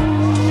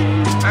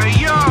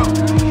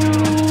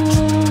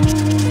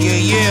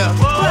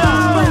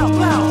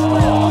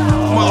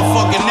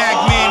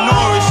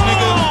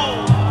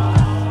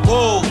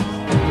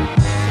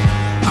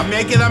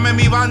 quédame en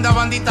mi banda,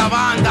 bandita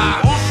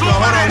banda. Yo,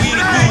 hold on, we in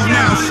the groove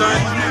now, son.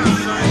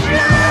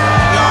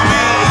 Yo,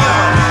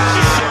 man,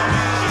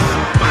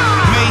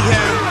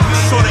 Mayhem,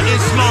 sort of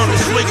Islam, the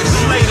swigger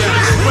Slater,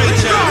 spray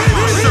job,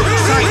 circle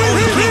tight,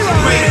 only kings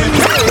and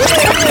great.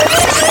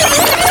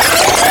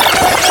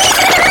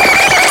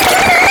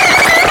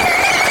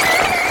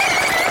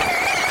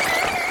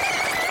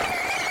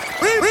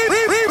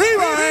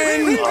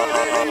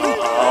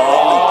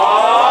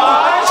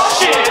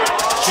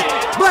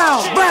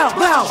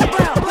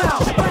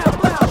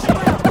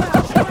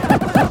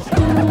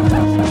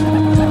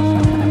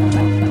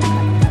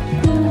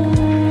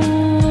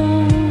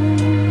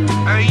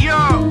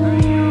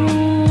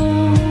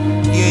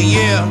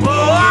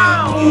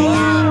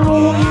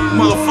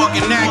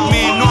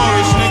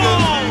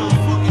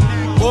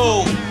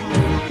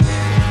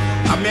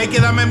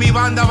 Quédame en mi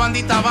banda,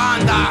 bandita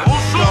banda.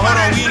 Yo, hold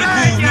on, we in the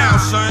groove now,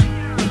 son.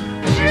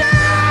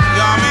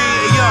 Yo, I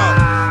mean, yo,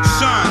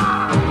 son.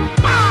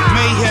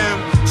 Mayhem,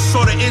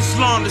 sort of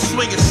Islam, the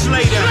swinging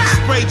Slater,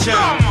 spray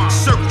jam,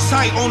 circle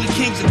tight, only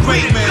kings and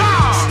great men.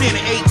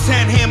 Standing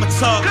 8'10", hammer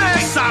tuck,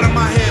 side of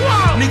my hip.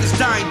 Niggas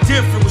dying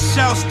different with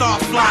shell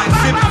start flying,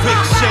 zip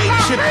ricochet,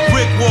 chip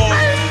brick wall.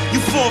 You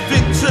fall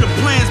victim to the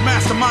plans,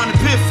 mastermind the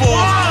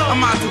pitfalls.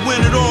 I'm out to win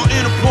it all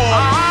in a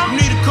pause.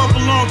 Need a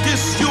couple long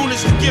distance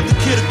units to give the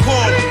kid a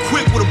call.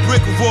 Quick with a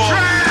brick of all,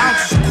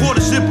 ounces, quarter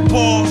zipper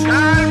balls.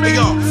 Hey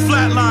yo,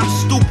 flatline,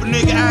 stupid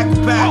nigga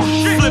acrobat.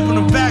 Flipping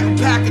them back and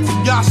packets.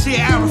 Y'all see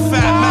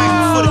Arafat,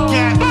 magnet for the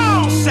gat.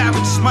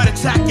 Savages might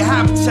attack your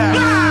habitat.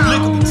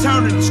 Liquor be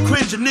turning these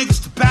cringer niggas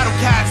to battle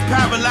cats.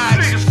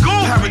 Parallax,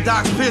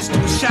 paradox pistol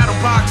with shadow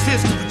box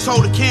history.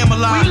 Told the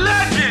Camelot.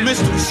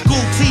 Mystery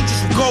school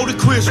teachers with golden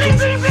crystals.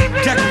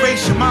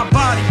 Decoration, my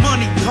body,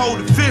 money, we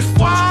hold a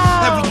fistfuls.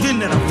 Everything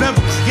that I've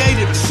ever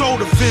created, I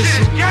sold a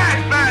vision. Gas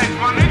bags,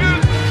 my nigga.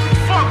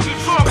 Fuck you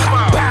talking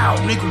about? Bow,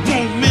 nigga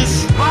won't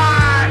miss you.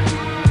 Bye.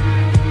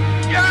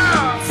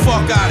 Yeah.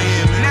 Fuck out of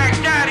here, man. Neck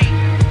daddy.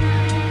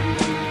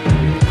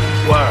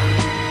 Word.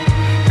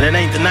 And it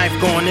ain't the knife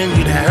going in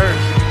you that hurt.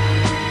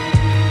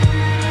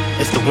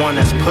 It's the one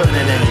that's putting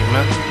it in you,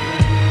 man.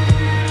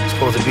 It's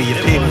supposed to be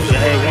your peoples, your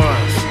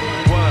A1s.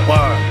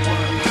 Word.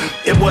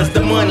 It was the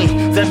money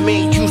that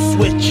made you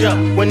switch up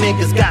when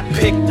niggas got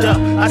picked up.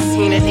 I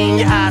seen it in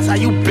your eyes how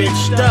you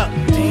bitched up.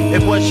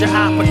 It was your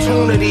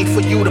opportunity for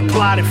you to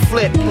plot and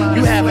flip.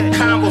 You having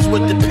combos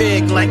with the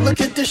pig like,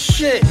 look at this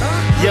shit.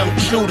 Young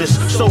Judas,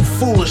 so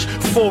foolish.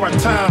 For a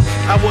time,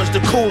 I was the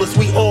coolest.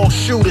 We all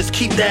shooters,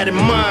 keep that in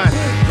mind.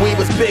 We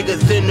was bigger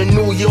than the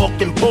New York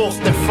and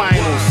Boston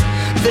finals.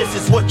 This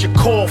is what you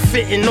call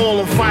fitting all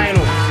on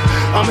vinyl.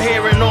 I'm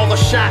hearing all the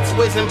shots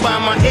whizzing by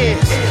my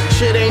ears.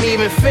 Shit ain't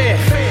even fair,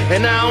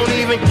 and I don't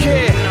even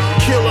care.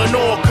 Killing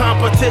all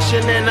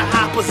competition and the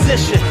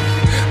opposition.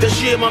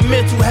 This year my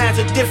mental has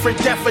a different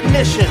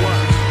definition.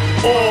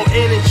 All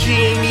energy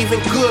ain't even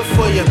good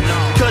for you.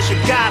 Cause you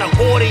got an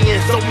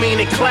audience, don't mean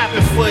they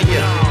clapping for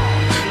you.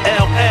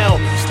 LL,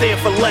 stand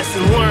for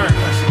lesson learned.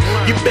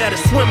 You better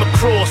swim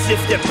across if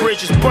that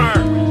bridge is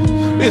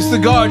burned. It's the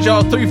Guard,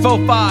 y'all.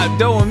 345,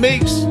 Doe and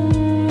Meeks.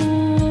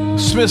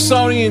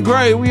 Smithsonian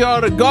Gray, we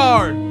are the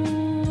Guard.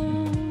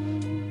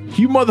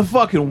 You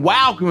motherfucking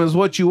welcome is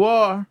what you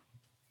are.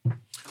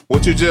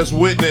 What you just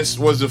witnessed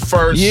was the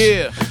first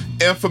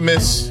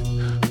infamous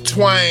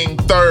twang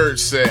third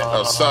set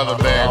of Southern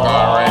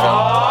Vanguard Radio.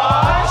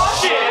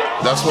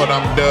 That's what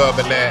I'm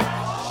dubbing that.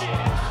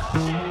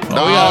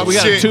 Oh, we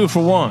got a 2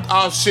 for 1.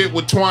 All shit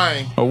with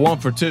twang. Or 1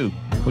 for 2.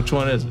 Which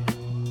one is it?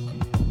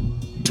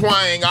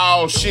 Twang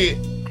all shit.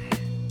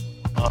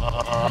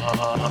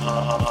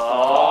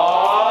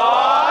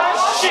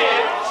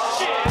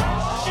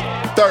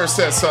 Third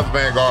set, Southern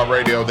Vanguard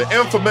Radio, the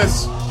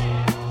infamous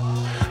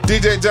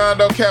DJ John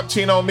Doe,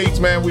 Cappuccino Meeks,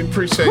 man. We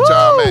appreciate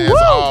y'all, man,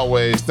 as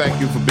always. Thank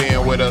you for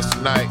being with us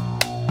tonight.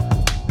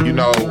 You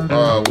know,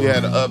 we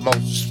had the utmost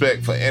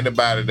respect for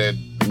anybody that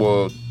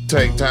will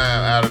take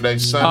time out of their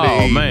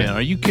Sunday evening. Man,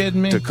 are you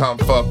kidding me? To come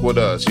fuck with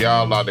us.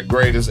 Y'all are the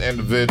greatest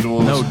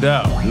individuals, no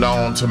doubt,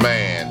 known to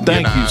man.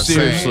 Thank you,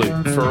 seriously.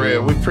 For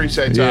real, we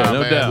appreciate y'all,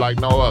 no man, doubt. like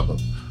no other.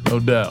 No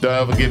doubt. Don't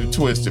ever get it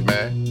twisted,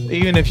 man.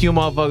 Even if you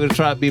motherfuckers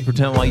try to be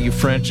pretending like you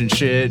French and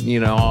shit,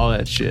 you know, all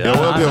that shit. Yeah,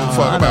 we'll give a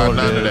fuck about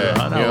none of that.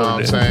 I know you know what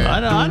I'm saying?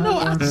 I know.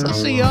 I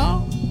see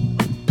y'all.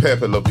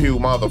 Pepe Le Pew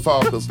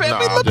motherfuckers.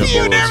 Pepe Le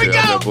Pew, there we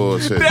go.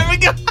 Bullshit. There we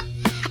go.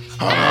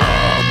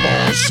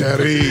 Mon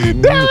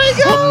chéri. There we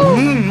go.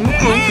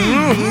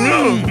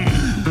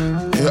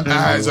 Your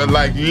eyes are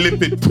like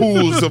lipid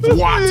pools of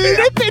water.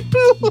 Lipid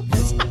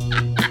pools.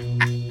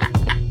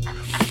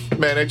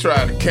 Man, they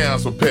tried to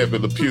cancel Pepe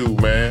Le Pew,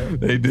 man.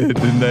 They did,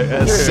 didn't they?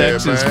 That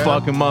sexist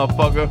fucking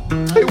motherfucker.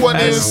 He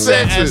wasn't even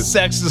sexist.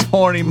 That sexist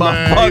horny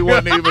man, motherfucker. He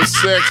wasn't even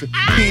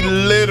sexist. He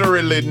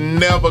literally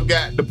never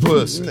got the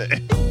pussy.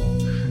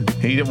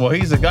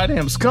 He's a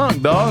goddamn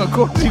skunk, dog. Of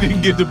course he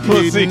didn't get the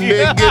pussy. He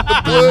didn't get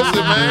the pussy,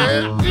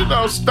 man. You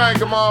know,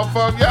 stinking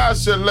motherfucker. Y'all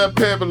should have left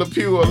Pepe Le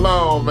Pew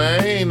alone,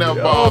 man. He ain't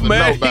never bothered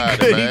nobody, man.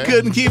 He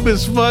couldn't keep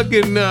his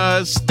fucking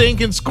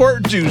stinking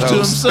squirt juice to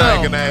himself.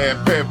 Stinking ass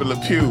Pepe Le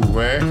Pew,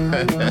 man.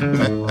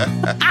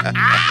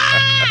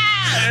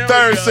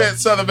 Third set,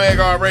 Southern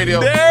Vanguard Radio.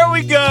 There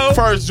we go.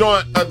 First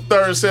joint,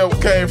 third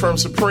set came from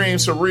Supreme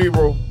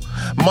Cerebral.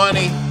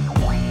 Money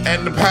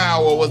and the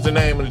Power was the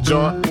name of the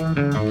joint.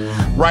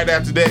 Right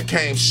after that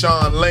came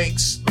Sean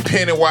Lynx,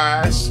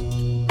 Pennywise.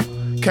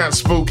 Kind of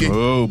spooky.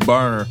 Oh,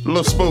 burner. A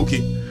little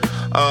spooky.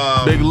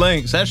 Big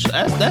Lynx.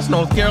 That's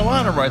North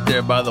Carolina right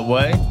there, by the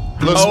way.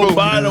 Spooky.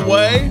 By the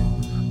way.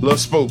 Little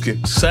spooky.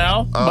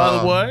 South, by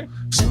the way.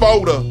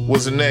 Spoda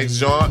was the next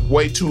joint.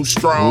 Way Too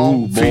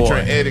Strong,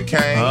 featuring Eddie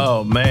Kane.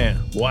 Oh, man.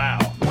 Wow.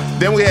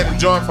 Then we had a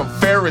joint from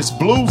Ferris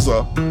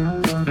Blueser.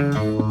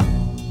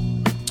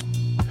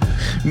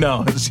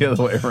 No, it's the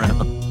other way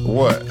around.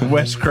 What?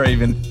 Wes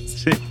Craven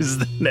is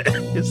the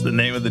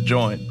name of the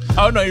joint.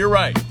 Oh, no, you're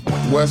right.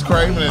 Wes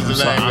Craven is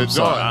the name of the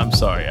joint. I'm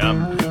sorry.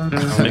 I'm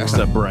mixed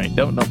up brain.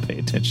 Don't pay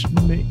attention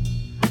to me.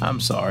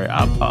 I'm sorry.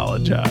 I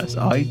apologize.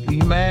 Oh, you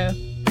mad?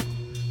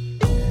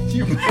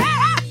 You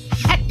mad?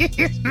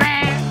 He's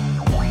mad.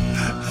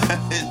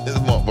 This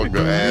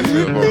motherfucker ass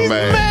is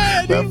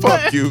mad. Man,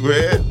 fuck you,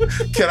 man.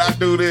 Can I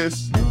do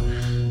this?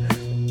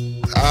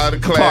 All the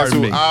classes,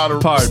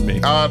 Pardon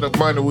me. All the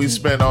money we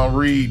spent on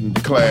reading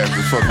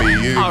classes for me,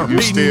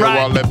 you still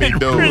won't let me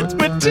do it.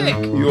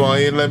 You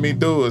won't even let me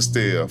do it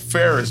still.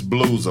 Ferris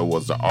Blueser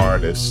was the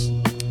artist.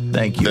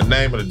 Thank you. The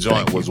name of the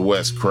joint was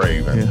Wes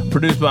Craven. Yeah.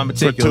 Produced by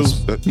Meticulous.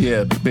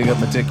 Yeah, big up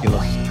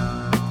Meticulous.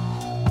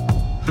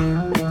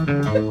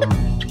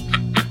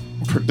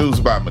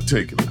 Produced by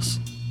Meticulous.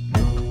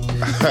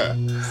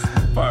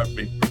 Pardon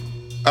me.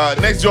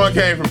 Next joint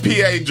came from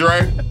P.A.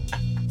 Dre.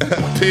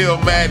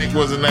 Pillmatic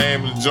was the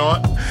name of the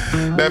joint.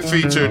 That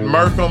featured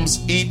Merkham's,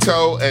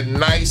 Ito, and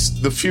Nice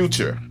the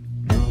Future.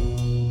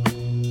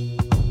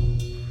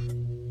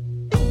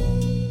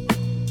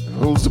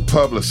 Who's the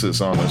publicist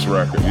on this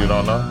record? You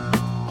don't know?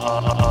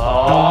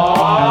 Oh,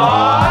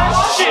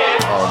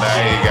 shit. Oh,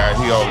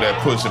 now he over there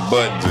pushing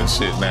buttons and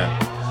shit now.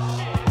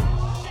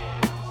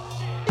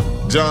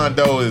 John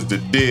Doe is the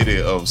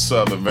Diddy of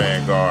Southern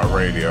Vanguard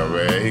Radio,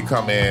 man. He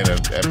come in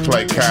and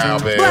play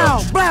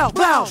cowbell.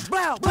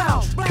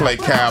 Play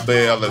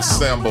cowbell,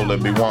 assemble,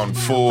 and be wanting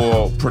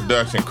full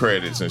production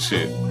credits and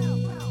shit.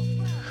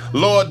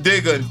 Lord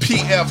Digger and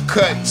P.F.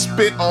 Cut,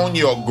 Spit on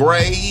Your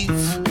Grave.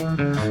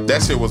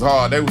 That shit was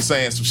hard. They was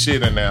saying some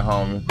shit in there,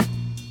 homie.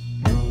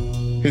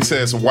 He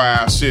said some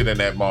wild shit in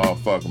that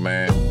motherfucker,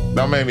 man.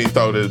 Don't make me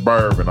throw this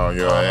bourbon on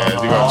your ass.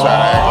 You gonna try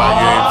to act like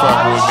you ain't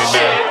fucking with me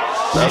now.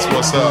 That's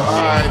what's up.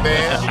 All right,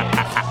 man.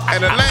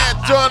 And the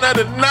last joint of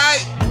the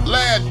night,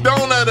 last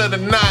donut of the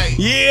night.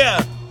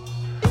 Yeah.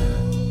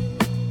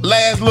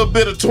 Last little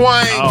bit of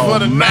twang for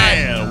the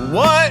night.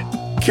 What?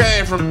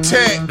 Came from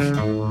Tech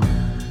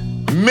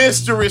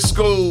Mystery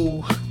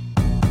School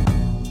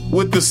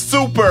with the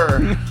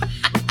super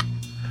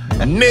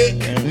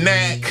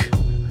knick-knack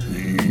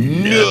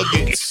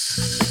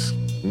nuggets.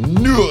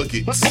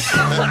 Knick-knack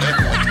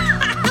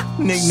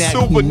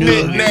super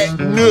nuggets. knick-knack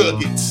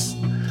nuggets.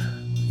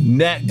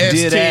 Knack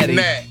did Addy.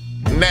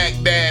 Knack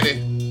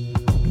Daddy.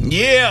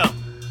 Yeah.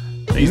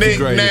 Knick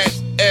Knack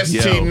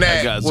ST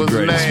Knack was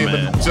the name of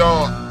the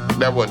joint.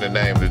 That wasn't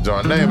the name of the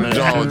joint. The name of the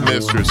joint was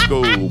Mystery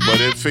School, but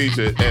it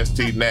featured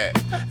ST Knack.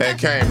 That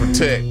came from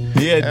Tech.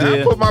 Yeah, it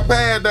did. I put my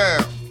pad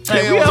down.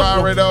 Hey, Ken was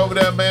already over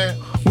there, man.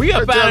 We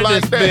up out of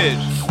like this that.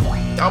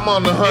 bitch. I'm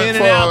on the hunt In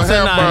for and out a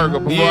hamburger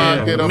tonight. before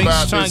Yeah. I get up Meeks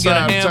out trying this to get a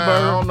side of town.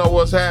 hamburger. I don't know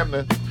what's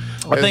happening.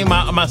 I think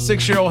my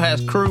 6-year-old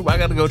has croup. I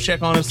got to go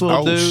check on this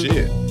little dude. Oh,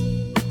 shit.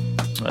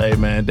 Hey,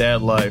 man,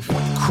 dad life.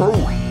 Croup.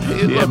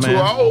 He's a little too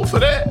old for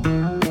that.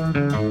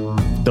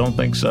 Don't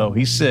think so.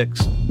 He's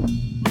 6.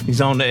 He's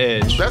on the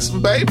edge. That's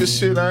some baby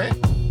shit, ain't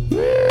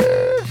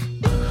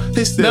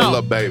He's still a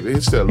little baby.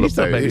 He's still a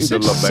little baby. He's still a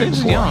little baby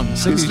Six boy. young.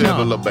 He's Six still a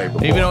young. little baby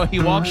boy. Even though he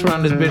walks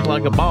around this bitch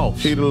like a boss.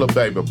 He's a little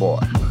baby boy.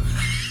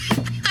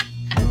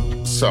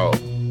 So,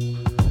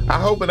 I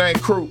hope it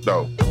ain't croup,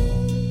 though.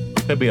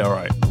 He'll be all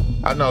right.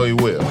 I know he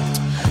will.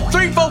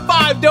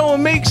 345 Doe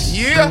and Meeks.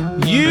 Yeah.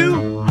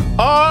 You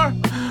are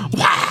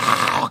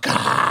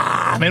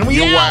welcome. And we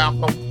You're out.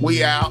 welcome.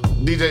 We out.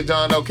 DJ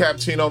John Doe,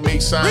 Cappuccino,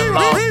 Meeks, signing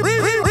off.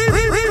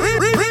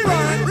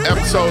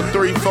 Episode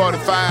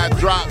 345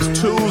 drops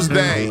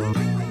Tuesday.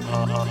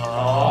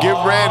 Get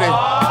ready.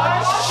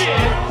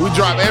 We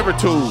drop every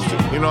Tuesday.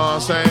 You know what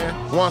I'm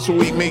saying? Once a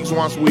week Meeks,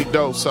 once a week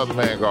Doe, Southern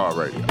Vanguard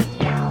Radio.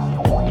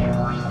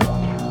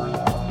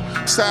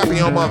 Stop in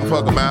your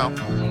motherfucking mouth.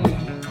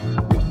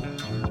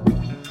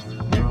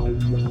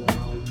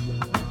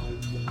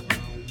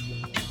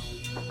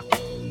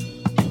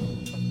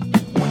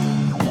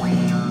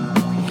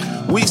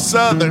 We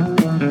Southern,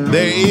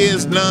 there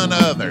is none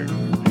other.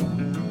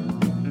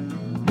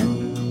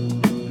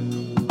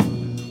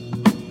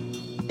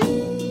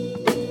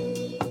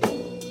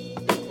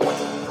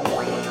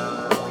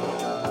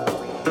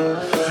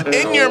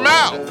 in your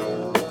mouth.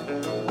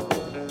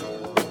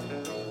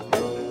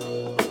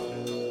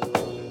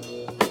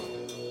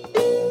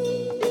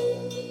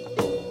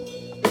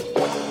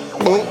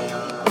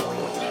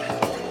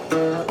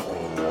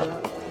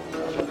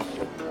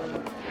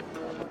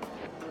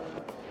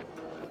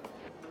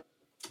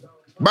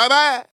 Bye-bye.